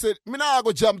 and he said, "Me now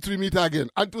go jump 3 meter again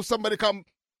until somebody come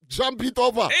jump it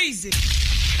over." Easy.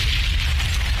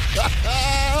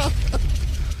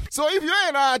 So if you're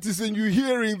an artist and you're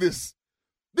hearing this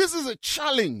is a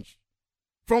challenge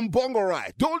from Bongo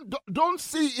Riot. Don't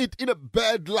see it in a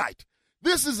bad light.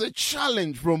 This is a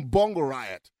challenge from Bongo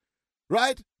Riot,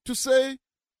 right? To say,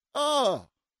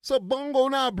 so Bongo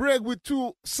now break with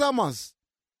 2 summers.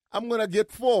 I'm going to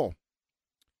get 4.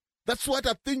 That's what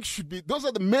I think should be. Those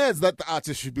are the meds that the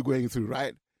artist should be going through,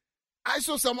 right? I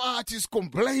saw some artists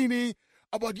complaining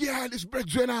about, this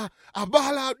breadwinner, I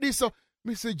ball out this. So,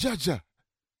 Mr. Jaja,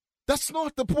 that's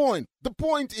not the point. The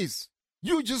point is,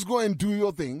 you just go and do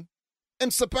your thing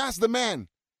and surpass the man.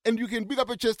 And you can big up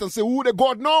your chest and say, who the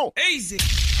God know? Easy.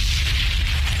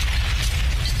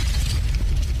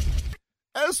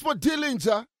 As for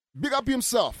Dillinger, big up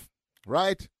himself,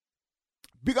 right?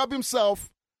 Big up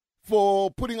himself for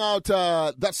putting out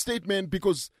that statement,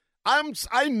 because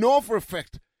I know for a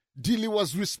fact Dilly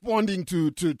was responding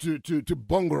to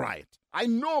Bongo Riot. I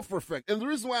know for a fact. And the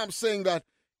reason why I'm saying that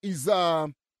is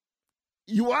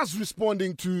he was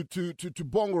responding to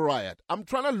Bongo Riot. I'm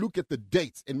trying to look at the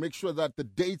dates and make sure that the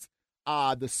dates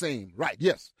are the same. Right,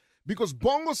 yes. Because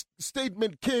Bongo's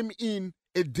statement came in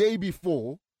a day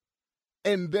before,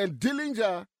 and then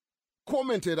Dillinger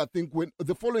commented, I think, when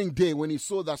the following day when he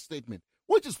saw that statement,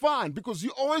 which is fine, because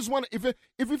you always want to,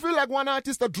 if you feel like one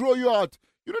artist that draw you out,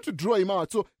 you need to draw him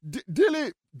out. So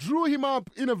Dilly drew him up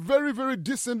in a very, very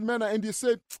decent manner, and he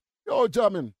said, yo,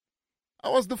 Jamin, I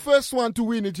was the first one to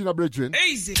win it in a brethren.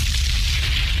 Easy.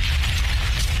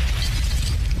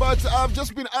 But I've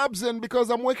just been absent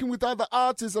because I'm working with other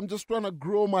artists. I'm just trying to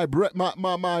grow my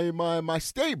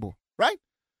stable, right?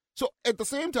 So at the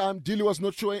same time, Dilly was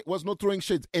not throwing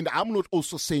shades, and I'm not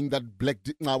also saying that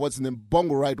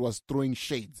Bongo Riot was throwing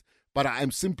shades. But I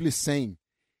am simply saying,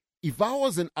 if I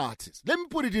was an artist, let me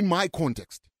put it in my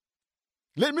context.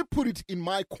 Right?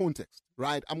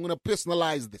 I'm gonna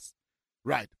personalize this,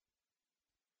 right?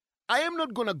 I am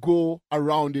not going to go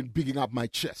around and bigging up my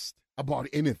chest about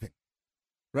anything,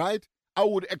 right? I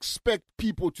would expect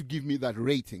people to give me that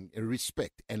rating and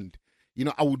respect. And,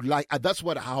 I would like, that's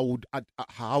what how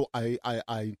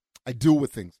I deal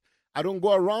with things. I don't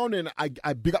go around and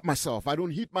I big up myself. I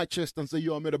don't hit my chest and say,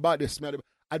 yo, I'm about this.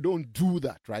 I don't do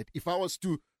that, right? If I was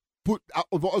going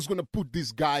to put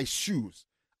this guy's shoes,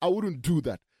 I wouldn't do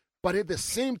that. But at the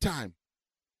same time,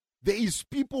 there is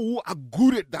people who are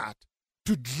good at that,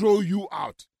 to draw you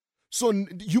out. So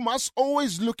you must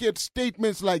always look at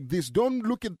statements like this. Don't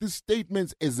look at these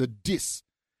statements as a diss.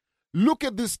 Look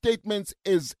at these statements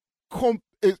as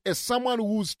someone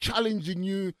who's challenging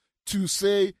you to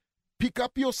say, pick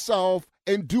up yourself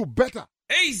and do better.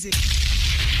 Easy.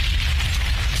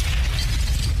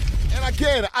 And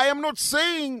again, I am not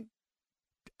saying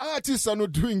artists are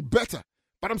not doing better,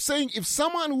 but I'm saying if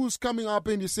someone who's coming up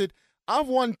and he said, I've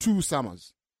won 2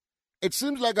 summers, it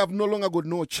seems like I've no longer got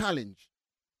no challenge.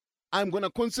 I'm going to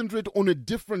concentrate on a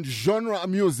different genre of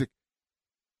music.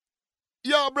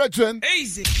 Yo, brethren.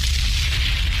 Easy.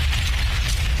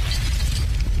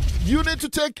 You need to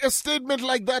take a statement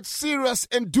like that serious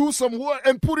and do some work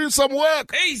and put in some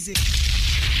work. Easy.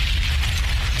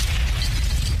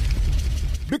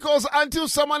 Because until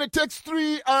somebody takes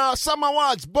 3 summer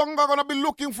awards, Bongo going to be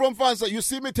looking from fans. You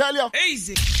see me tell you?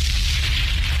 Easy.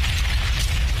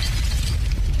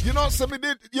 Say me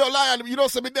did, you're lying.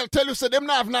 Say me they'll tell you, say them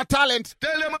not have no talent.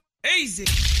 Tell them. Easy.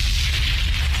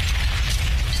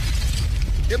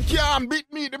 Them can't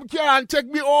beat me. Them can't take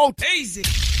me out. Easy.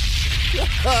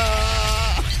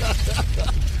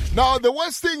 Now, the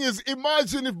worst thing is,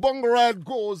 imagine if Bongo Riot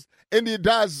goes and he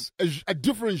does a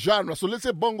different genre. So let's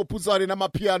say Bongo puts out an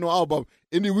Amapiano album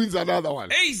and he wins another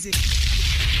one. Easy.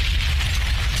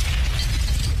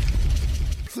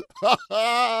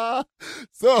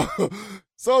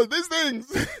 So these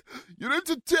things, you need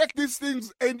to take these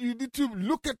things and you need to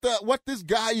look at what this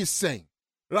guy is saying,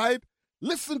 right?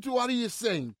 Listen to what he is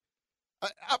saying.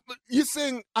 He's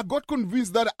saying, I got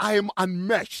convinced that I am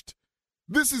unmatched.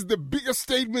 This is the biggest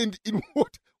statement in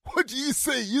what he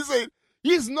say. He said,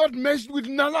 he's not matched with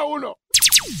Nana Uno.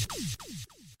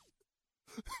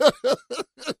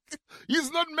 He's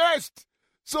not matched.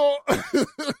 So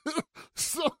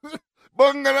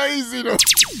Bangala is,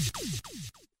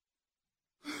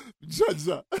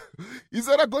 Jaja. He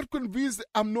said, I got convinced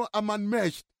I'm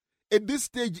unmatched. At this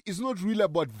stage, it's not really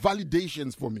about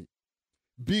validations for me.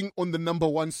 Being on the number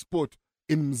 1 spot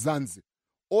in Mzansi.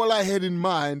 All I had in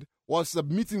mind was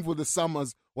submitting for the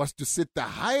summers was to set the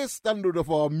highest standard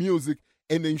of our music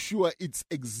and ensure it's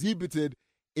exhibited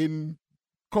in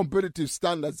competitive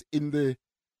standards in the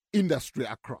industry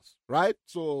across, right?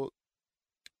 So,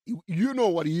 you know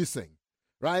what he's saying,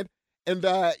 right? And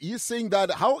he's saying that,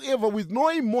 however, with no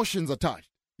emotions attached.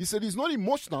 He said he's not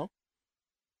emotional.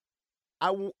 I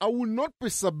will not be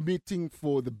submitting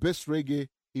for the best reggae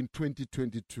in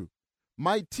 2022.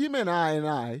 My team and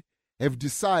I have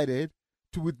decided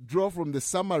to withdraw from the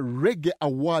Summer Reggae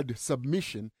Award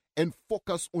submission and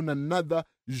focus on another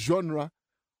genre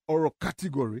or a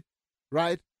category,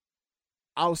 right?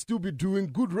 I'll still be doing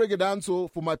good reggae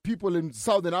dancehall for my people in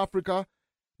Southern Africa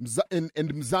and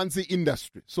Mzansi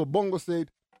industry. So Bongo said,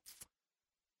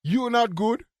 you're not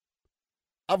good.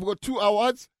 I've got 2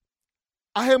 awards.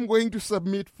 I am going to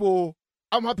submit for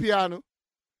Amapiano.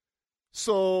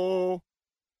 So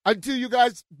until you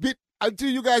guys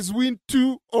win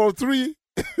 2 or 3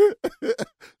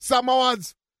 some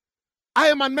awards, I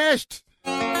am unmatched.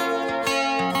 For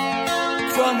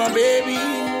my baby,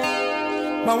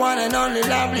 my one and only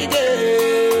lovely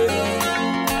girl.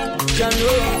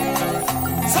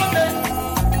 Someday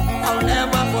I'll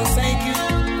never forsake you.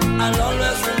 I'll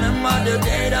always remember the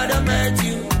day that I met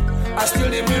you. I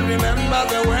still even remember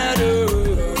the weather.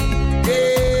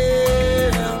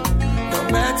 Yeah, no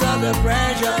matter the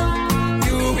pressure,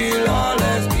 you will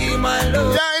always be my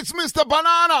love. Yeah, it's Mr.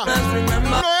 Banana. Let's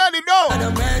remember that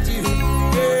I met you.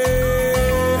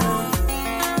 Yeah,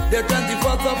 the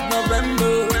 24th of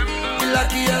November, the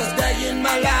luckiest day in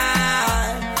my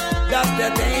life. That's the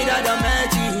day that I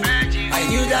met you. I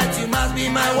knew that you must be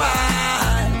my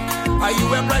wife. Are you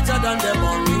were brighter than the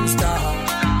morning star?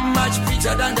 Much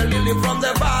richer than the lily from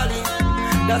the valley.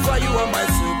 That's why you are my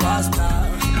superstar.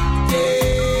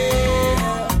 Yeah,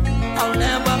 I'll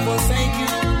never forsake you.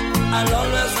 I'll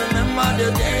always remember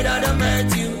the day that I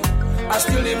met you. I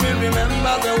still even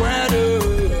remember the weather.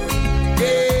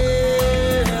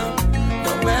 Yeah,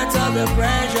 no matter the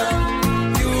pressure,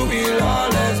 you will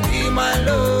always be my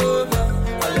love.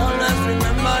 I'll always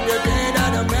remember the day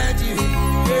that I met you.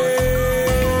 Yeah,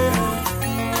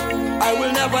 I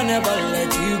will never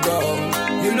let you go.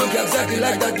 You look exactly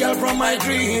like that girl from my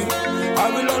dream. I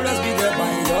will always be there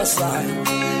by your side.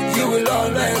 You will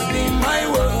always be my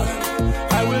word.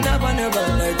 I will never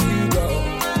let you go.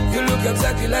 You look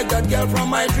exactly like that girl from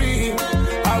my dream.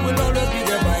 I will always be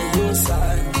there by your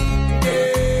side.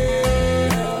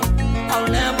 Yeah, I'll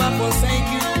never forsake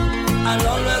you. I'll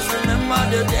always remember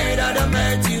the day that I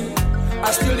met you.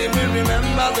 I still even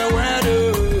remember the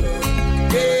weather.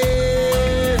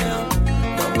 Yeah,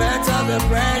 no matter the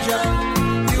pressure,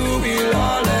 you will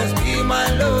always be my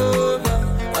love.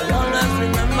 I'll always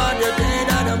remember the day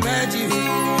that I met you.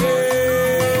 Yeah,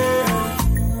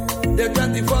 the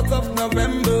 24th of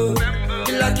November,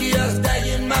 the luckiest day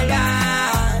in my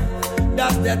life.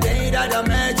 That's the day that I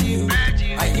met you.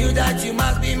 I knew that you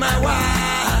must be my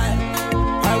wife.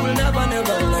 I will never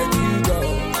let you go.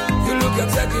 You look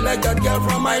exactly like that girl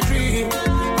from my dream.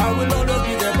 I will always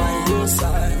be there by your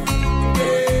side.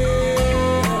 Yeah,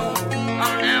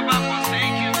 I'll never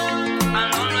forsake you.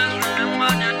 I'll always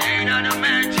remember the day that I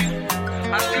met you.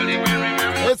 I still even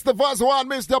remember. It's the first one,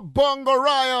 Mr. Bongo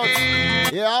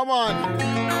Riot. Yeah, man.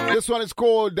 This one is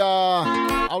called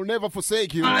I'll Never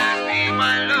Forsake You. You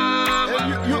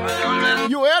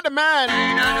hear the man.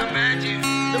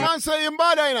 The man say him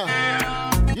bad, you know.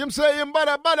 Him say him bad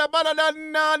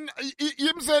than none.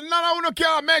 Him say none of you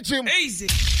can't match him. Easy.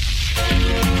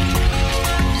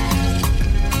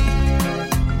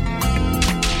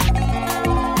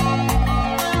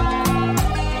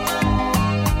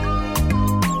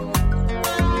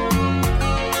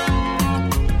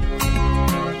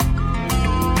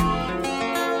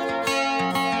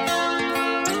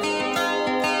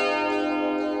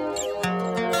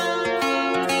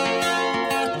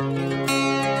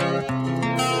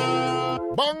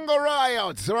 Bongo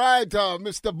Riot, right,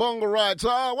 Mr. Bongo Riot.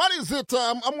 What is it?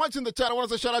 I'm watching the chat. I want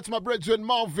to say shout out to my brethren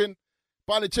Marvin.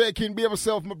 Party checking, be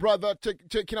yourself, my brother.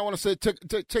 Checking. I want to say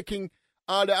checking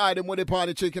the item where they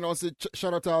party checking. I want to say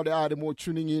shout out to all the item who are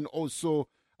tuning in. Also,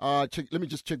 let me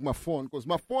just check my phone because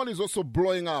my phone is also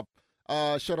blowing up.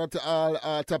 Shout out to all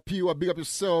Tapiwa, big up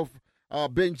yourself.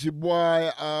 Benji Boy,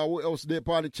 who else they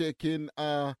party checking?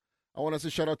 I want to say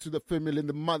shout out to the family in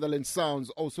the Motherland Sounds.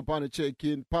 Also, party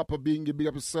checking. Papa Bingy, big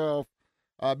up yourself.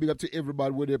 Big up to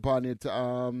everybody with their on it.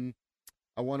 I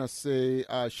want to say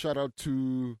shout out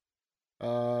to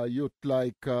youth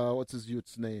like, what's his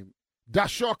youth's name?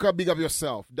 Dashoka, big up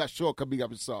yourself. Dashoka, big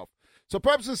up yourself. So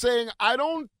perhaps is saying, I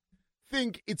don't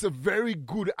think it's a very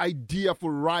good idea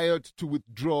for Riot to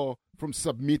withdraw from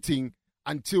submitting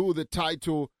until the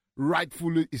title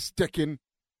rightfully is taken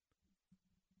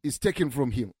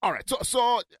from him. All right,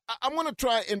 so I'm gonna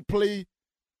try and play.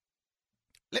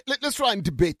 Let's try and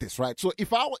debate this, right? So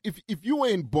if you were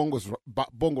in Bongo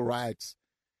Riot's,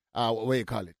 what you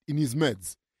call it, in his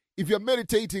meds, if you're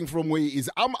meditating from where he is,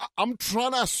 I'm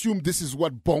trying to assume this is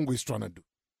what Bongo is trying to do,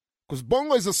 Because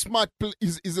Bongo is a smart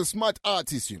is a smart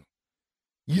artist, you know.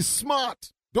 He's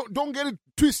smart. Don't get it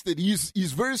twisted. He's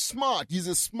very smart. He's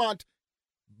a smart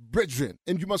brethren.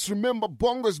 And you must remember,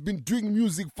 Bongo has been doing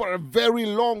music for a very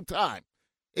long time.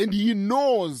 And he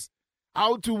knows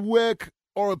how to work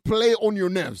or play on your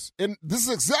nerves. And this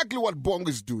is exactly what Bongo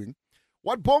is doing.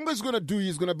 What Bongo is going to do,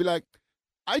 he's going to be like,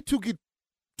 I took it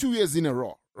 2 years in a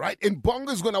row, right? And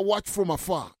Bongo is going to watch from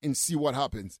afar and see what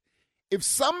happens. If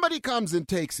somebody comes and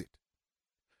takes it,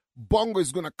 Bongo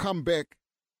is going to come back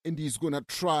and he's going to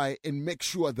try and make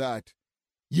sure that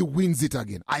he wins it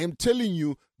again. I am telling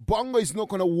you, Bongo is not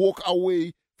going to walk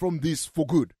away from this for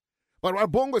good. But what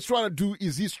Bongo is trying to do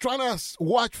is he's trying to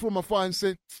watch from afar and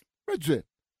say, Reggie.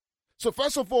 So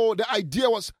first of all, the idea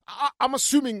was, I'm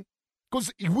assuming, because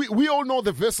we all know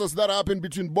the verses that happen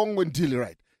between Bongo and Dilly,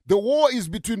 right? The war is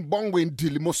between Bongo and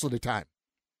Dilly most of the time.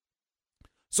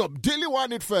 So Dilly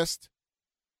won it first.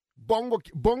 Bongo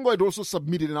had also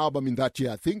submitted an album in that year,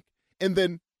 I think. And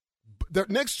then the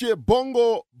next year,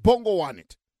 Bongo won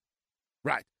it.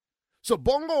 Right. So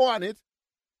Bongo won it.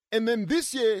 And then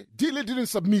this year, Dilly didn't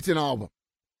submit an album.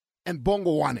 And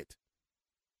Bongo won it.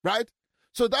 Right?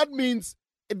 So that means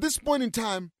at this point in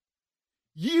time,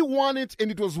 he won it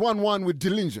and it was 1-1 with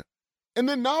Dillinger. And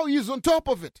then now he's on top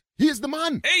of it. He's the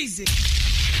man. Easy.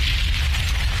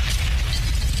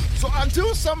 So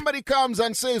until somebody comes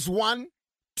and says 1,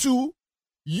 2,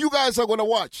 you guys are going to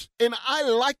watch. And I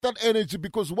like that energy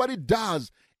because what it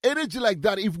does, energy like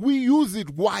that, if we use it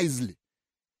wisely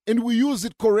and we use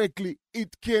it correctly,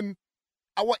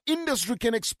 our industry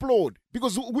can explode.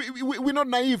 Because we're not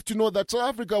naive to know that South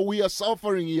Africa, we are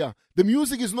suffering here. The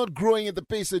music is not growing at the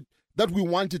pace that we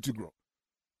want it to grow.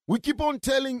 We keep on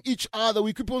telling each other,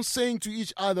 we keep on saying to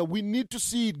each other, we need to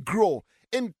see it grow.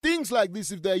 And things like this,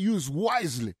 if they're used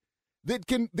wisely, they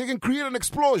can create an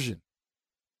explosion.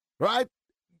 Right?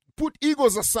 Put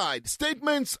egos aside.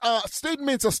 Statements are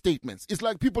statements. It's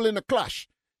like people in a clash.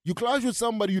 You clash with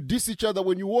somebody, you diss each other.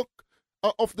 When you walk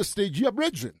off the stage, you are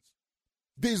brethren.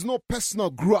 There's no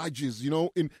personal grudges, you know.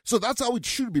 So that's how it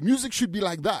should be. Music should be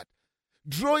like that.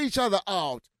 Draw each other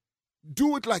out.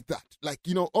 Do it like that. Like,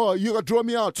 you know, oh, you're going to draw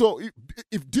me out. So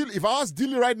if I ask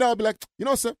Dilly right now, I'll be like, you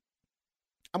know, sir,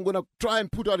 I'm going to try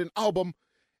and put out an album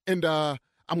and I'm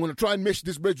going to try and match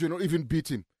this brethren or even beat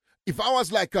him. If I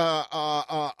was like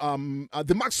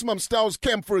the Maximum Styles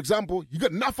camp, for example, you got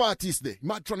enough artists there. You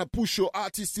might trying to push your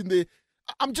artists in there.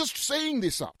 I'm just saying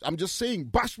this out. I'm just saying,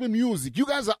 Bashman Music. You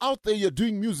guys are out there, you're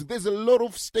doing music. There's a lot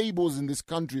of stables in this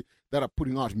country that are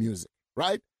putting out music,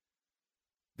 right?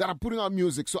 That are putting out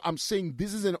music. So I'm saying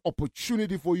this is an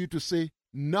opportunity for you to say,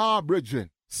 nah,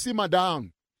 brethren, simmer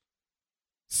down.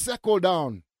 Settle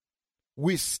down.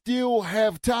 We still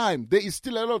have time. There is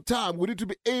still a lot of time. We need to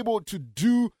be able to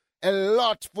do a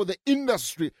lot for the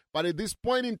industry. But at this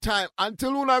point in time,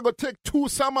 until we're not going to take 2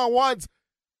 summer awards,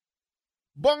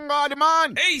 Bongo the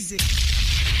man. Easy.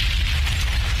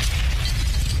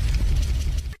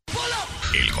 Pull up.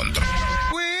 El control.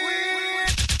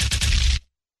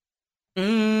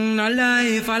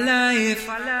 Alive.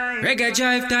 Reggae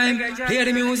drive time. Hear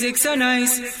the music so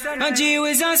nice. And G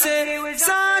Wiz I say,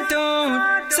 sort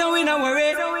out. So we not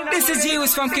worry. This is G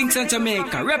Wiz from Kingston,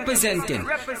 Jamaica, representing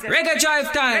Reggae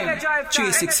drive time.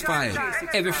 365.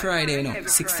 Every Friday, you know,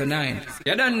 6 to 9.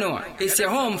 You don't know. It's your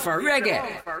home for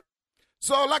reggae.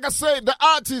 So, like I said, the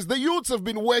artists, the youths have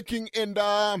been working, and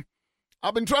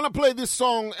I've been trying to play this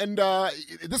song, and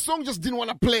this song just didn't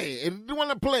want to play. It didn't want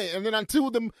to play, and then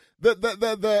until the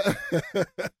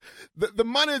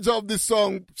manager of this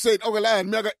song said, "Okay, Lion,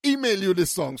 I'm gonna email you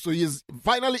this song." So he's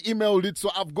finally emailed it.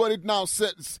 So I've got it now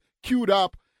set, queued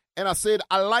up, and I said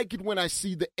I like it when I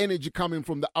see the energy coming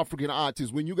from the African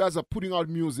artists. When you guys are putting out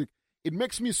music, it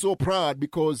makes me so proud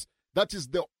because that is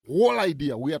the whole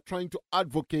idea. We are trying to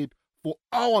advocate for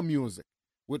our music.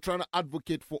 We're trying to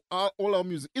advocate for all our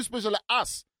music, especially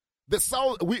us. The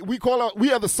South, we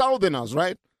are the Southerners,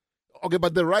 right? Okay,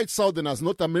 but the right Southerners,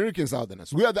 not American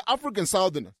Southerners. We are the African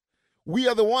Southerners. We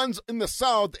are the ones in the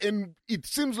South, and it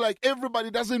seems like everybody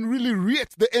doesn't really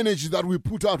rate the energy that we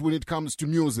put out when it comes to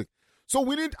music. So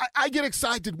I get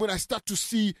excited when I start to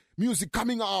see music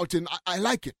coming out, and I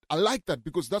like it. I like that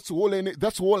because that's the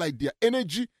whole idea.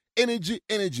 Energy.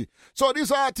 So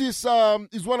this artist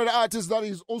is one of the artists that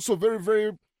is also very,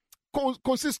 very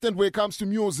consistent when it comes to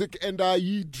music, and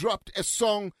he dropped a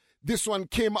song. This one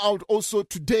came out also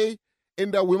today,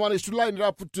 and we managed to line it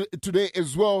up today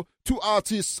as well. 2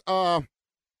 artists who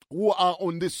are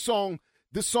on this song.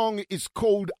 This song is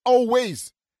called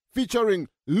Always, featuring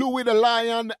Louis the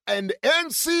Lion and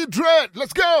NC Dread.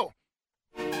 Let's go!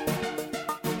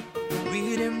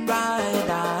 Read him right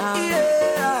now.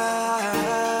 Yeah.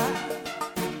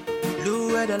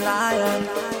 lion.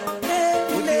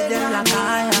 We lead them like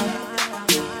iron.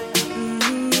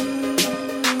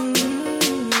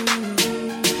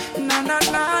 Na na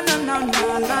na na na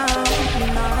na na.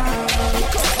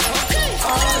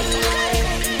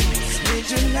 Always need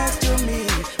you next to me.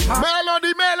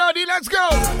 Melody, let's go.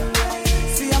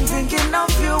 See, I'm thinking of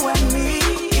you and me,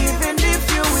 even if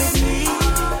you with me.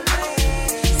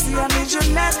 See, I need you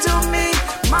next to me,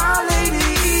 my lady.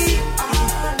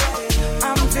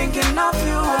 I'm thinking of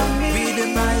you and me. Be the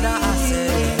bride I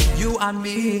say, you and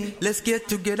me. Let's get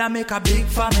together, make a big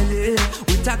family.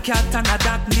 With a cat and a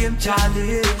dog named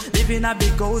Charlie. Living a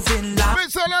big house in love.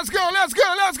 So let's go.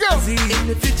 See, in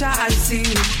the future I see,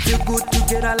 feel good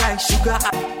together like sugar.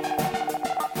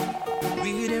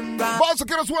 Also,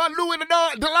 get us one Lou and the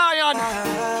Lion.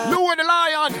 Lou and the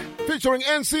Lion featuring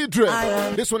NC Drip.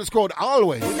 This one is called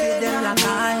Always.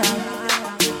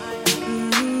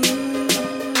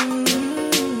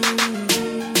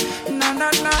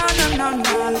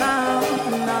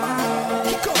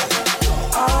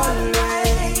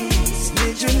 Always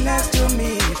need you next to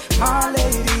me, my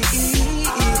lady.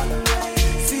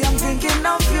 See, I'm thinking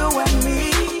of you and me,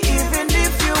 even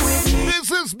if you with me.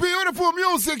 This is beautiful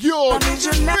music, yo.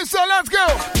 So let's go.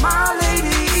 My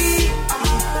lady.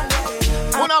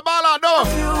 Una balado.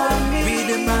 Be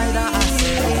the bride I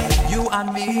say, you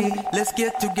and me. Let's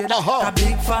get together, a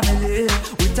big family.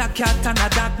 With a cat and a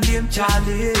dog named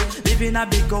Charlie. Living a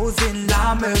big house in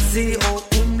La Mercy, oh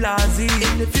Umlazi.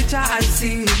 In the future I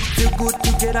see, feel good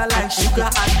together like sugar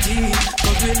and tea.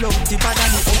 Cause we love deeper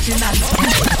than the ocean and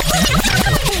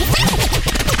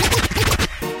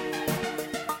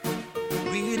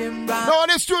no,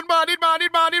 this tune man, it man.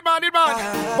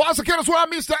 Boss of Killers one,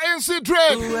 Mr. NC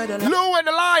Drake, Lou and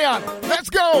the Lion. Let's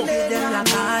go.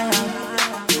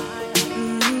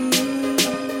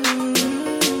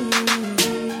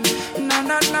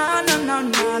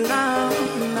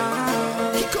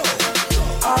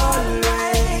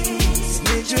 Always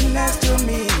need you next to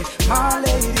me, my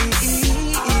lady.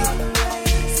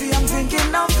 See, I'm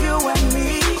thinking of you and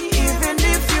me, even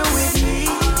if you with me.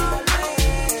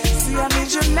 See, I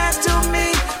need you next to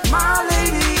me, my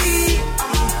lady.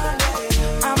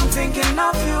 I'm thinking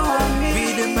of you and me.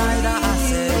 Be the bride I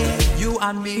say, you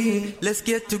and me. Let's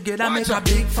get together, make a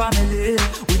big family.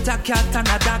 With a cat and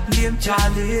a dog named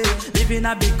Charlie. Living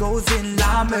a big house in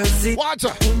La Mercy. Watch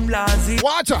her.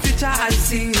 Watch her. Future I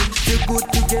see. Feel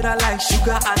good together like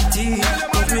sugar and tea.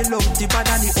 Cause we love deeper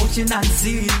than the ocean and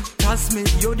sea. Trust me,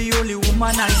 you're the only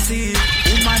woman I see.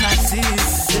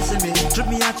 Listen me, treat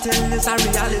me, I tell you it's a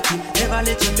reality. Never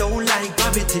let you down like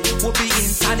gravity. We'll be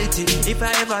insanity. If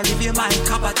I ever leave you my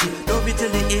cup of tea. Love it till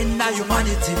the end of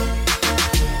humanity.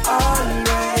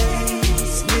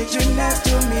 Always need you next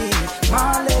to me,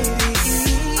 my lady.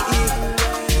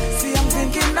 See, I'm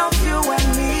thinking of you and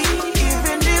me,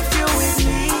 even if you with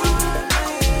me.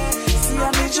 See, I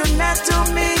need you next to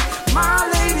me, my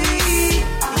lady.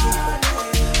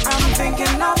 I'm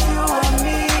thinking of you and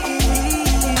me.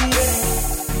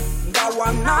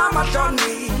 Gawana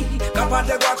Johnny,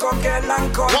 kapate kwa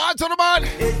kokelanko. What's on the man?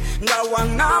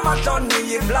 Gawana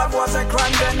Johnny, if love was a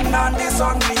crime, then none is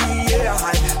on me.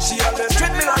 Yeah, she always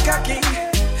treat me like a king.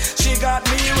 She got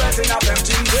me wetting up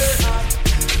empty.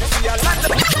 See, I like the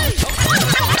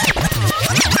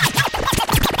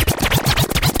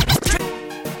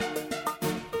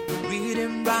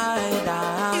reading right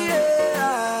now.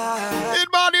 Yeah. It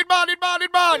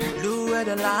man. Blue at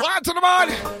the line. What's on the man?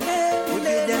 We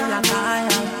did them like I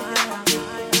am.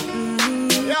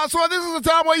 Yeah, so this is the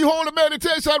time where you hold a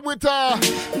meditation with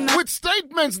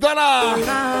statements that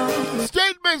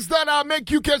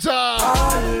make you catch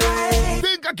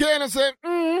think again and say,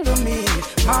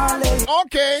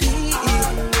 okay.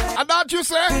 And that you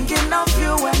say, thinking of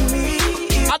you and me.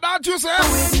 And that you say,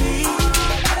 see,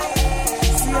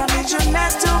 I need you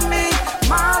next to me,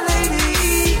 my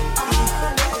lady.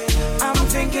 I'm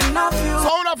thinking of you.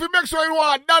 So now if you make sure you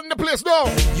want done the place now.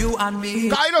 You and me.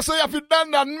 Cause you know say if you done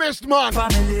that meshed, man.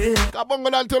 Family. Kabongo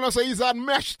dan tell us say he's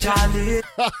unmeshed. Charlie.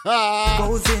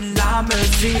 Goes in La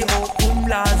Mercy, oh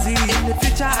Umlazi. In the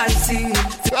future I see.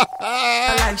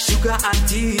 I like sugar and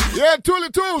tea. Yeah, Tully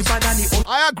Tools.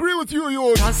 I agree with you,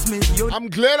 yo. Trust me, yo. I'm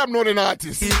glad I'm not an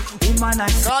artist. Woman, I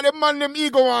see. Cause them man, them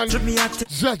ego one. Me at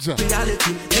Jaja.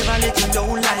 Reality. Never let you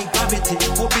down like gravity.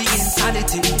 Will be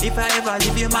insanity. If I ever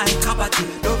leave you my cup of tea.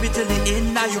 Love it till the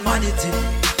end of humanity.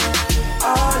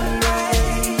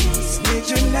 Always need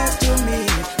you next to me,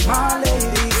 my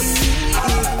lady.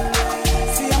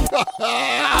 See,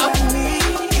 I'm me.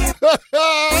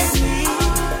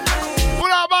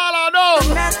 Pura balado.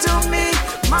 Next to me,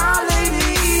 my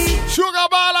lady. Sugar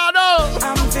balado.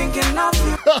 I'm thinking of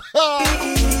you.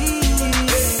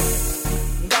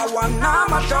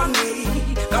 nama Tony,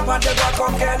 kapande kwa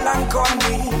kokel and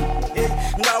conny.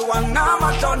 Nama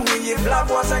Tony, if love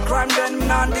was a crime, then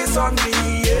none disown me.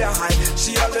 Yeah,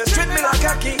 she always treat me like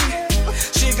a king.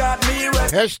 She got me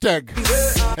red. Hashtag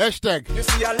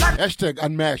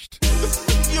unmatched.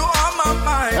 You are my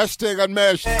mind. Hashtag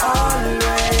unmatched. Always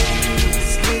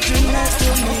need you next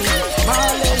to me,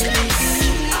 my lady.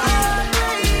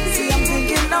 See, I'm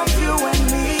thinking of you and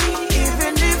me,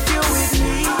 even if you're with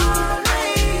me.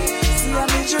 See, I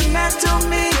need you next to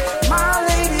me, my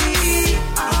lady.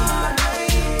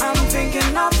 I'm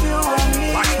thinking of you and me.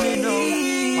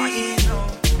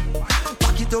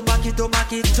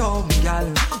 Back it up, girl.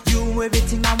 You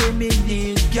everything I will me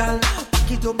need, girl.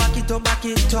 Back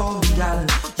it up, girl.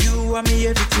 You are me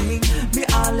everything, me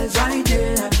always right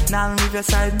there. Now leave your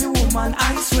side, me woman,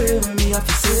 I swear. Me have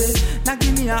to say, now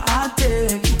give me a heart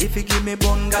take. If you give me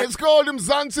bunga. It's called him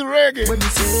Zanzi Reggae.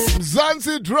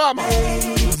 Zanzi Drama.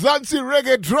 Zanzi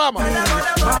Reggae Drama.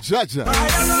 Jaja.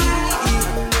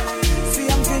 See,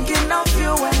 I'm thinking of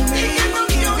you and me,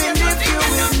 even if you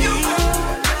with me.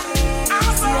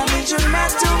 See, I need you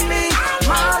next to me,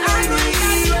 my lady.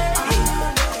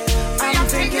 I'm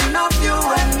thinking of you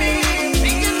and me.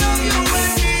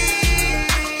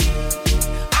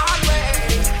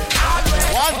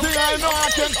 One thing I know I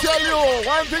can tell you.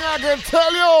 One thing I can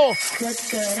tell you. Good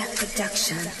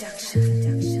production.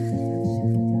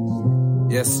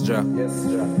 Yes, Jack.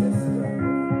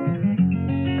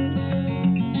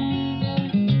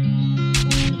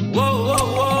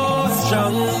 Whoa,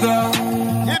 stronger.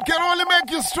 It can only make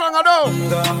you stronger, though.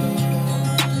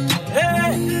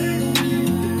 Hey,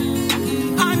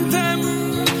 anthem.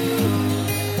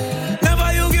 Never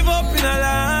you give up in a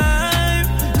life.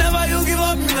 Never you give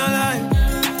up in a life.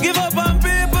 Give up on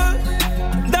people.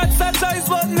 That's a choice,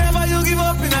 but never you give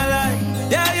up in a life.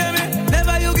 Yeah, hear me?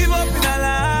 Never you give up in a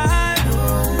life.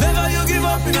 Never you give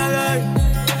up in a life.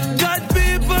 God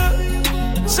people,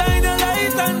 shine a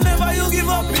light and never you give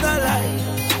up in a life.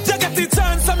 You get the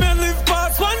chance to live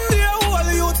past one day.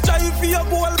 All you strive for your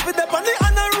goal, for them on the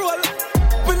honor roll.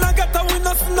 We not get a win,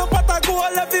 no pot a goal.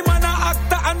 Every man a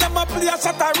actor and them a play a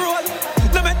shot a role.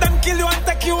 No make them kill you and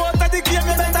take you out of the game.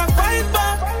 You better fight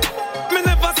back. Me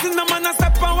never seen no man a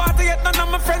step on water yet. None of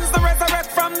my friends to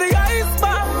resurrect from the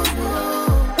iceberg.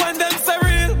 When them say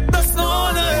real, that's no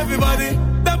honor everybody.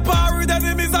 Them power with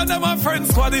enemies and them a friends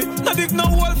squaddy. Not dig no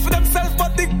wall for themselves,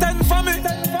 but dig 10 for me.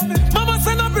 Mama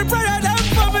send up a prayer them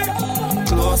for me.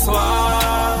 Close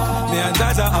one, me and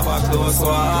Jaja have a close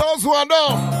one. Close one, no.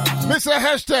 Mr.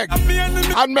 Hashtag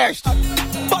unmatched.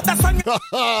 But that's a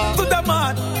to the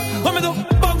man. When me do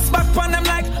bounce back on them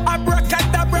like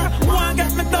abracadabra. One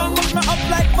get me down, push me up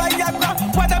like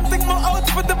Viagra. Why them think me out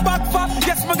for the back for?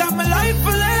 Yes, me got my life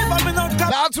for life. I'm not cap.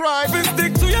 That's right. If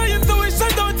stick to your intuition,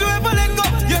 don't you ever let go.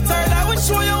 You're tired, I will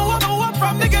show you what I want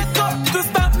from the get-go. To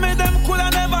stop me, them cool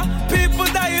and never. People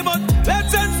die, but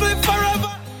legends live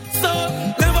forever. So,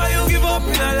 never you give up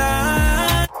in a life.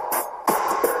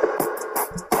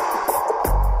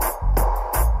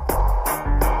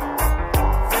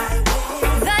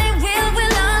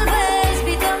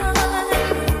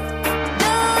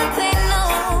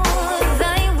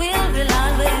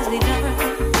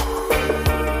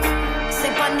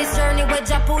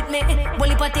 Well,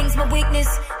 if I think's my weakness,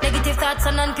 negative thoughts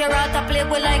and non-pure heart, I play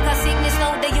well like a sickness.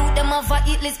 Now the youth, them have a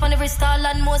hit list on every stall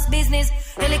and most business.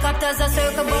 Helicopters are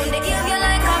circle round the area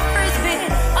like a frisbee.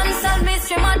 Unsolved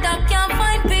mystery, my dog can't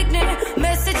find picnic.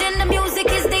 Message in the music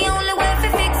is the only way to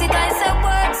fix it. I say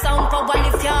word, sound power,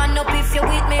 lift your hand up if you're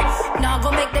with me. Now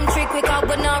go make them trick quick out,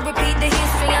 but now repeat the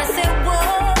history. I say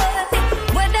word,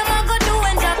 what them I go do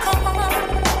when Jack come?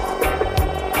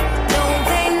 Don't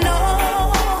they know?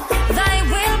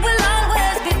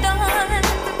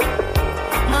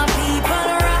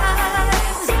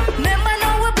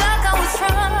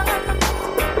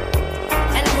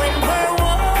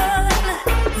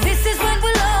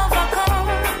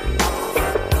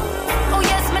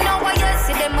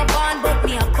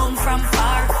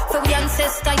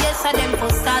 Yes, I them for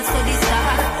stars to the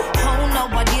star. How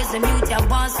nowadays the mute ya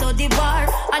wants to the bar.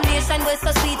 A nation west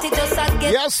so sweet it just a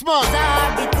get. Yes, man.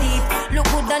 Bit deep. Look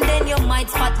good and then you might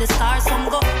spot the stars. Some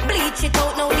go bleach it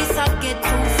out now this I get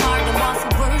too far. Them want to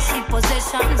worship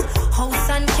possessions, house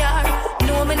and car.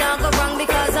 No me not go wrong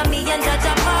because of me and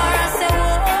Jaja Par. I say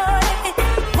what?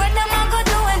 What them I go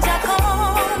do when Jaja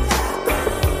come?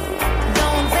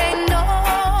 Don't they know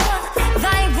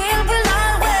thy will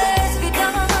always be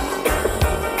done?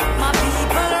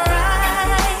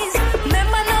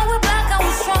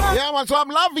 Yeah, man, so I'm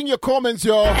loving your comments,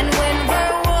 yo. And when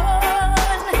we're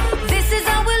one, this is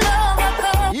how we'll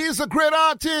overcome. He's a great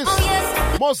artist.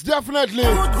 Most definitely.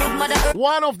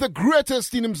 One of the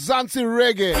greatest in Mzansi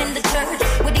reggae.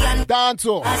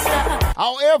 Dancehall.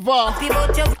 However,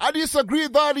 I disagree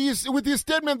with his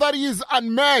statement that he is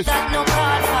unmatched.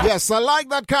 Yes, I like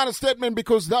that kind of statement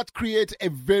because that creates a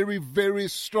very, very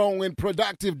strong and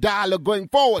productive dialogue going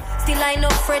forward. Still I know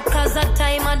Fred cause of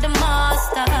time and the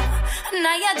master.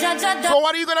 So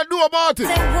what are you gonna do about it?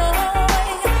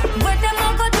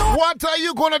 What are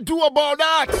you gonna do about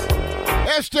that?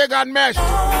 Hashtag unmatched.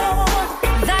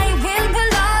 Thy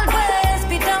will always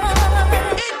be done.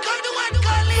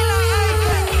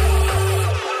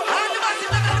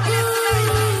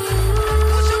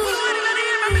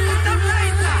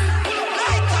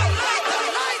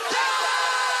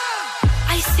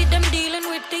 I see them dealing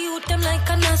with the youth, them like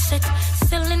an asset.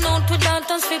 Selling out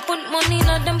without us, we put money in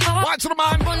them pockets. Watch the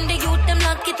man. On the youth, them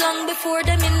lock it long before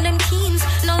them in them teens.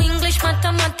 No English,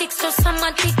 mathematics, so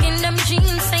somatic in them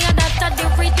genes. Say that the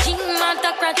regime,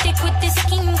 autocratic with the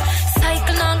scheme.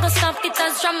 Cycle now go stop it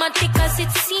as dramatic as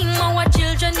it seems. Our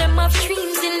children, them have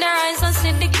dreams in their eyes and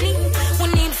see the gleam. We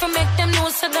need to make them know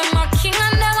so them are king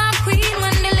and them are queen.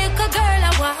 When the little girl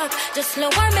I walk, just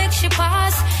slow her make she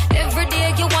pass. Every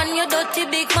day you want your dirty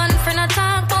big man friend a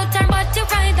talk about her, but you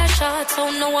ride a shot.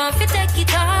 So no one fi take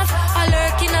it off. I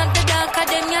lurking at the dark of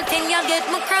them, you think you get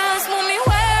my cross. Mommy,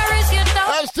 where is your dog?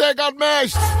 Hashtag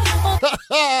unmatched.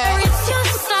 Where is your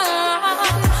son?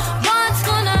 What's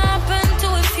gonna happen to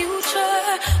a future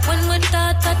when we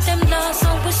thought that them lost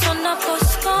and we son of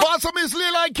us gone? What's up, Miss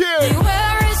Lee like here?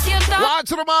 Where is your dog? Watch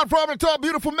the man from the top.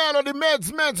 Beautiful melody,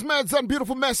 meds, and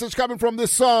beautiful message coming from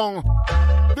this song.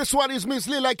 This one is Miss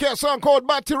Lee like here, song called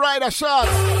Batty Rider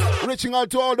Shots. Reaching out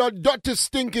to all the dirty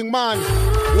stinking man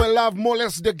who love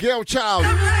molest the girl child.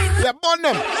 Yeah, burn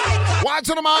them. Watch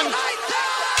the man.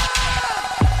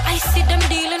 I see them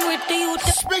dealing with the youth.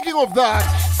 Speaking of that,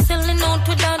 selling out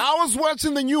without. I was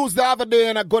watching the news the other day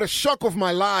and I got a shock of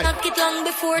my life. Knock it long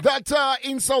before that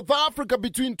in South Africa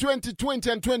between 2020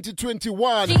 and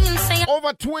 2021,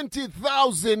 over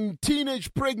 20,000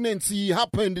 teenage pregnancy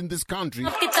happened in this country.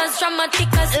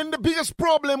 And the biggest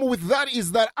problem with that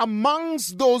is that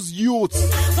amongst those youths,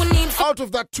 out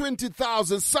of that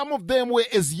 20,000, some of them were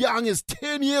as young as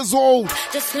 10 years old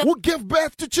who gave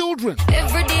birth to children.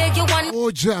 Every day you want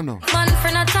oh, Jano.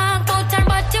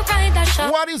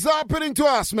 What is happening to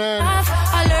us, man?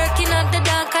 I lurking at the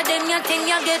dark of them, you think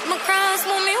you get my cross.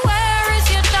 Mommy, where is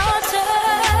your daughter?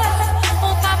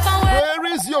 Oh, Papa, where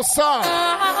is your son?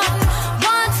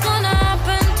 What's gonna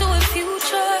happen to a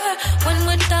future when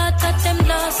we thought that them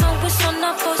lost and we son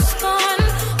of us gone?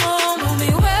 Oh, mommy,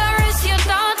 where is your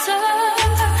daughter?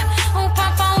 Oh,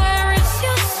 Papa, where is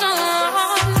your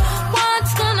son?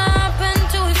 What's gonna happen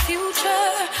to a future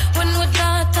when we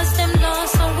thought that them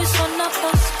lost and we son of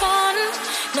us gone?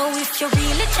 Now if you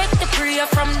really check the prayer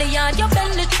from the yard, you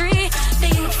bend the tree. The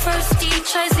youth first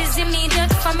teachers is immediate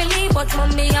family, but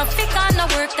mommy Africa no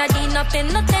work that in a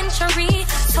penitentiary.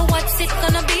 So what's it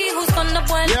gonna be? Who's gonna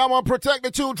boil? Yeah, I'm gonna protect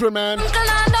the children, man.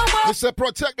 They said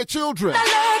protect the children.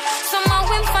 Somehow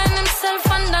we find himself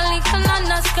under little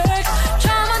under skirt.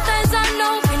 Traumatized and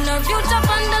now in a future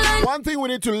on the line. One thing we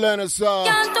need to learn is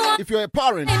if you're a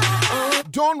parent,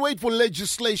 don't wait for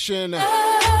legislation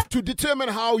to determine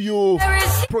how you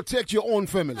protect your own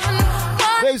family.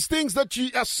 There's things that you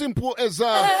as simple as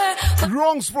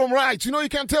wrongs from rights. You know, you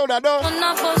can't tell that, though.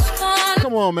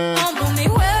 Come on, man.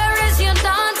 Where is your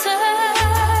daughter?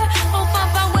 Oh,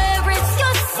 Papa, where is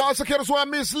your son? Also, that's why I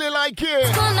miss Lil like here.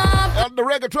 At the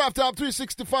Reggae Draft Top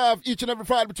 365 each and every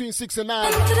Friday between 6 and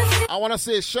 9. I want to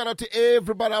say shout out to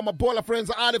everybody. I'm a baller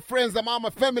friends, all the friends, I'm my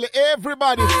family,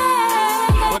 everybody.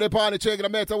 For the party, check it, no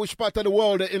matter which part of the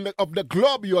world of the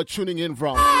globe you are tuning in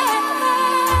from.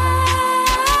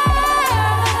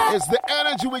 It's the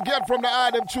energy we get from the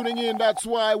item tuning in. That's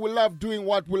why we love doing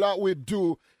what we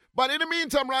do. But in the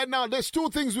meantime, right now, there's two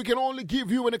things we can only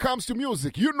give you when it comes to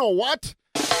music. You know what?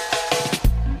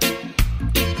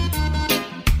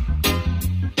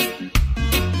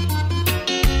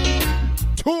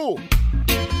 Two.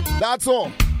 That's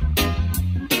all.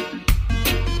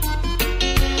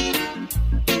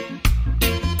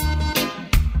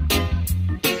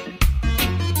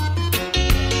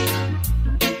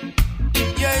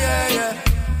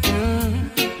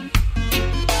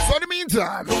 For the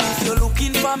meantime, if you're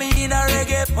looking for me in a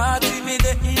reggae party, me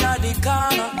there in the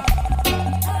corner.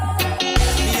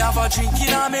 Me have a drink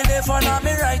in a me left and a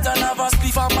me right and have a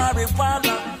spliff of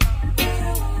marijuana.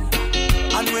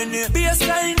 And when the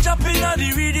bassline jump in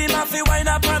the rhythm, I feel wine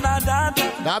up and a dance.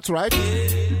 That's right.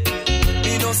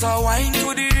 Me just a wine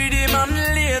to the rhythm and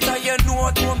later you know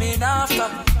what coming after.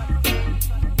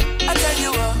 I tell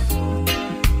you what,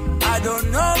 I don't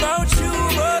know about you,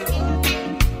 but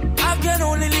I can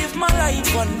only live my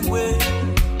life one way.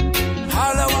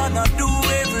 All I wanna do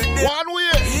every day one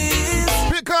way is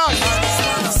because I just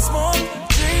wanna smoke,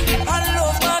 drink, and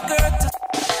love my girl to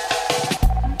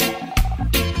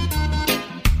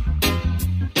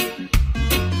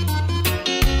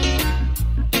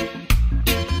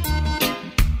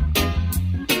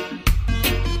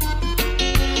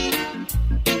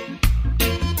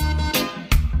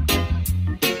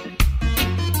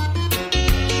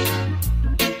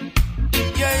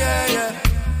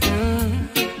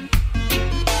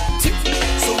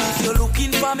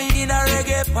me in a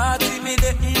reggae party, me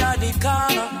the in the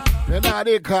corner. In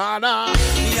the corner.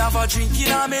 Me have a drink in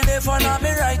a me left and a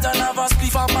me right and have a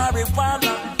spliff of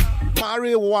marijuana.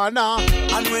 Marijuana.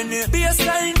 And when the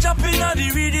bassline jump in a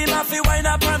the rhythm, I feel wine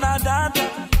up on a data.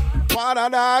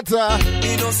 Paradata.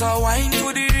 Me just a wine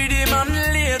to the rhythm and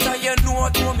later you know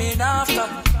what coming after.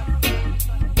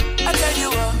 I tell you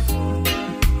what,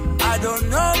 I don't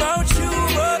know about you,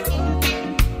 but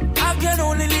I can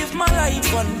only live my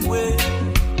life one way.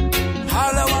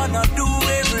 All I wanna do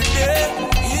every day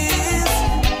is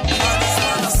I just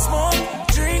wanna smoke,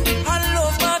 drink, and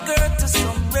love my girl to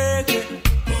some reggae.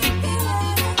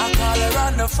 I call her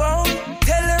on the phone,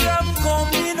 tell her I'm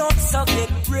coming up, so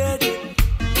get ready.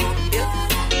 Yeah.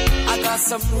 I got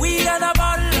some weed and a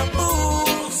bottle of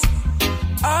booze.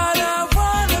 All I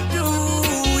wanna do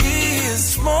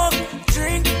is smoke,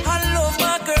 drink, and love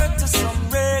my girl to some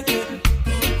reggae.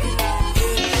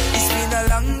 Yeah. It's been a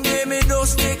long day, me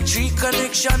those take 3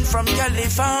 connection from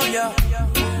California.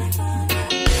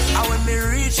 And when me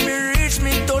reach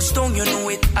me touchdown, you know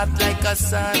it hot like a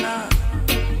sauna.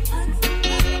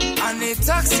 And the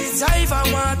taxi driver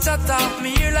want to talk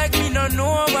me here like me no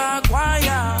know about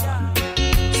choir.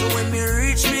 So when me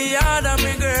reach me yard and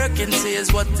me girl can say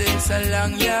is what takes so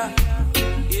long, yeah.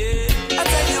 Yeah, I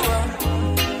tell you what,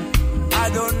 I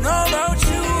don't know about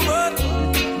you, but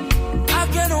I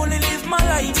can only live my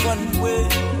life one way.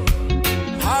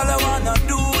 All I wanna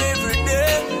do every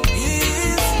day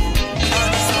is I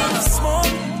just wanna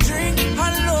smoke, drink,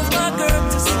 and love my girl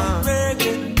to some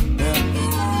reggae.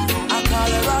 I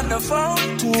call her on the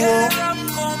phone, tell her I'm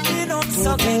coming up,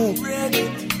 so get ready.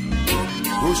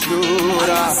 I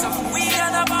got some weed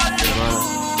and a bottle of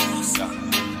booze.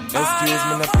 Excuse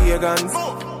me, the pagans.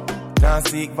 Now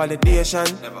seek validation,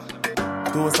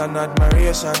 toast and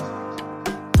admiration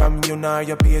from you nor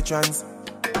your patrons.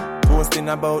 Posting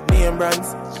about name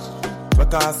brands,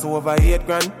 but cost over 8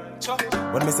 grand.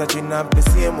 When me searching up the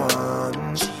same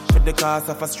one, for the cost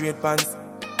of a straight pants.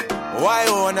 Why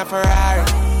own a Ferrari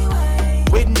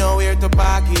with nowhere to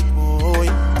park it, boy?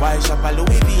 Why shop a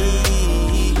Louis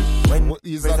V when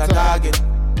is a target?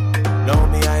 Now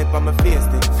me hype on my face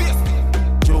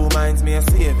thing. True minds me a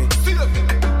save it.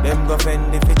 Them go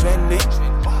fend if it trendy.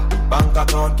 Bank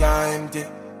account can't empty.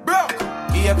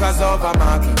 Acres over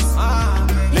markets.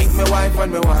 Link me wife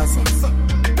and me want some.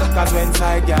 Cause when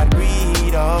side yard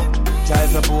breed up, child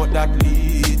support that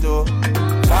lead up.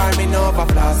 Farming over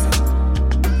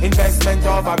plastic, investment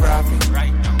over graphic.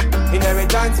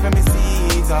 Inheritance for me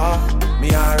seeds up.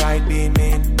 Me alright being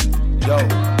mean. Yo,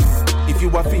 if you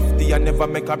are 50 and never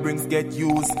make a brings get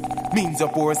used, means you're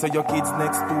poor so your kids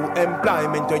next to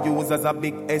employment you use as a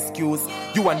big excuse.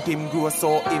 You want him grow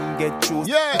so him get choose.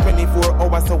 Yeah. 24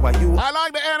 hours so are you. I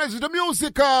like the energy, the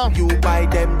music. You buy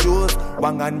them jewels,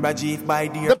 Wang and Rajiv buy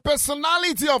the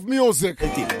personality of music.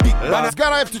 It's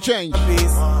gotta have to change.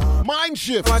 Mind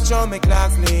shift. Watch on me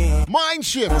class name. Mind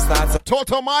shift.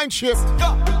 Total mind shift.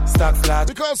 Stock flat.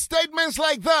 Because statements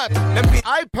like that,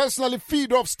 I personally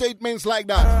feed off statements like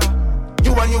that.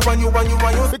 You want.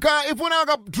 Because if when I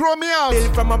got draw me out,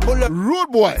 Bill from a bullet,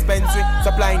 rude boy. Expensive,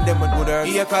 supplying them with good earth.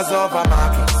 Acres over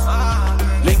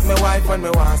markets. Link me wife when me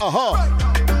want.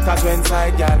 Cause when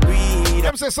side y'all breed.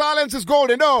 Them say silence is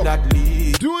golden, no. That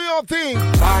lead. Do your thing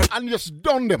and just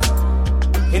done them.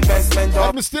 Investment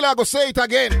up. I'm still I go say it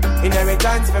again.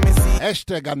 Inheritance for me see.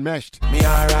 Hashtag unmeshed. Me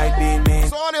alright being me.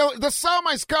 So the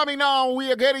summer is coming now.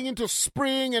 We are getting into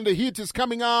spring and the heat is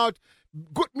coming out.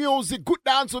 Good music, good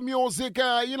dance music,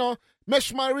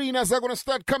 mesh marinas are gonna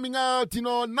start coming out,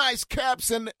 nice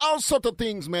caps and all sort of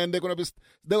things, man. They're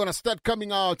gonna start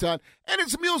coming out, and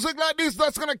it's music like this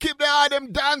that's gonna keep the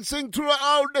item dancing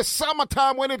throughout the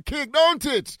summertime when it kick, don't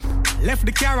it? Left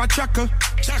the car a chuckle.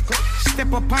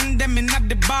 Step up on them in at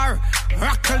the bar.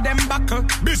 Rockle them buckle.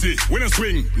 Busy, when I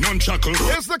swing, non-chuckle.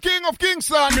 It's the king of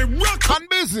Kingston. Me rock and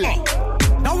busy.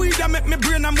 Now we weed that make me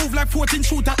brain a move like 14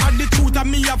 shooter. At the truth of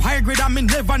me have high grade and me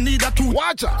never need a tooth.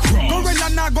 Watch out. Go run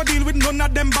and I go deal with none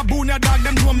of them baboon. Ya dog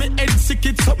them know me head sick.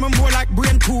 It's something more like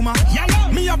brain tumor.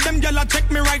 Me have them gyal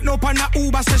check me right now on a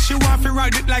Uber. Say she want to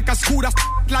ride it like a scooter,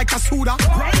 like a soda.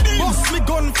 Bust me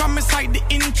gun from me side the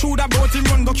intruder. Bout him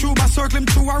run go Cuba, circle him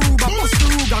through Aruba. Bust the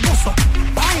Ruga, go so.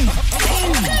 Bang,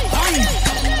 bang, bang.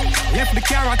 Left the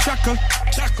car a chuckle.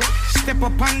 Step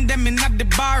up on them in at the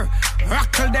bar.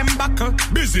 Rockle them buckle.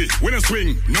 Busy when I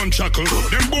swing, non-chuckle.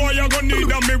 Them boy you gonna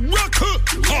need a miracle.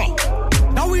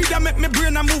 Now we that make me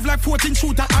brain a move like 14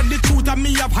 shooter. At the truth of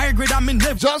me have high grade and me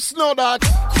never. Just know that.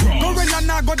 Go run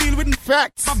and I go deal with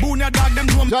facts. Baboon ya dog them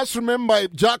know. Just remember,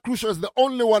 Jack Crucial is the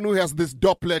only one who has this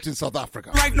doublet in South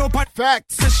Africa. Right now, but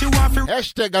facts. Say she want to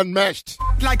hashtag unmatched.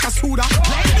 Like a soda.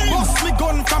 Bust me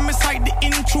gun from me side the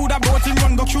intruder. Bout him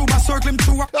run go Cuba, circle him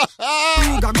through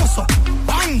Ruga, go so.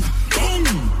 Bang, bang,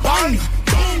 bang,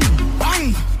 bang,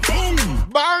 bang, bang,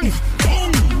 bang,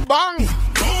 bang,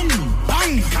 bang,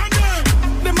 bang.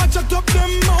 Them a chat up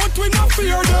them mouth, we not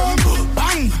fear them.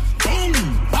 Bang, bang,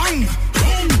 bang,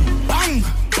 bang, bang,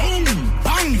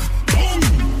 bang, bang,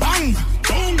 bang,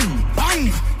 bang,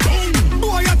 bang, bang.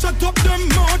 Boy, a chat up them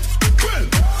mouth. Well,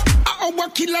 our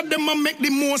killer them a make the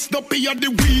most up here the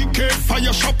weekend.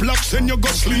 Fire shop locks and you go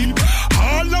sleep.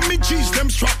 All of me G's them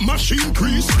strap machine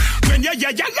crease. When ya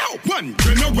loud one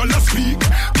general a speak.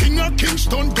 King of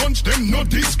Kingston guns them not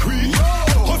discreet.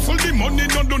 Hustle the money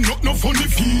no funny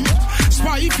feet.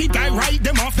 Spy if he die right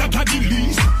them off that a the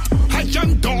least. I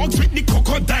young dogs with the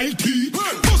crocodile teeth.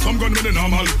 For some gun with the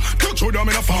normal, touch them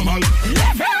in a formal.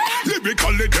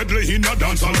 Lyrically deadly in a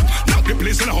dancehall. Knock the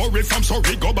place in a hurry from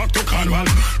sorry go back to Cornwall.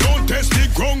 Don't test the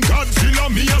ground, Godzilla,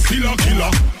 me a still a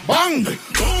killer. Bang,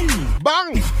 bang,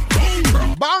 bang, bang,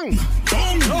 bang,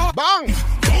 bang, bang,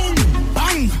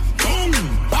 bang, bang,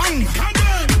 bang.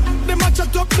 Them a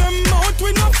chat up them mouth,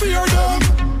 we not fear them.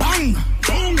 Bang,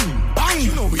 bang, bang.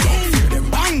 You know we don't fear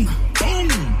them. Bang, bang,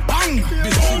 bang,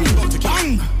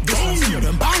 bang,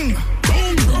 bang,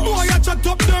 bang. Boy, I chat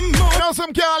up them mouth. You know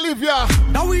some can't leave ya.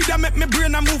 Now we that make me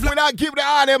brain a move like. When I give the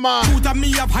eye them Truth of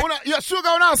me have high. You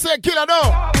sugar when I say killer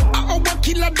though. Our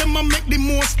killer them a make the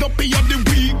most up here the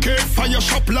weekend. Fire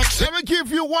shop locks. Let me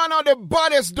give you one of the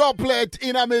baddest doublet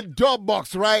in a mid dub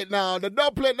box right now. The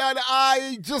doublet that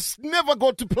I just never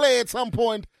got to play at some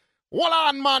point. Hold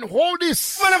on, man. Hold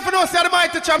this. Man, I'm for no say the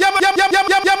mighty champion. Yeah,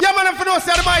 man, I'm for no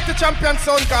say the mighty champion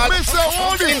sound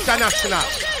called International.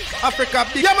 Africa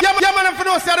big. Yeah, man, I'm for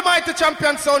no say the mighty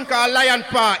champion sound called Lion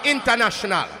Paw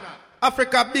International.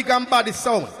 Africa big and body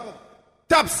sound.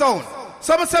 Top sound.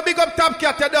 Some say big up Top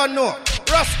Cat, you don't know.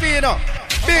 Rusty, you know.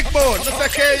 Big Bone. Mr.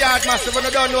 K-Yard Massive, when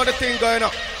you don't know the thing going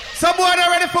on. Some boy not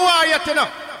ready for war yet, you know.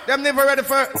 Them never ready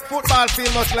for football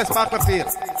field, much less battlefield.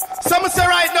 Some say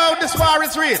right now this war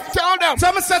is real. Tell them.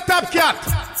 Some say Top Cat.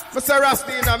 Mr.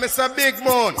 Rusty, you know, Mr. Big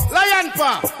Moon. Lion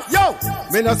Paw. Yo.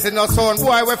 Me no see no son,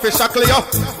 boy, we fi shackle yo.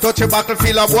 Touch a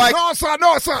battlefield, a boy. No, sir,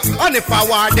 no, sir. And if I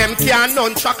war them, can't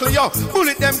none shackle yo.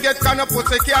 Bullet them get kind of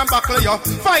pussy, can't buckle yo.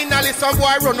 Finally, some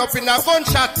boy run up in a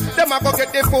gunshot. Them a go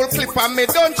get the full clip and me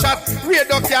done shot.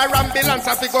 Raid up your ambulance,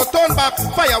 if we go turn back.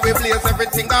 Fire we blaze,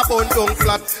 everything a bone down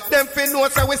flat. Them fi know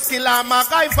say we skill a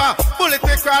MacGyver. Bullet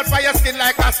we crawl for your skin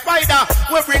like a spider.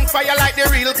 We bring fire like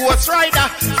the real Ghost Rider.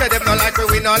 Say them no like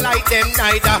we no like them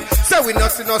neither. Say we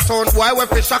no see no sound, boy, we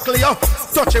fi shackle yo.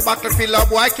 Touch a battlefield, a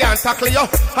boy can't tackle you.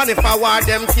 And if I war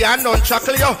them, can't none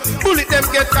shackle you. Bullet them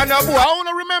get kind of boy. I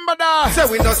wanna remember that. Say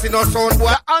we no see no sound, boy.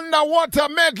 The underwater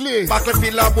medley.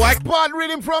 Battlefield, a boy. Bad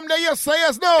rhythm from the yes,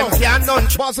 no. Can't none.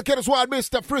 Boss the kid's wild,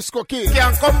 Mr. Frisco Kid.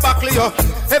 Can't come back, Leo.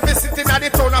 Every city in the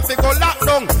town, I fi go lock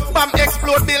down. Bomb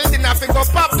explode building, I fi go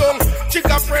pop down.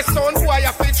 Chica press sound, boy,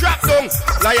 I fi drop down.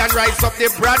 Lion rise up the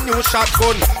brand new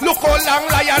shotgun. Look how long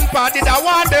Lion Paw did I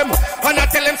want them. And I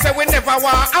tell them, say we never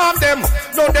want arm them.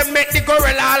 No, them make the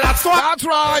gorilla all at swat. That's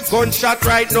right. Gunshot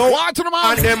right now. Watch them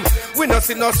on them. We no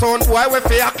see no sound, boy, we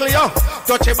fi hackle you.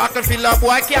 Touch a battlefield, a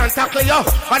boy can't tackle you.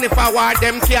 And if I war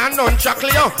them, can't none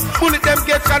shackle you. Bullet them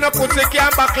get and a pussy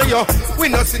can't buckle you. We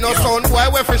no see no sound, boy,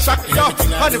 we fi shackle you.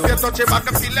 And if you touch a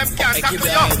battlefield, them can't tackle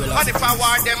you. And if I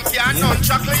war them, can't none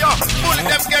shackle you. Bullet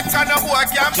them get and a boy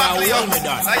can't buckle you.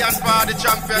 Lion Paw the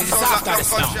champion, so lock down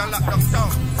country and lock down town.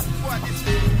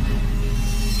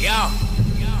 Yo.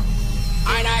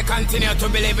 And I continue to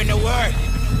believe in the word.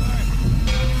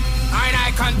 And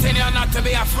I continue not to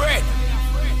be afraid.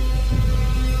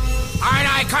 And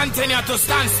I continue to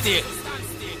stand still.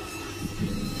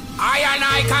 And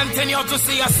I continue to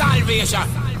see your salvation.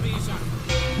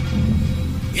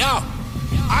 Yo.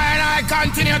 And I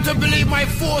continue to believe my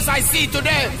foes I see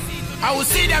today, I will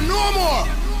see them no more.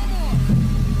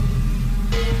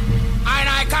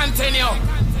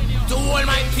 to hold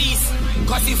my peace,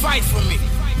 cause he fight for me.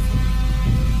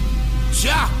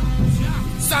 Yeah,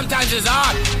 sometimes it's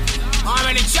hard. How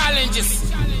many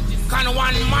challenges can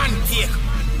one man take?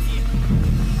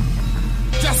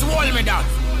 Just hold me down.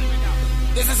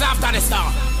 This is after the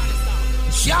storm.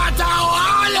 Shout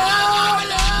out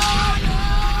all.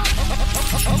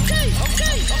 Okay.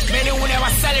 Many will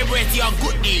never celebrate your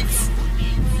good deeds,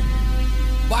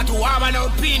 but who have an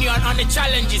opinion on the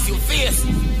challenges you face.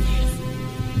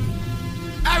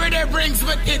 Every day brings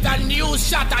with it a new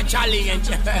shatter challenge.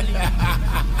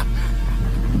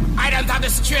 I don't have the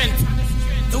strength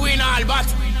to win all, but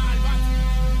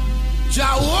Jah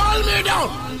hold me down.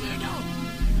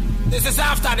 This is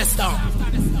after the storm.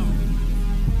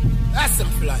 That's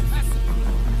simple life.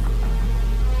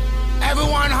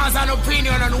 Everyone has an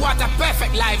opinion on what a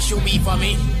perfect life should be for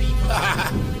me.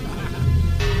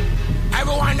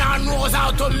 Everyone now knows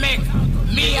how to make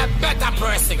me a better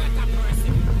person.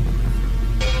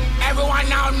 Everyone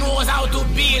now knows how to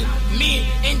build me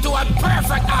into a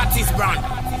perfect artist brand.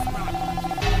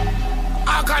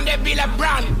 How can they build a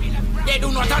brand they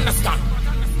do not understand?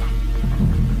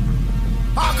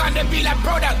 How can they build a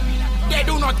product they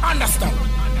do not understand?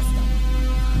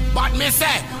 But me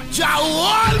say, Jah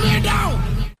hold me down.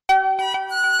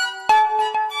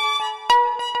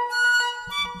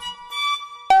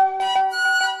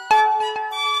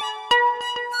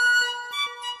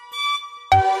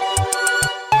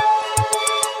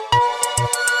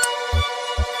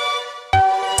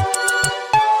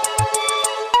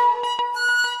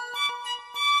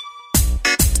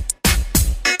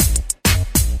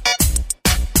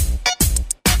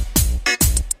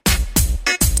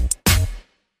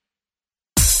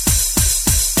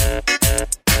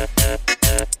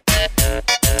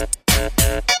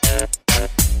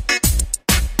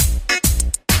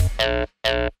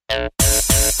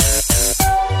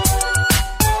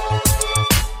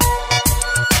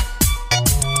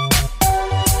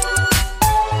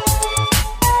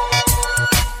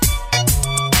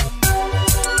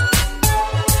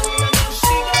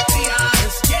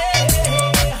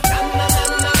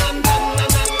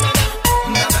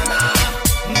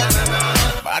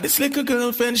 Little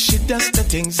girlfriend, she does the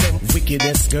things and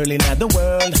wickedest girl in the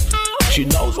world. She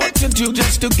knows what to do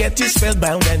just to get you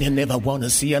spellbound, and you never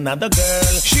wanna see another girl.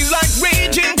 She's like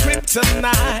raging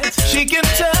kryptonite. She can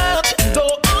touch and go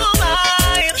all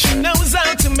night. She knows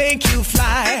how to make you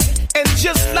fly, and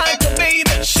just like a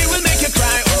baby, she will make you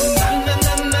cry. Oh na na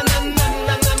na na na na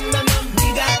na na na. We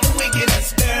got the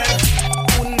wickedest girl.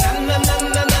 Oh na na na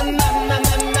na na na na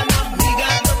na na. We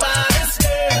got the baddest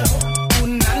girl. Oh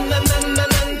na na na na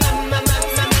na.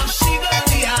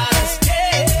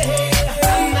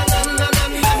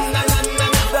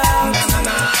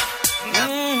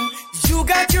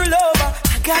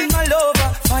 Got my lover,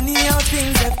 funny how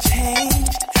things have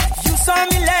changed. You saw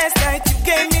me last night, you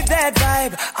gave me that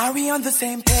vibe. Are we on the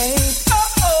same page?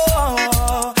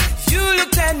 Oh, you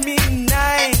looked at me 9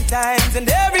 times, and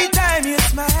every time you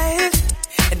smiled.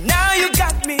 And now you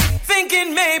got me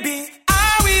thinking maybe,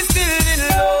 are we still in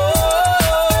love?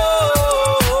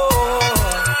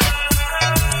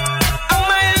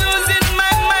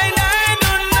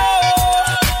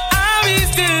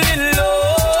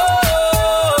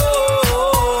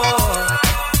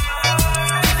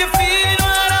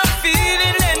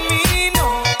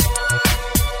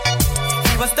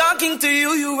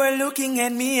 Looking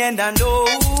at me and I know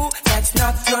that's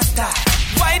not your style.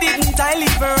 Why didn't I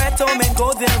leave her at home and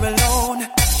go there alone?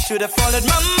 Should have followed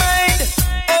my mind.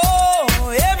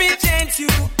 Oh, every chance you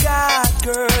got,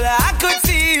 girl, I could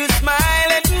see you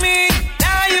smile at me.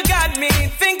 Now you got me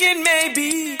thinking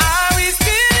maybe, are we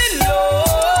still in love?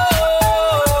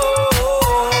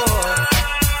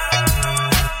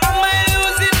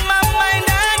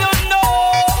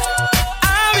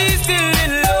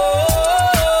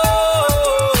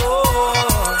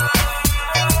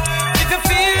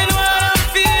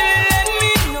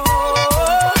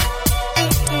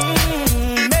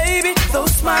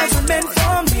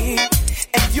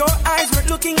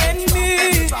 Looking at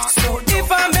me, so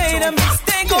if I made a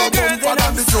mistake, oh girl, then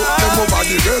I'm sorry.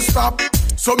 Nobody will stop.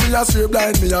 So me a stay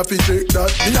blind, me a fi check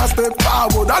that. Me a step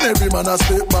forward and every man a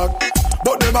step back.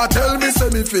 But them a tell me say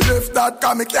me fi lift that,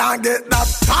 'cause me can't get that.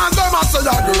 And them a say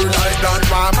a girl like that,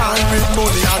 my man with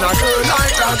money, and a girl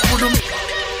like that could me.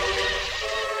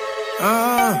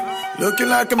 Looking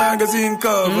like a magazine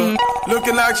cover,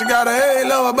 looking like she got a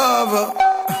halo above her.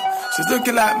 She's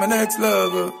looking like my next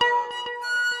lover.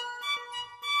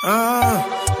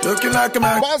 Looking like a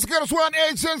man. Boss, get us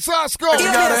 1-8 in Sasko.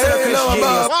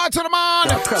 Right to the man.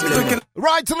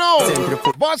 Right to know.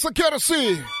 Boss, get us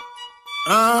see.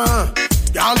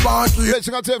 Y'all want to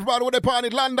listen to everybody with the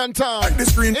party London town, like the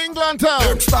screen, England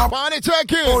town, party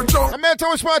check in. I met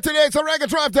our spot today, it's a reggae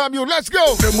drive time, you. Let's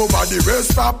go. Them over the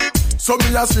rest stop. So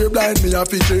me a stay blind, me a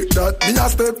fi check that. Me a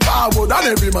step forward and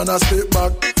every man a step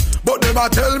back. But never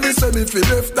tell me, say me fi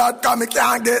left that, cause me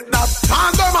can't get that.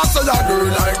 And them a say a girl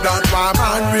like that, one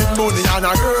man with money and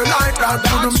a girl like that.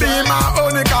 Wouldn't be my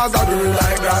only cause a girl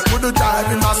like that. Wouldn't drive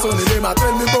in my sonny, them a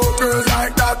tell me about girls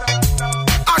like that.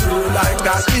 A girl like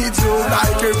that, needs you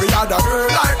like every other girl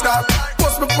like that.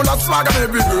 Must be full of swag and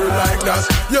every girl like that.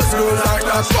 Yes, girls like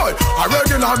that. Boy, I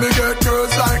regular me get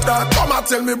girls like that. Come and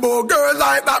tell me about girls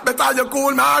like that. Better you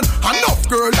cool, man. Enough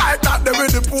girls like that, they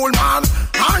with the pool, man.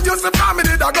 And you see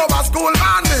family that go to school,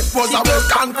 man. Me was a well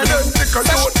confident, because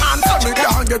you man. So me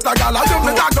can't get a gal, you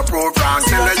me got to prove wrong.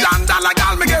 $1 million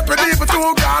gal, me get ready for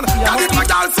 $2 grand. Got it my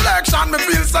gal selection, me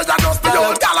feel such a just the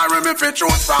old gallery me fit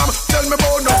choose from. Tell me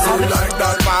about no girl like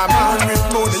that, my man with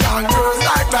money and girls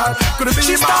like that. Could it be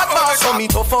she start back, so me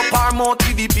tough up her mouth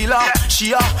with the pillar.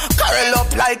 She a curl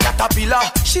up like caterpillar.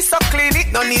 She so clean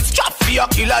it, no need strap for your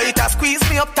killer. It a squeeze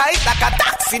me up tight like a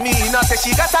taxi. Me no say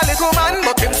she got a little man,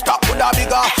 but him stuck with a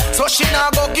bigger. So she now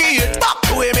go give it back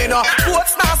to him, you know.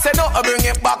 What's now say no, I bring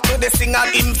it back to the singer.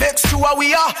 Him vex to a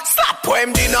we are, slap for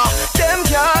him dinner. Them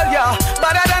girl, yeah,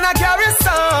 better than a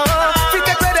garrison. Fi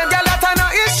take with them girl that I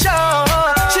know is sure.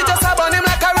 She just a burn him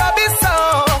like a rabbit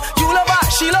song. You love her,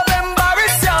 she love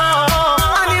embarrassing.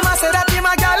 And him a say that him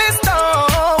a girl is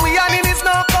down. We and him is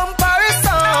no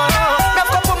comparison. Me have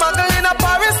couple muggle in a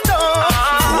Paris town.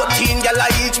 14 girl a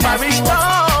each parish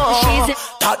town.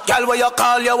 That girl where you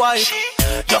call your wife.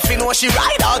 You fi know she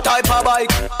ride all type of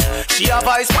bike. She a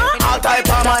vice man, all type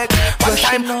of mic. One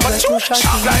time, but you shot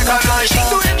like a knife. She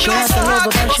doing no so hard,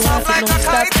 she off like a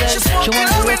kite. She smoking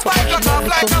her with pipe, cut off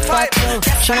like a fight.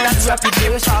 She wants rapid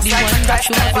dose, the one that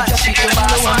she want to just she come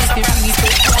low and make it bring it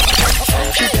up.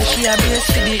 She said she a base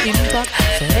for the impact.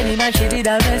 So any man she did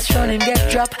a mess, show him get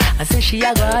dropped. And say she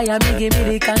a go hire me, give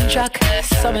me the contract.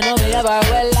 So me know me have her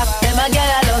well locked. Them a girl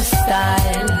a love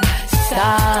style.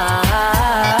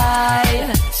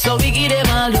 So we give them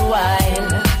all the while.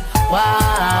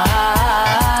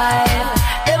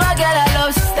 Them a girl a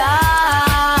love style.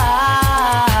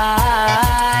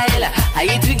 I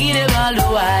hate we give them all the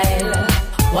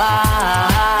while.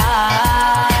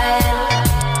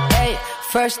 Hey,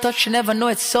 first touch you never know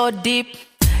it's so deep.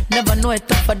 Never know it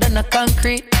tougher than a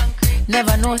concrete.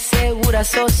 Never know say woulda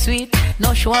so sweet.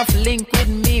 No she want to link with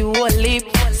me whole leap.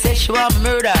 Say she want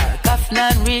murder, coffin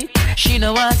and read. She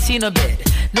no want see no bed,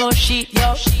 no sheet,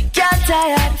 yo. Can't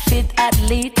tired, fit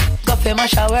athlete. Coffee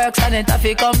masha works and it have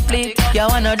to complete. You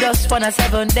wanna just for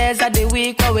 7 days of the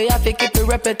week. But we have to keep a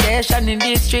reputation in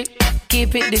this street.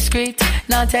 Keep it discreet,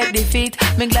 not take defeat.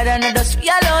 Me glad I know just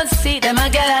you don't see them a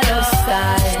girl a love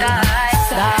style.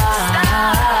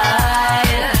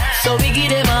 So we give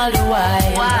them all the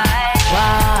while.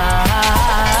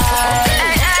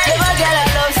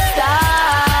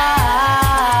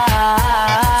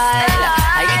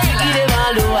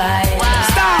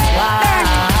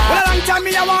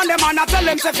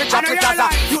 Say fi chop it as a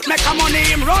youth make a money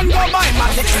him run go buy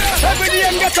magic. Every day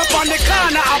him get up on the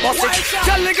corner a bust it.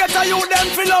 Tell the get a youth them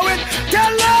follow it.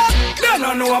 Tell them they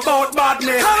don't know about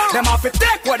badness. Them have to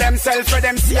take what themself for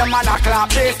them see a man a clap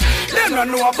this. Them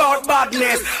don't know about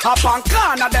badness. Up on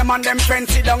corner them and them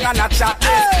friends sit down and a chat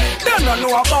this. Them don't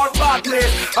know about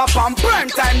badness. Up on prime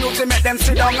time news to make them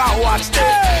sit down and watch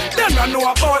this. Them don't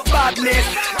know about badness.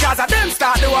 Cause of them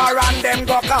start the war and them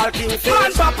go call king.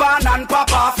 Man papa and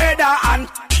papa feather and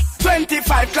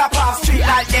 25 clap off street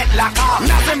like get locked off.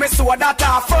 Nothing me saw that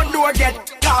our front door get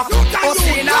off.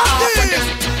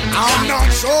 I'm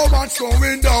not sure what's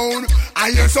going down.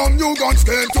 I hear some new guns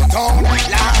came to town.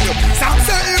 Some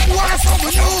say it was some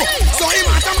new, so he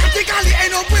mathematically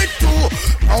end up with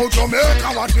 2. Now Jamaica,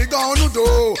 what we gonna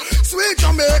do? Sweet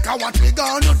Jamaica, what we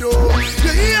gonna do?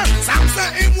 You hear? Some say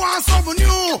it was some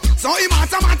new, so he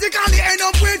mathematically end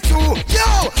up with 2. Yo,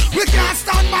 we can't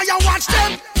stand by and watch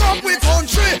them come with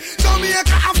country.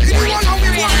 Jamaica have the one and we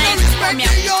want to respect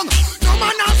the young. No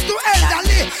man has to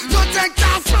elderly. No take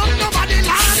that from nobody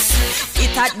land.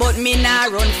 It hot but me nah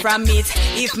run from it.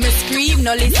 If me scream,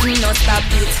 no listen me, no stop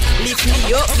it. Lift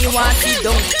me up, me want it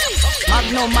down.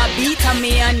 Magnum a beat and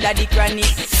me under the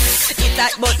granite. It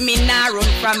hot but me nah run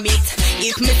from it.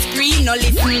 If me scream, no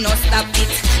listen me, no stop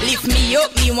it. Lift me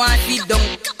up, me want it down.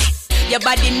 Your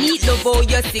body neat, love all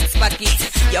your six packet.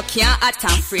 You can't act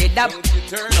afraid of.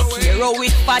 No care how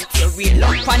it fat, you real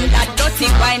up on that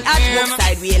dirty wine at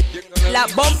roadside wheel. La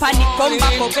bump and it come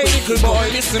back up quick. Boy,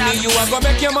 listen me, you are gonna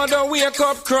make your mother wake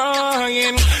up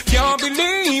crying. Can't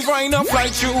believe right up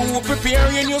like you.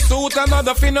 Preparing your suit,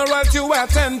 another funeral to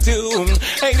attend to.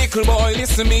 Hey, little boy,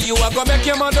 listen me, you are gonna make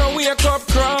your mother wake up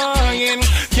crying.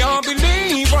 Can't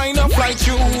believe right up like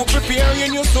you.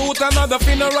 Preparing your suit, another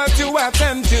funeral to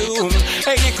attend to.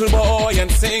 Hey, little boy,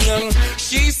 and singing.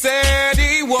 She said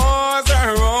he was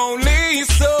her only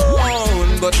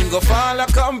son, but him go follow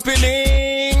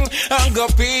company and go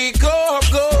pick up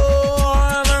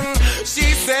gold. She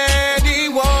said he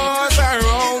was her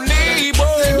only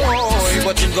boy,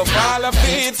 but him go follow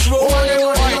Fitzroy.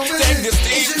 Take the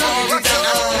stage for it.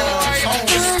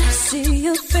 I see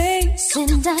your face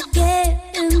and I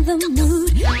get in the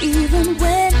mood. Even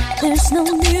when there's no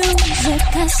music,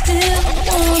 I still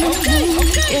wanna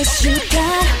move. Yes, you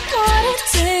got what it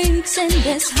takes, and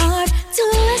it's hard to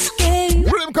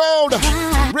escape. Rhythm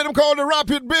called the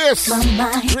rapid bass.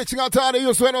 Reaching out to all the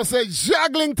youth when I say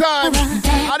juggling time. And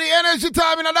the energy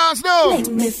time in the dance now.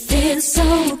 Make me feel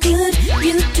so good.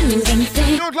 You do them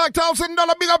things. You'd like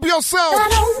 $1,000, big up yourself. I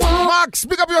don't want Max,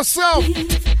 big up yourself.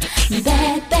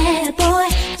 Bad boy,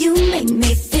 you make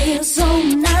me feel so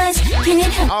nice.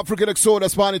 Can't help African Exoda,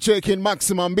 Spanish Check-in,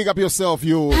 Maximum, big up yourself,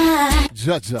 you.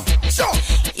 Jaja.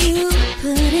 You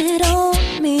put it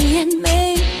on me and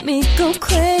made me go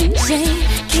crazy.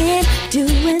 Can't do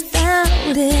without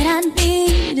it, I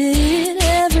need it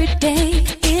every day.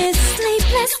 It's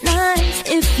sleepless nights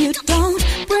if you don't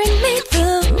bring me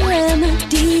the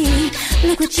remedy.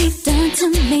 Look what you've done to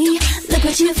me, look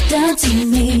what you've done to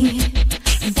me.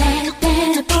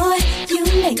 Bad boy, you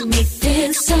make me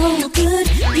feel so good.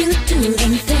 You do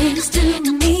them things to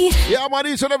me. Yeah, I'm on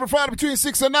each and every Friday between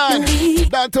 6 and 9.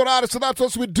 Downtown artists, so that's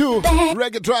what we do.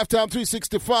 Reggae Drive Time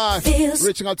 365.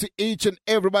 Reaching out to each and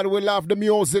everybody. We love the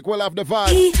music, we love the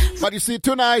vibe. But you see,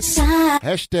 tonight,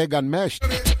 hashtag unmeshed.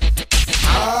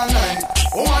 All night,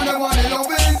 woman, they want to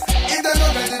love it. If they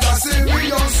love it, they say we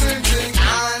don't sing thing.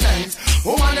 All night,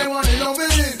 woman, they want to love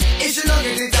it. If she don't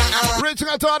get it, reaching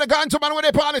out to all the ganja man when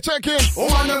they party check-in.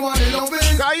 Woman, they want to love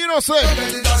it. Cause you know, say,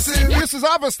 this is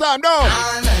harvest time, no.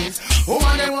 All night,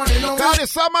 woman, they want to love it. Cause the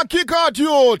summer kick out,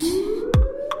 youth.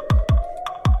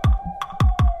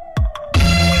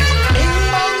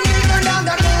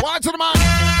 Watch it, man.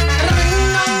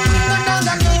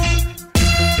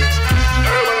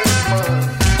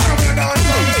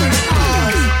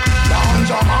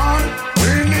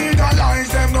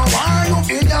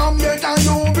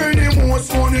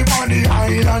 Money on the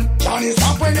island. Johnny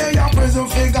stop when they are prison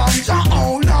for ganja.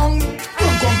 How long?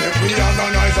 Don't come back, we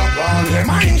organize a plan. Them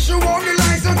I issue all the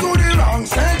license to the wrong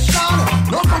section.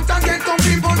 No come to get some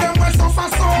people, them will suffer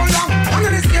so long.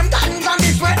 Under the same ganja,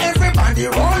 this where everybody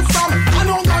rolls from. I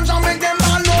know ganja make them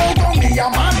all know, come be a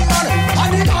man.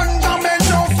 And the ganja make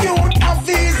no feud, a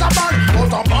visa ban. But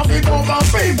a profit over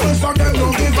people, so them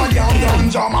don't give a damn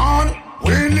ganja man.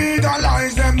 We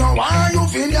legalize them now. Why you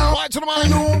feel now?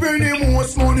 You bring the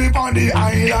most money on the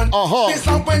island. This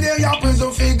up when they are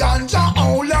prison for ganja.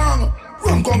 How long?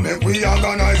 Run come make we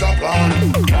organize a plan.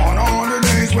 On all the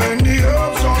days when the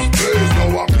herbs just place.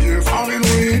 Now appear foreign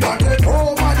weed and take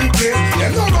over the place.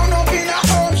 Them no run up in a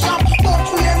herb shop, but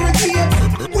we every day.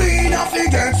 We not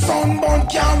forget sunburn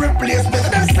can't replace. Better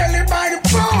than sell it by the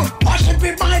pound, worship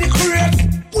it by the crate.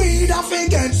 We don't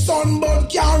forget sunburn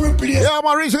can't replace. Yeah,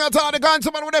 I'm reaching out to all the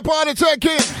ganja man when they party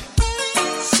check-in.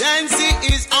 Shansi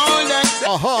is all that.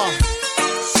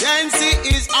 Shansi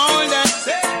is all that.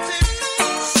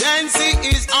 Shansi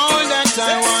is all that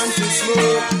I want to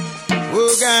smoke.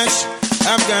 Oh gosh,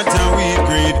 I've got a weed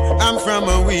greed. I'm from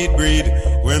a weed breed.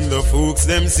 When the folks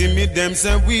them see me, them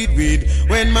say weed.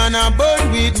 When man a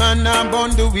burn weed, man a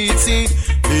burn the weed seed.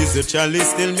 Please the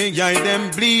chalice till me eye them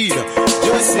bleed.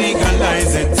 Just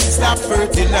legalize it, stop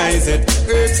fertilize it.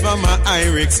 Hurts for my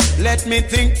iris, let me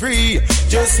think free.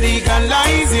 Just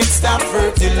legalize it, stop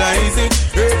fertilize it.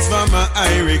 Hurts for my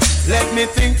iris, let me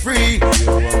think free.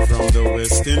 Yo, I'm from the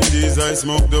West Indies, I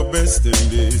smoke the best in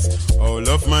this. All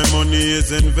of my money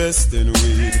is invested in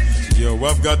weed. Yo,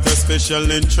 I've got a special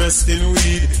interest in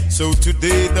weed. So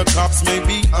today the cops may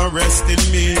be arresting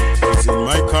me. Cause in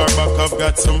my car back I've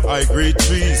got some high-grade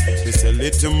trees. They sell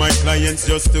it to my clients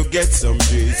just to get some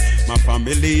trees. My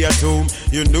family at home,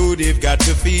 you know they've got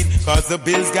to feed. Cause the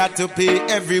bills got to pay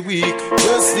every week.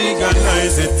 Just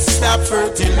legalize it, stop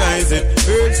fertilize it.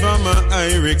 Hurts from my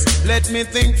iris, let me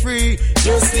think free.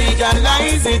 Just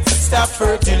legalize it, stop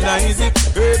fertilize it.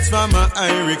 Hurts from my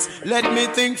iris, let me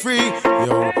think free.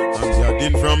 Yo, I'm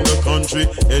heading from the country,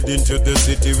 heading to the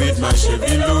city with my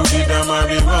Chevy loaded and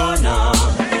marijuana.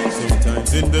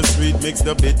 Sometimes in the street, mix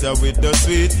the bitter with the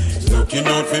sweet. Looking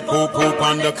out for poop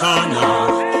on the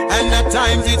corner. And at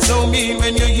times it's so mean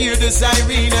when you hear the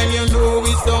siren and you know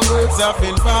it's the words of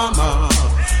informer.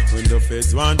 When the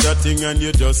feds want a thing and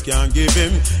you just can't give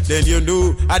him, then you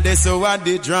know that's so what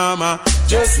the drama.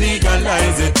 Just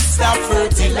legalize it, stop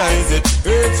fertilize it.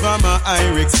 Herbs from my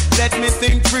Irix, let me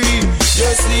think free.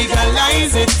 Just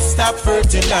legalize it, stop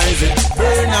fertilize it.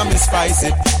 Burn and me spice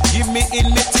it, give me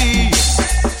in me tea.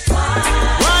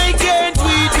 Why can't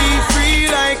we be free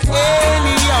like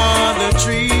any other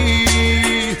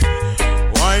tree?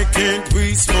 Why can't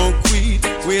we smoke weed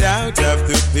without have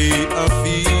to pay a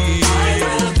fee?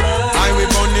 I will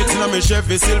burn it till I'm a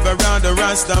Chevy Silver round the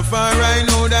Rastafari.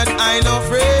 Know that I'm not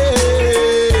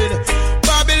afraid.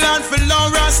 Babylon for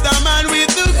long Rastaman with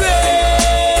the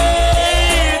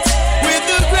great, with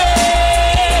the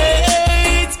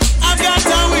great. I've got a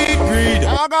weed greed.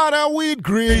 I got a weed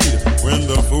greed. When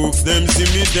the folks them see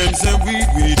me, them say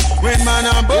weed. When man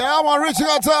I'm yeah, I'm reaching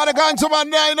out to all the guns of my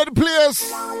 9 at the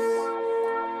place.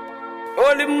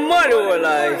 All the money will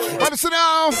like. Listen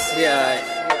now. Yeah,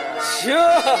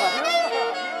 sure.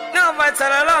 Now I tell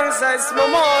alongside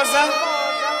Mimosa.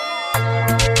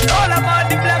 All about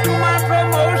the black woman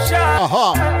promotion.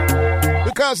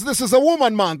 Because this is a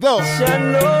woman month, though.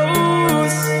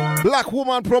 Black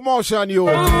woman promotion, you.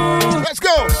 Let's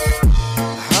go.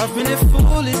 I've been a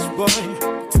foolish boy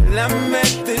till I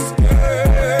met this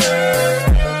girl,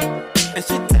 and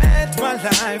she turned my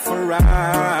life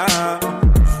around.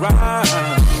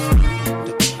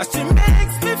 She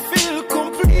makes me feel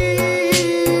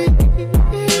complete.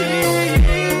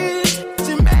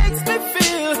 She makes me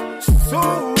feel so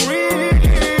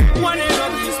real. One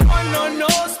of these spun on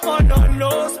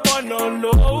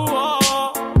no.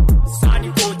 Sani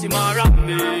Koti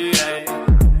Marame,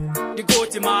 the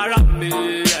Koti Marame.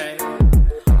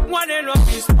 One of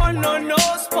these spun on no.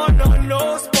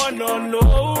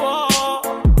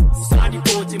 Sani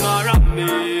Koti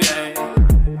Marame.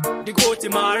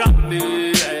 Marame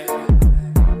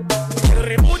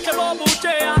Rebute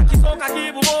bobute akisoka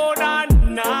kibubona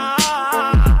na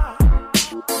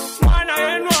Mana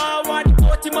enwa wadi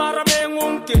koti marame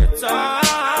ngunketa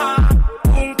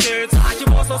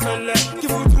kiboso sele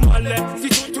kifutumale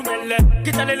situtumele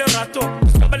kitalele rato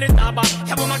skabale taba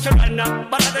yabo makarana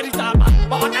baradari taba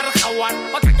bawadara kawan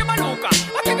wakake baluka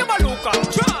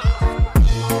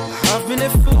I've been a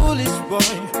foolish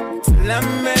boy till I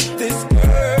met this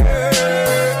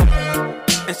girl,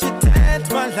 and she turned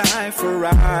my life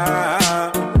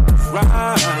around.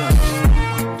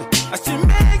 She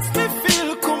makes me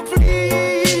feel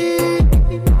complete.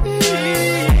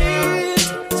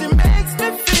 She makes me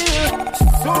feel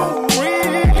so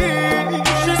real.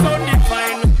 She's so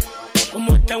divine.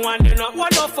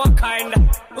 One of a kind.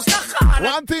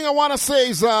 One thing I want to say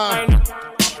is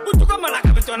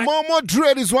Momo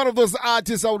Dread is one of those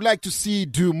artists I would like to see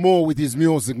do more with his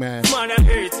music, man.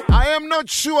 I am not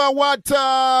sure what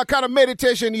kind of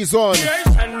meditation he's on.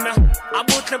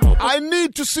 I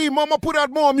need to see Momo put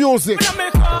out more music.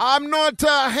 I'm not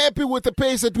happy with the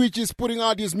pace at which he's putting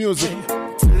out his music.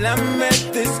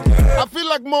 I feel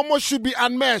like Momo should be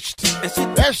unmatched.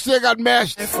 Hashtag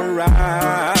unmatched.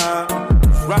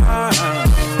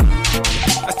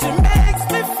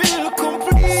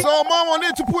 So Momo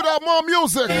need to put out more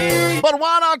music. But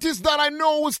one artist that I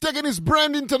know who's taking his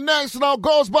brand international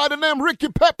goes by the name Ricky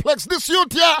Perplex. This youth,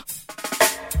 yeah.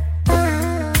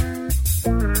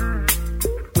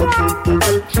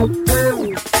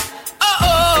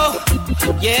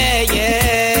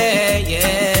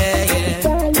 Yeah.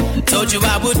 Told you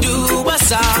I would do a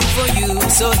song for you,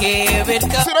 so here it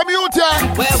comes. See the mute,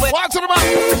 yeah. Watch it, man.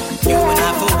 You and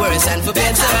I for worse and for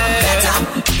better.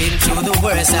 Been through the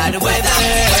worst of the weather.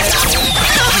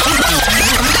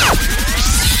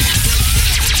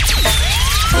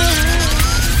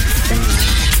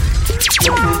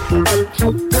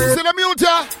 See the mute,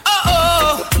 yeah.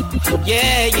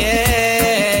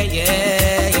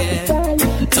 Yeah.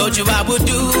 Told you I would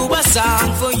do a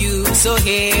song for you, so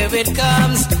here it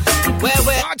comes. You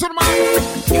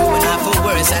and I for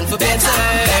worse and for better.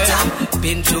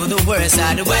 Been through the worst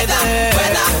of the weather.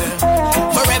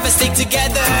 Forever stick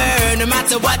together, no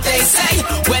matter what they say,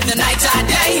 whether night or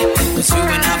day. Cause you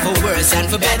and I for worse and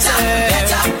for better.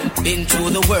 Been through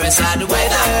the worst of the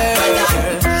weather.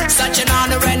 Such an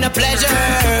honor and a pleasure.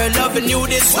 Love loving you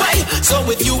this way. So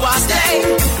with you I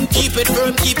stay. Keep it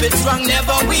firm, keep it strong,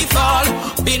 never we fall.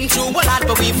 Been through a lot,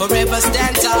 but we forever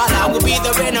stand tall. I will be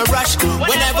there in a rush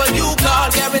whenever you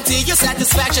call. Guarantee your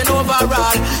satisfaction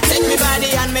overall. Take me by the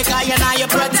hand, make I and I your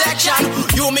protection.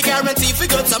 You me guarantee for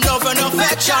good some love and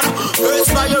affection. First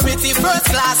priority, first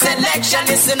class selection.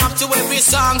 Listen up to every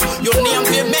song. Your name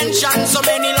be mentioned. So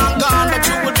many long gone, but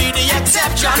you would be the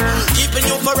exception. Keeping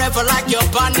you forever like you're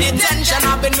on detention.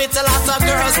 I've been with a lot of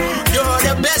girls. You're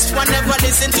the best one. Never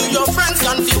listen to your friends'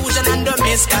 confusion and the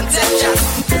misconception.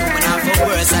 Moving on for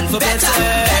worse and for better.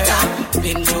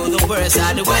 Been through the worst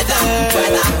of the weather.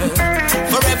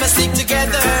 Forever stick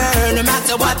together, no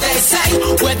matter what they say,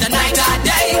 whether night or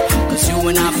day. Cause you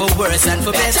and I for worse and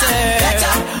for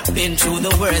better. Been through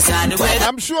the worst of the weather.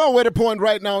 I'm sure we're at a point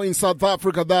right now in South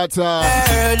Africa that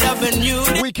loving you.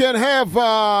 We can have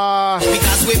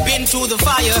because we've been through the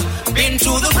fire, been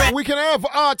through the rain. We can have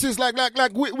artists like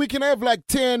we can have like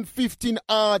 10, 15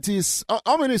 artists.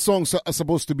 How many songs are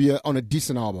supposed to be on a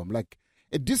decent album? Like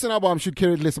a decent album should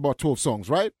carry at least about 12 songs,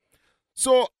 right?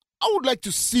 So I would like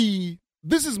to see,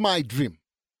 this is my dream,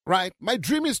 right? My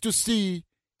dream is to see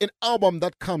an album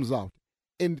that comes out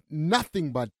and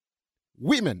nothing but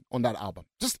women on that album,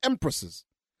 just empresses.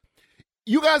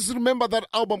 You guys remember that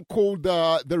album called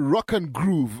The Rock and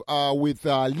Groove with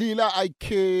Lila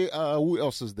Ike, who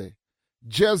else is there?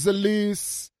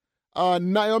 Jezzalis,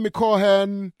 Naomi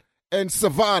Cohen, and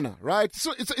Savannah, right?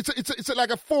 So it's like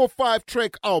a 4 or 5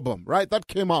 track album, right? That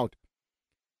came out.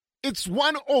 It's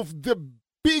one of the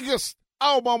biggest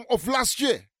album of last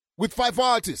year with 5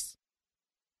 artists,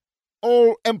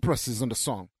 all empresses on the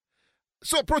song.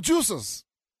 So producers,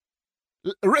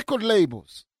 record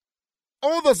labels,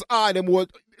 all those items were,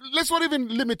 let's not even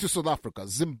limit to South Africa,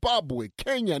 Zimbabwe,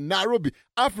 Kenya, Nairobi,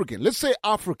 African, let's say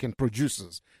African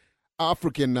producers,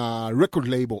 African record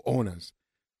label owners.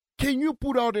 Can you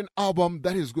put out an album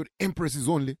that is good empresses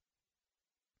only?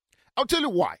 I'll tell you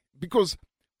why. Because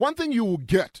one thing you will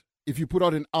get if you put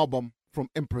out an album from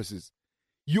empresses,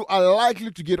 you are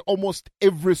likely to get almost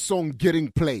every song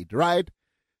getting played, right?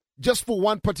 Just for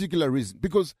one particular reason.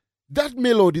 Because that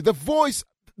melody, the voice,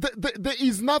 there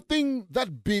is nothing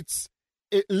that beats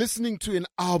listening to an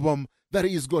album that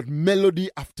has got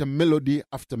melody after melody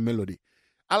after melody.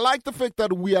 I like the fact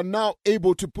that we are now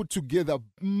able to put together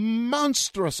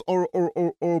monstrous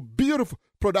or beautiful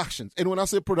productions. And when I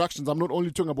say productions, I'm not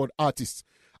only talking about artists.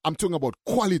 I'm talking about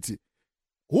quality.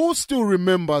 Who still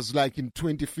remembers like in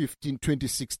 2015,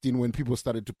 2016 when people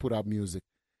started to put out music?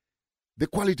 The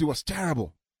quality was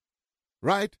terrible,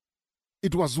 right?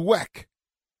 It was whack.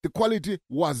 The quality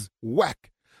was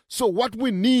whack. So what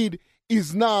we need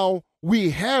is now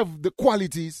we have the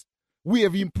qualities. We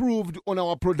have improved on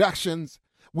our productions.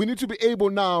 We need to be able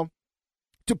now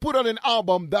to put out an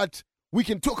album that we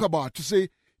can talk about, to say,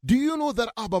 do you know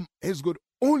that album has got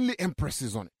only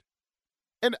empresses on it?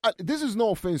 And this is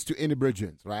no offense to any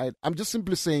brethren, right? I'm just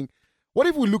simply saying, what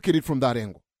if we look at it from that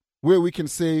angle, where we can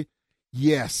say,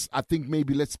 yes, I think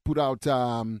maybe let's put out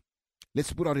an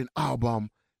album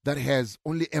that has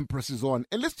only empresses on,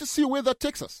 and let's just see where that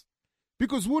takes us.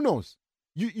 Because who knows?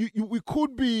 We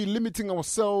could be limiting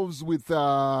ourselves with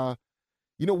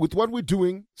with what we're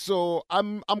doing. So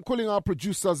I'm calling our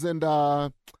producers and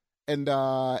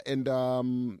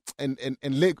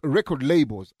record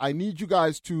labels. I need you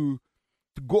guys to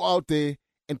go out there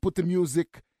and put the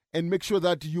music and make sure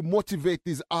that you motivate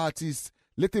these artists.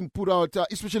 Let them put out,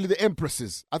 especially the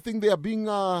empresses. I think they are being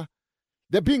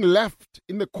left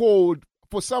in the cold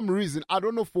for some reason. I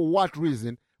don't know for what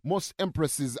reason. Most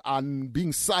empresses are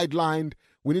being sidelined.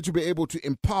 We need to be able to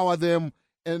empower them.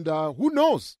 And who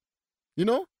knows? You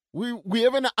know, we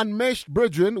have an unmatched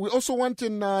brethren. We also want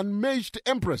an unmatched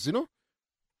empress, you know?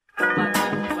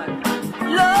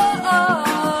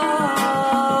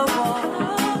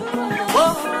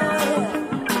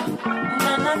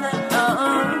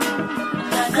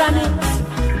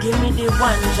 Give me the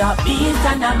one drop beat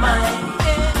and a mind.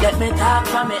 Let me talk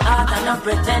from my heart and not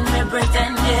pretend,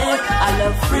 yeah. I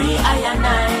love free, I and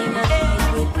nine.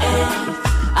 With AIDS,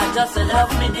 I just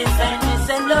love me defend me,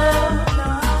 say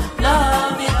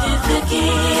love, it is the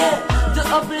key to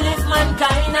uplift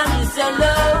mankind, and me say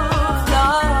love,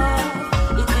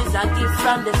 it is a gift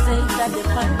from the saints and the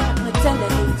fun, me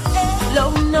telling you.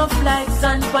 Love enough like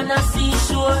sand on a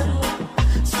seashore,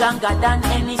 stronger than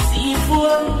any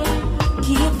seafood.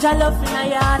 Keep your love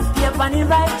in your heart, stay on the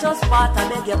righteous path. I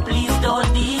beg you, please don't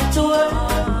detour.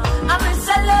 I miss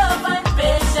a love and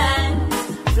patience.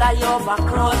 Fly over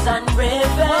crows and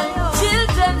ravens.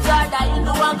 Children are dying,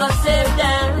 no one gonna save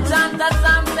them. Chant a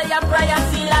psalm, say a prayer,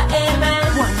 seal a amen.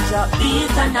 One drop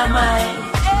beat and a mind.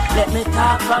 Let me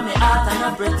talk from my heart and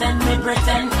not pretend,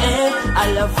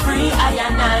 I love free, I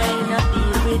and I, not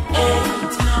deal with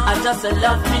hate. I just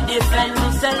love me, defend me,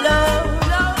 say love,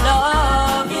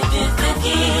 love, it is the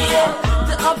key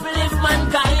to uplift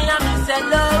mankind. And me say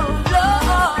love,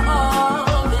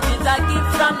 love, it is a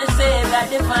gift from the Savior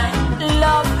divine.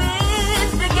 Love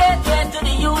is the gateway to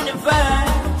the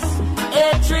universe.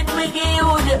 Hatred we give you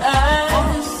the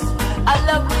earth. I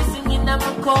love me singing on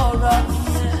my chorus,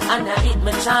 and I hit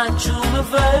my chant through my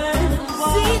verse.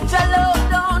 See your love,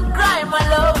 don't cry, my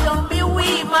love, don't be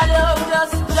weak, my love,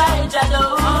 just try your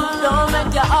love. Don't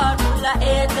make your heart full of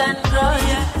hate and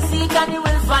grudge. Seek and you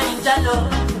will find your love.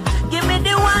 Give me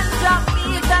the one drop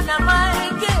beat and a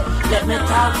mic. Let me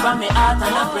talk from my heart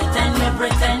and not pretend,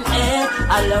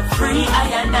 I love free, I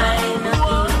and I, not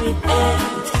deal with hate.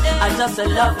 I just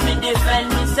love me, defend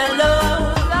me, say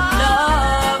love,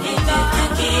 love, it is the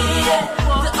key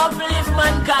to uplift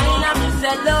mankind. And me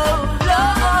say love,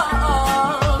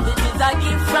 love, it is a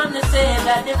gift from the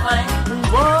Savior divine.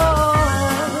 Whoa,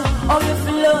 oh you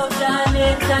feel love,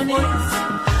 Janet.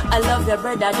 I love your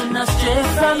brother, do not stray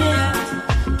from it.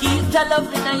 Keep your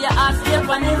love in your heart, stay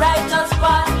on the righteous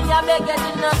path. Me I beg you,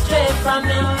 do not stray from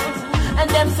it. And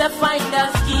them say find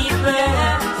us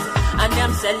keepers, and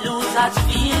them say losers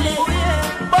feel it.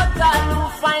 But all who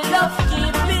find love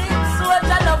keep it. So I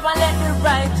love and let the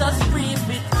righteous reap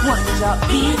it. One drop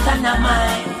beat and a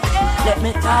mind. Let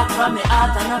me talk from my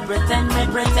heart and not pretend,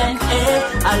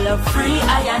 I love free,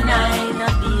 I and I,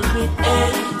 not deal with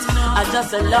hate. I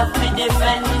just love me,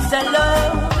 defend me, say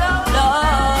love,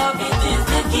 love, it is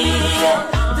the key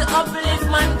to uplift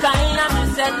mankind. And me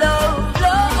say love,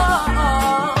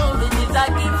 love, it is a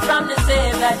gift from the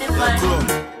Savior divine.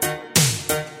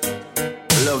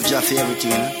 Love Jah for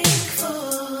everything.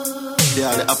 They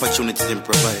are the opportunities they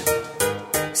provide.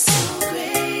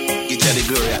 The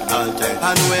glory at all times.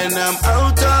 And when I'm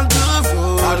out on the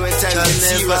road, I'll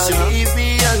never leave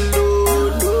me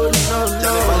alone.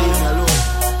 No.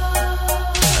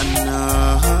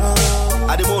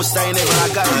 And the most I never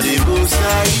guide me. The most I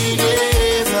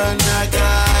never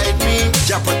guide me.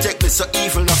 Jah protect me so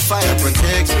evil no fire.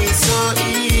 Protect me so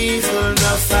evil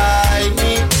no fight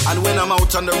me. And when I'm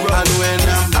out on the road, and when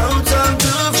I'm out on the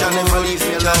road, Jah never leave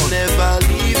me alone. Jah never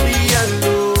leave me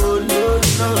alone.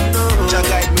 No. Jah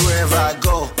guide me wherever I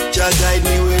go. Jah guide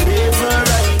me wherever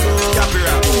I go.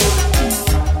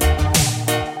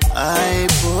 I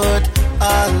put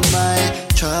all my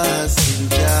trust in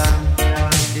Jah,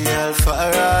 the Alpha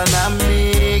and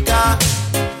Omega.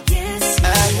 Yes.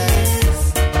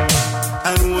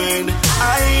 And when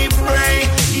I pray,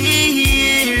 He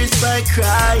hears my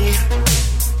cry.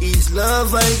 His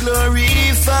love I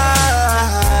glorify.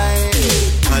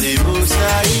 And the most I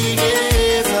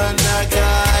gave and I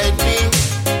guide me.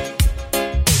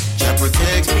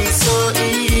 Protect me so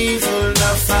evil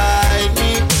not fight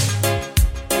me.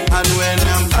 And when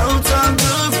I'm out on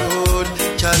the road,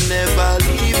 Jah never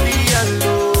leave me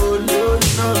alone.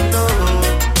 No.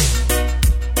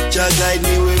 Jah guide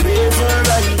me wherever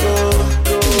I go.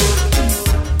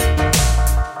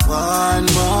 One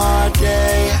more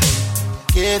day,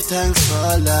 give thanks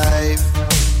for life.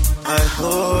 I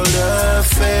hold a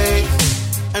faith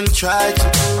and try to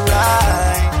do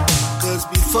right. Cause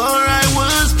before I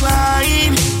was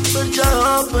blind, but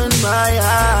Jah opened my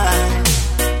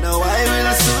eyes. Now I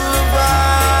will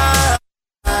survive.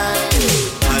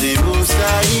 And the most I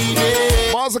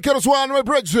need. Master Kiddos one way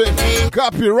Brexit.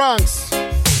 Copy ranks.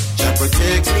 Jah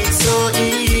protect me so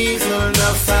evil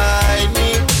not fight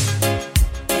me.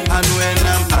 And when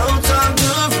I'm out on the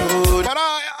road. But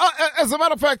as a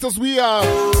matter of fact, as we are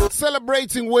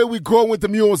celebrating where we go with the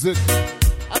music,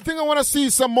 I think I want to see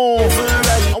some more.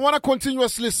 I want to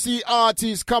continuously see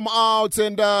artists come out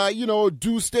and,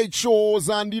 do stage shows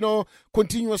and,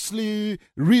 continuously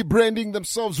rebranding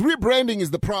themselves. Rebranding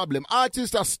is the problem.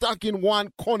 Artists are stuck in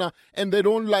one corner and they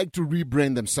don't like to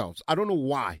rebrand themselves. I don't know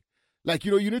why. Like,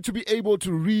 you need to be able to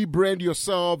rebrand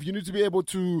yourself. You need to be able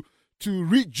to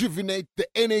rejuvenate the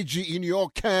energy in your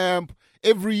camp.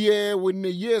 Every year when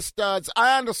the year starts,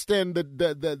 I understand the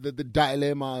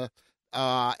dilemma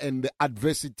and the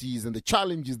adversities and the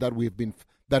challenges that we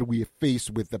have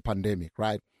faced with the pandemic,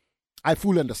 right? I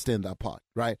fully understand that part,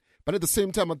 right? But at the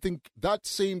same time, I think that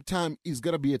same time is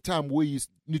going to be a time where you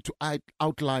need to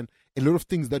outline a lot of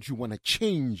things that you want to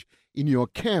change in your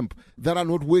camp that are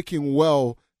not working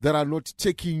well, that are not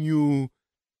taking you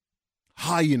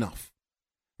high enough,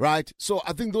 right? So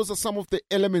I think those are some of the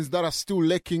elements that are still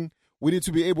lacking. We need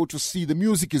to be able to see the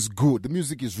music is good, the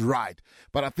music is right.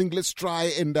 But I think let's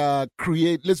try and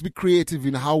let's be creative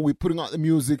in how we're putting out the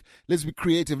music. Let's be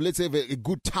creative. Let's have a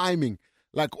good timing.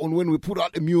 like on when we put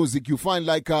out the music, you find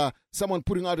like someone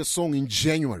putting out a song in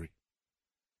January.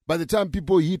 By the time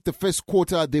people hit the first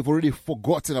quarter, they've already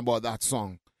forgotten about that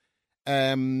song.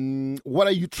 What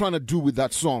are you trying to do with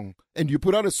that song? And you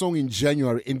put out a song in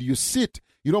January and you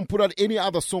don't put out any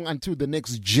other song until the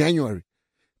next January.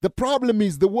 The problem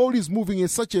is the world is moving in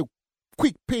such a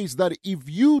quick pace that if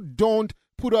you don't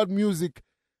put out the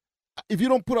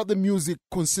music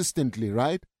consistently,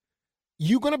 right,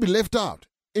 you're going to be left out.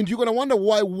 And you're going to wonder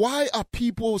why are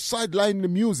people sidelining the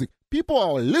music? People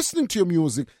are listening to your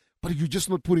music, but you're just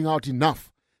not putting out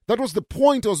enough. That was the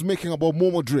point I was making about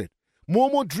Momo Dread.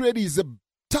 Momo Dread is a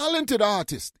talented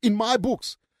artist in my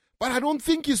books, but I don't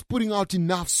think he's putting out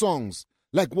enough songs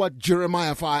like what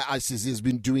Jeremiah Fire Isis has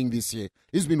been doing this year.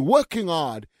 He's been working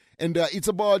hard, and it's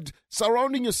about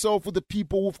surrounding yourself with the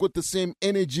people who've got the same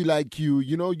energy like you.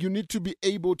 You know, you need to be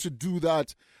able to do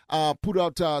that, put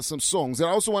out some songs. And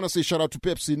I also want to say shout out to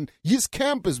Pepsi. His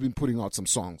camp has been putting out some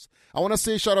songs. I want to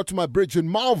say shout out to my brethren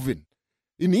Malvin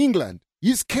in England.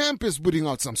 His camp is putting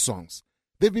out some songs.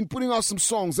 They've been putting out some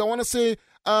songs. I want to say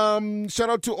shout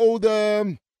out to all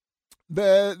the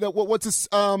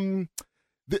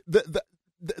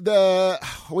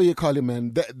what do you call it,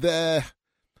 man?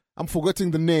 I'm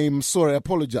forgetting the name. Sorry, I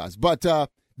apologize. But the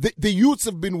youths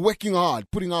have been working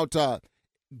hard, putting out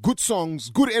good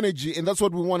songs, good energy, and that's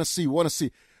what we want to see. We want to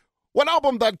see one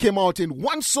album that came out in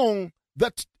one song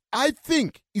that I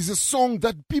think is a song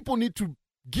that people need to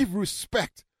give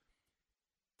respect.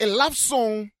 A love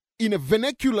song in a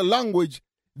vernacular language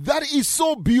that is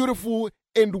so beautiful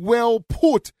and well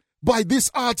put by this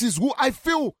artist who I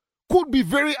feel could be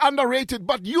very underrated,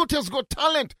 but youth has got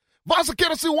talent. Vasa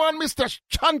Kerasi one, Mr.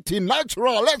 Chanting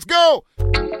Natural. Let's go.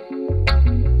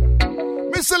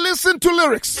 Mr. Listen to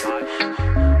lyrics.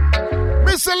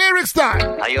 Mr. Lyrics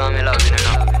time. Are you on me loving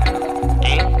enough?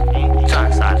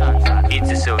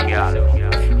 It's a so girl.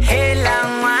 Hey,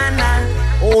 Langwana.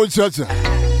 Oh, Chacha.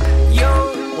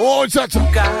 Yo. Oh, Chacha.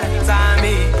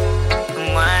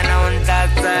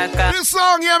 This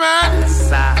song, yeah, man.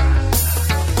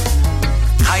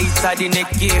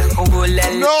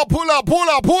 No, pull it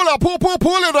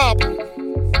up.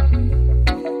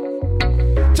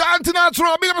 Chanting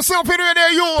Natural, be myself anyway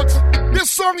there, youth. This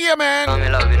song here, man.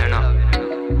 I'm loving enough.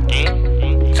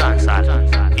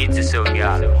 It's a so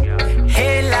girl.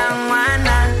 Hey,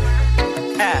 Langwana.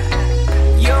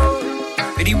 Yo.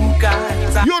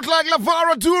 Youth like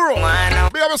Lavara Duro.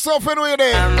 Be myself anyway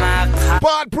there.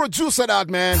 Bad producer that,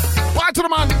 man. Why to the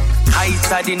man?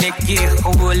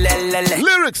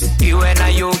 Lyrics.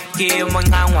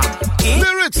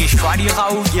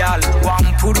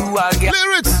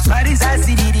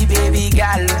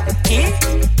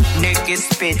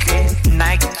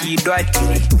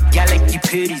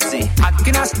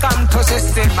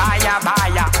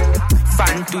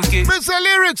 Mr.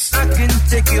 Lyrics. I can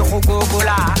take you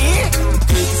Gogola.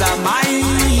 It's a mile.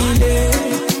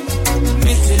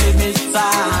 Missile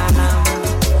Missana.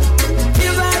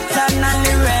 Ivatana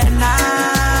Lirena.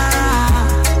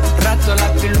 Ratola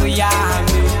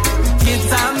Piluyami.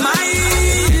 It's a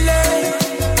mile.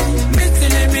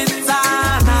 Missile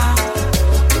Missana.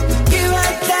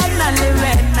 Ivatana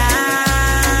Lirena.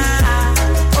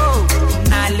 Oh,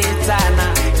 Nalitana.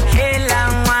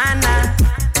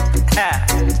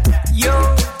 Yo,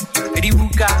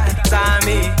 Ribuka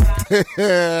Tami.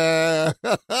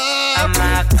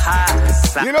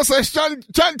 You know, so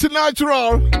Chanting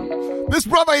Natural. This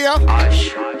brother here.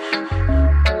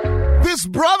 This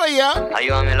brother here. Are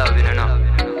you on me loving enough?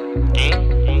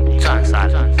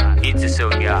 It's a so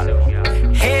girl.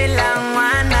 Hey,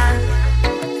 Langwana.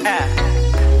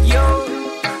 Yo,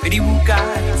 Ribuka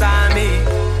Tami.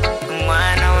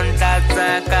 Mwana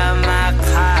untataka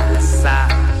makasa.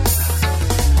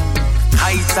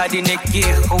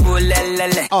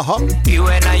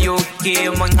 Iwena yoke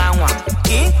mangangwa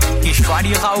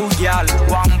Ishwari hau gyal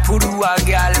Wampuru a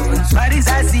gyal Swari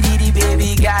sasiri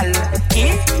baby gyal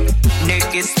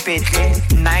Neke spete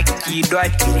Nike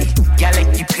doti Gyale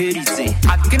ki perise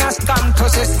Akina scam to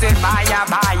seste baya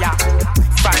baya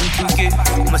Fantuke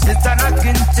Masita na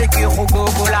kinteke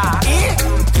hogogola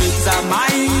It's a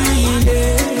maile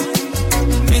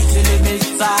Misili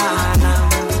misana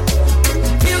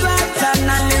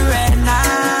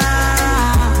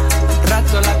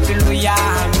Ratola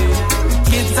Piluyami.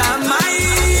 It's a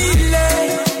mile.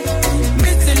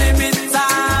 Missile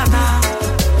Missana.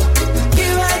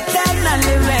 Kiwatana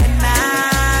Levena.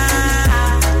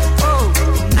 Oh,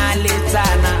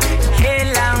 Nalitana.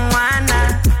 Hela Mwana.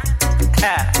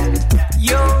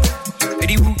 Yo,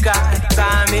 Ribuka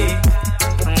Tami.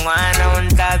 Mwana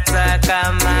untataka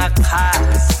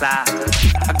makasa.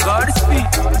 I gotta speak.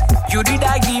 You You did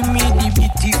I give me the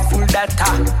beautiful data.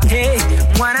 Hey,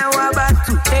 when I was about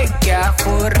to take care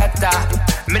for rata.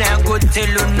 Me nah go tell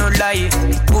you no lie.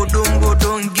 Go down,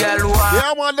 girl.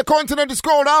 Yeah, man, the continent is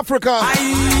called Africa.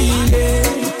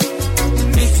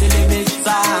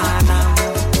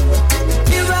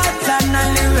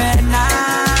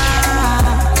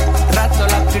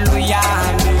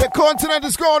 The continent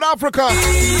is called Africa.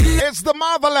 It's the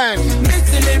motherland.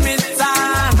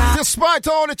 Despite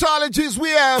all the challenges we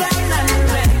have,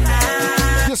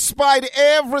 despite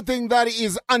everything that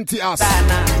is anti-us,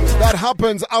 that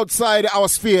happens outside our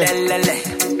sphere.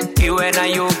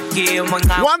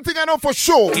 One thing I know for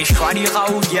sure. One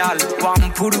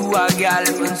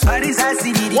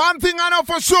thing I know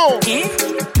for sure.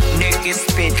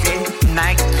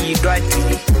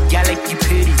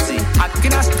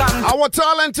 Our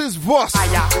talent is vast.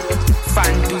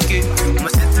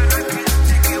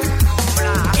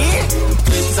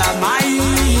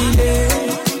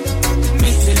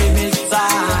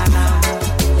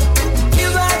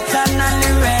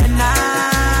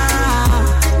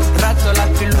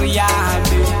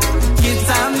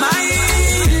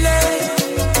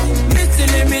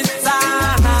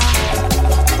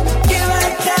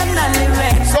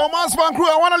 Crew,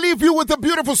 I want to leave you with a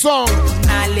beautiful song.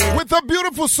 With a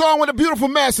beautiful song, with a beautiful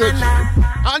message.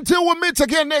 Until we meet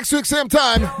again next week, same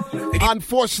time.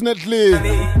 Unfortunately,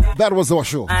 that was our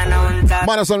show.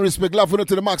 Manners and respect, love to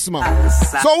the maximum.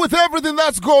 So with everything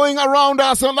that's going around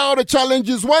us and all the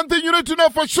challenges, one thing you need to know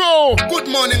for sure. Good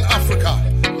morning, Africa.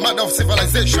 Mother of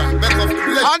civilization.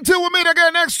 Until we meet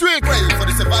again next week. Pray for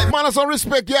the survival. Manners and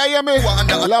respect, yeah, yeah, me.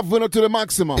 Love to the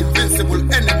maximum.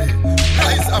 Invincible enemy.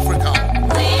 Rise, Africa.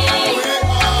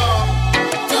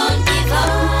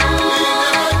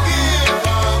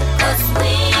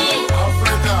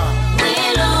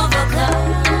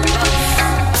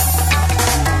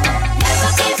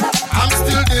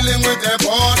 With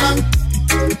Ebola,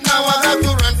 now I have to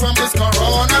run from this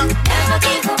corona.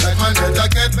 Like man, better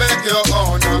get back your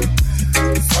honor.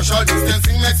 Social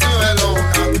distancing makes you alone.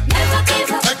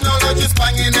 Technology's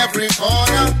banging every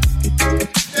corner.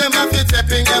 Them have it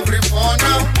tapping every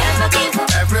corner.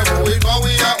 Everywhere we go,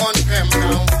 we are on cam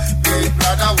now. Big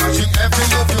brother watching every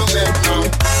move you make now.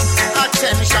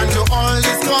 Attention to all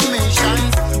these commissions.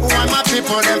 Who are my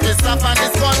people? Them to suffer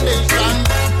this condition.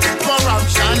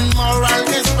 Corruption, moral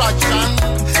destruction,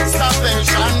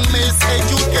 starvation,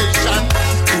 miseducation,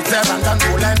 Switzerland and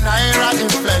Poland, Naira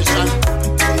inflation.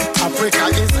 Africa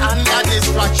is under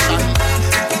destruction.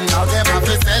 Now them have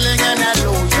been selling an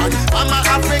illusion. Mama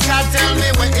Africa, tell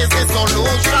me when is the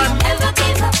solution?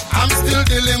 I'm still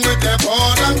dealing with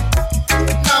Ebola.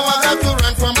 Now I have to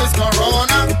run from this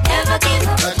corona.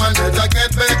 Like man, better get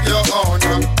back your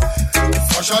honor.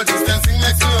 Social distancing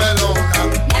makes you alone.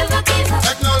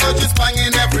 Technology's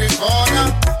banging every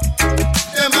corner.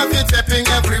 Them have been tapping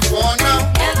every corner.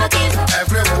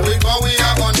 Everywhere we go, we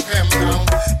are on cam now.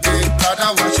 Big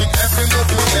brother watching every move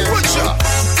you make.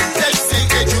 They say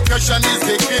education is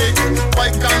the key. Why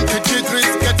can't the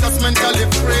degrees get us mentally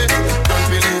free? Don't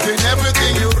believe in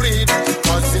everything you read,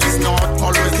 cause it's not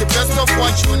always the best of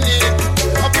what you need.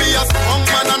 Be a strong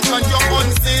man and plant your own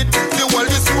seed. The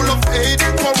world is full of hate,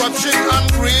 corruption and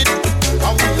greed.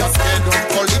 And we are scared of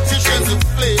politicians who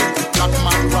flee. Black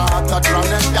man rather drown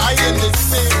and die in the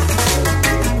sea.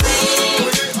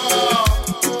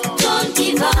 Don't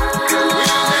give up.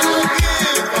 We'll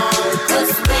give up.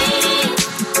 'Cause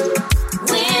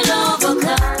we'll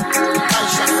overcome.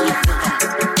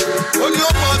 Well, you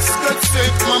must get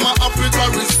safe, Mama Africa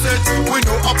reset. We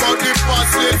know about the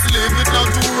past, let's leave it now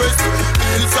to rest.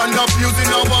 Ills and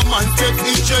abusing our minds, get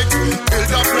in check.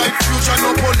 Build a bright future, no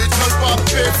political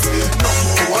puppets. No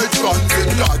more white guns in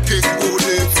dark